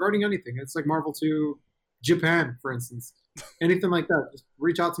like that regarding anything, it's like Marvel 2, Japan, for instance, anything like that, just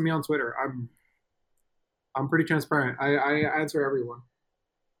reach out to me on Twitter. I'm pretty transparent. I answer everyone.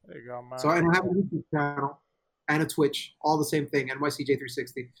 There you go, man. So and I have a YouTube channel and a Twitch, all the same thing,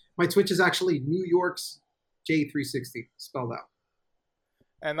 NYCJ360. My Twitch is actually New York's J360 spelled out.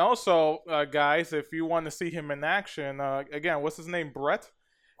 And also, guys, if you want to see him in action, again, what's his name? Brett?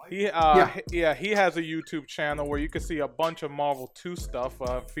 He has a YouTube channel where you can see a bunch of Marvel 2 stuff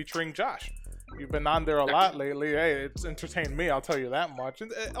featuring Josh. You've been on there a lot lately. Hey, it's entertained me, I'll tell you that much.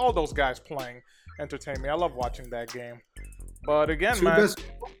 And all those guys playing entertain me. I love watching that game. But again,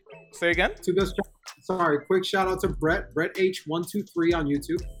 say again? Sorry, quick shout out to Brett H123 on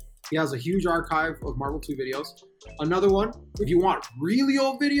YouTube. He has a huge archive of Marvel 2 videos. Another one, if you want really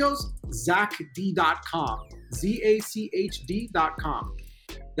old videos, ZachD.com. ZACHD.com.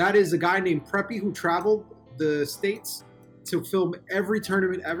 That is a guy named Preppy who traveled the States to film every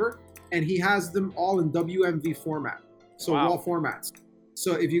tournament ever, and he has them all in WMV format, so raw formats.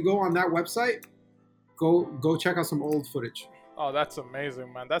 So if you go on that website, go check out some old footage. Oh, that's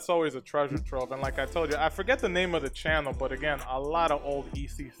amazing, man. That's always a treasure trove. And like I told you, I forget the name of the channel, but again, a lot of old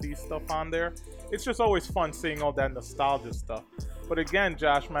ECC stuff on there. It's just always fun seeing all that nostalgia stuff. But again,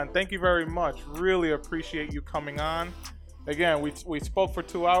 Josh, man, thank you very much. Really appreciate you coming on. Again, we spoke for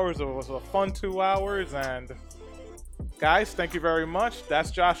 2 hours. It was a fun 2 hours. And guys, thank you very much.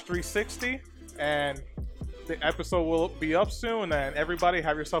 That's Josh360. And the episode will be up soon. And everybody,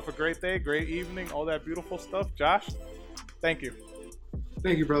 have yourself a great day, great evening, all that beautiful stuff. Josh, thank you.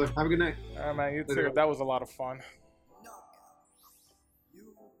 Thank you, brother. Have a good night. All right, man. You Later. too. That was a lot of fun.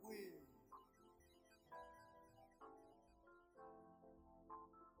 You win.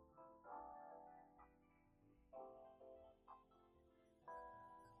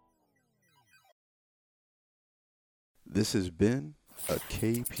 This has been a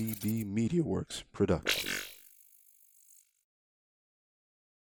KPB Media Works production.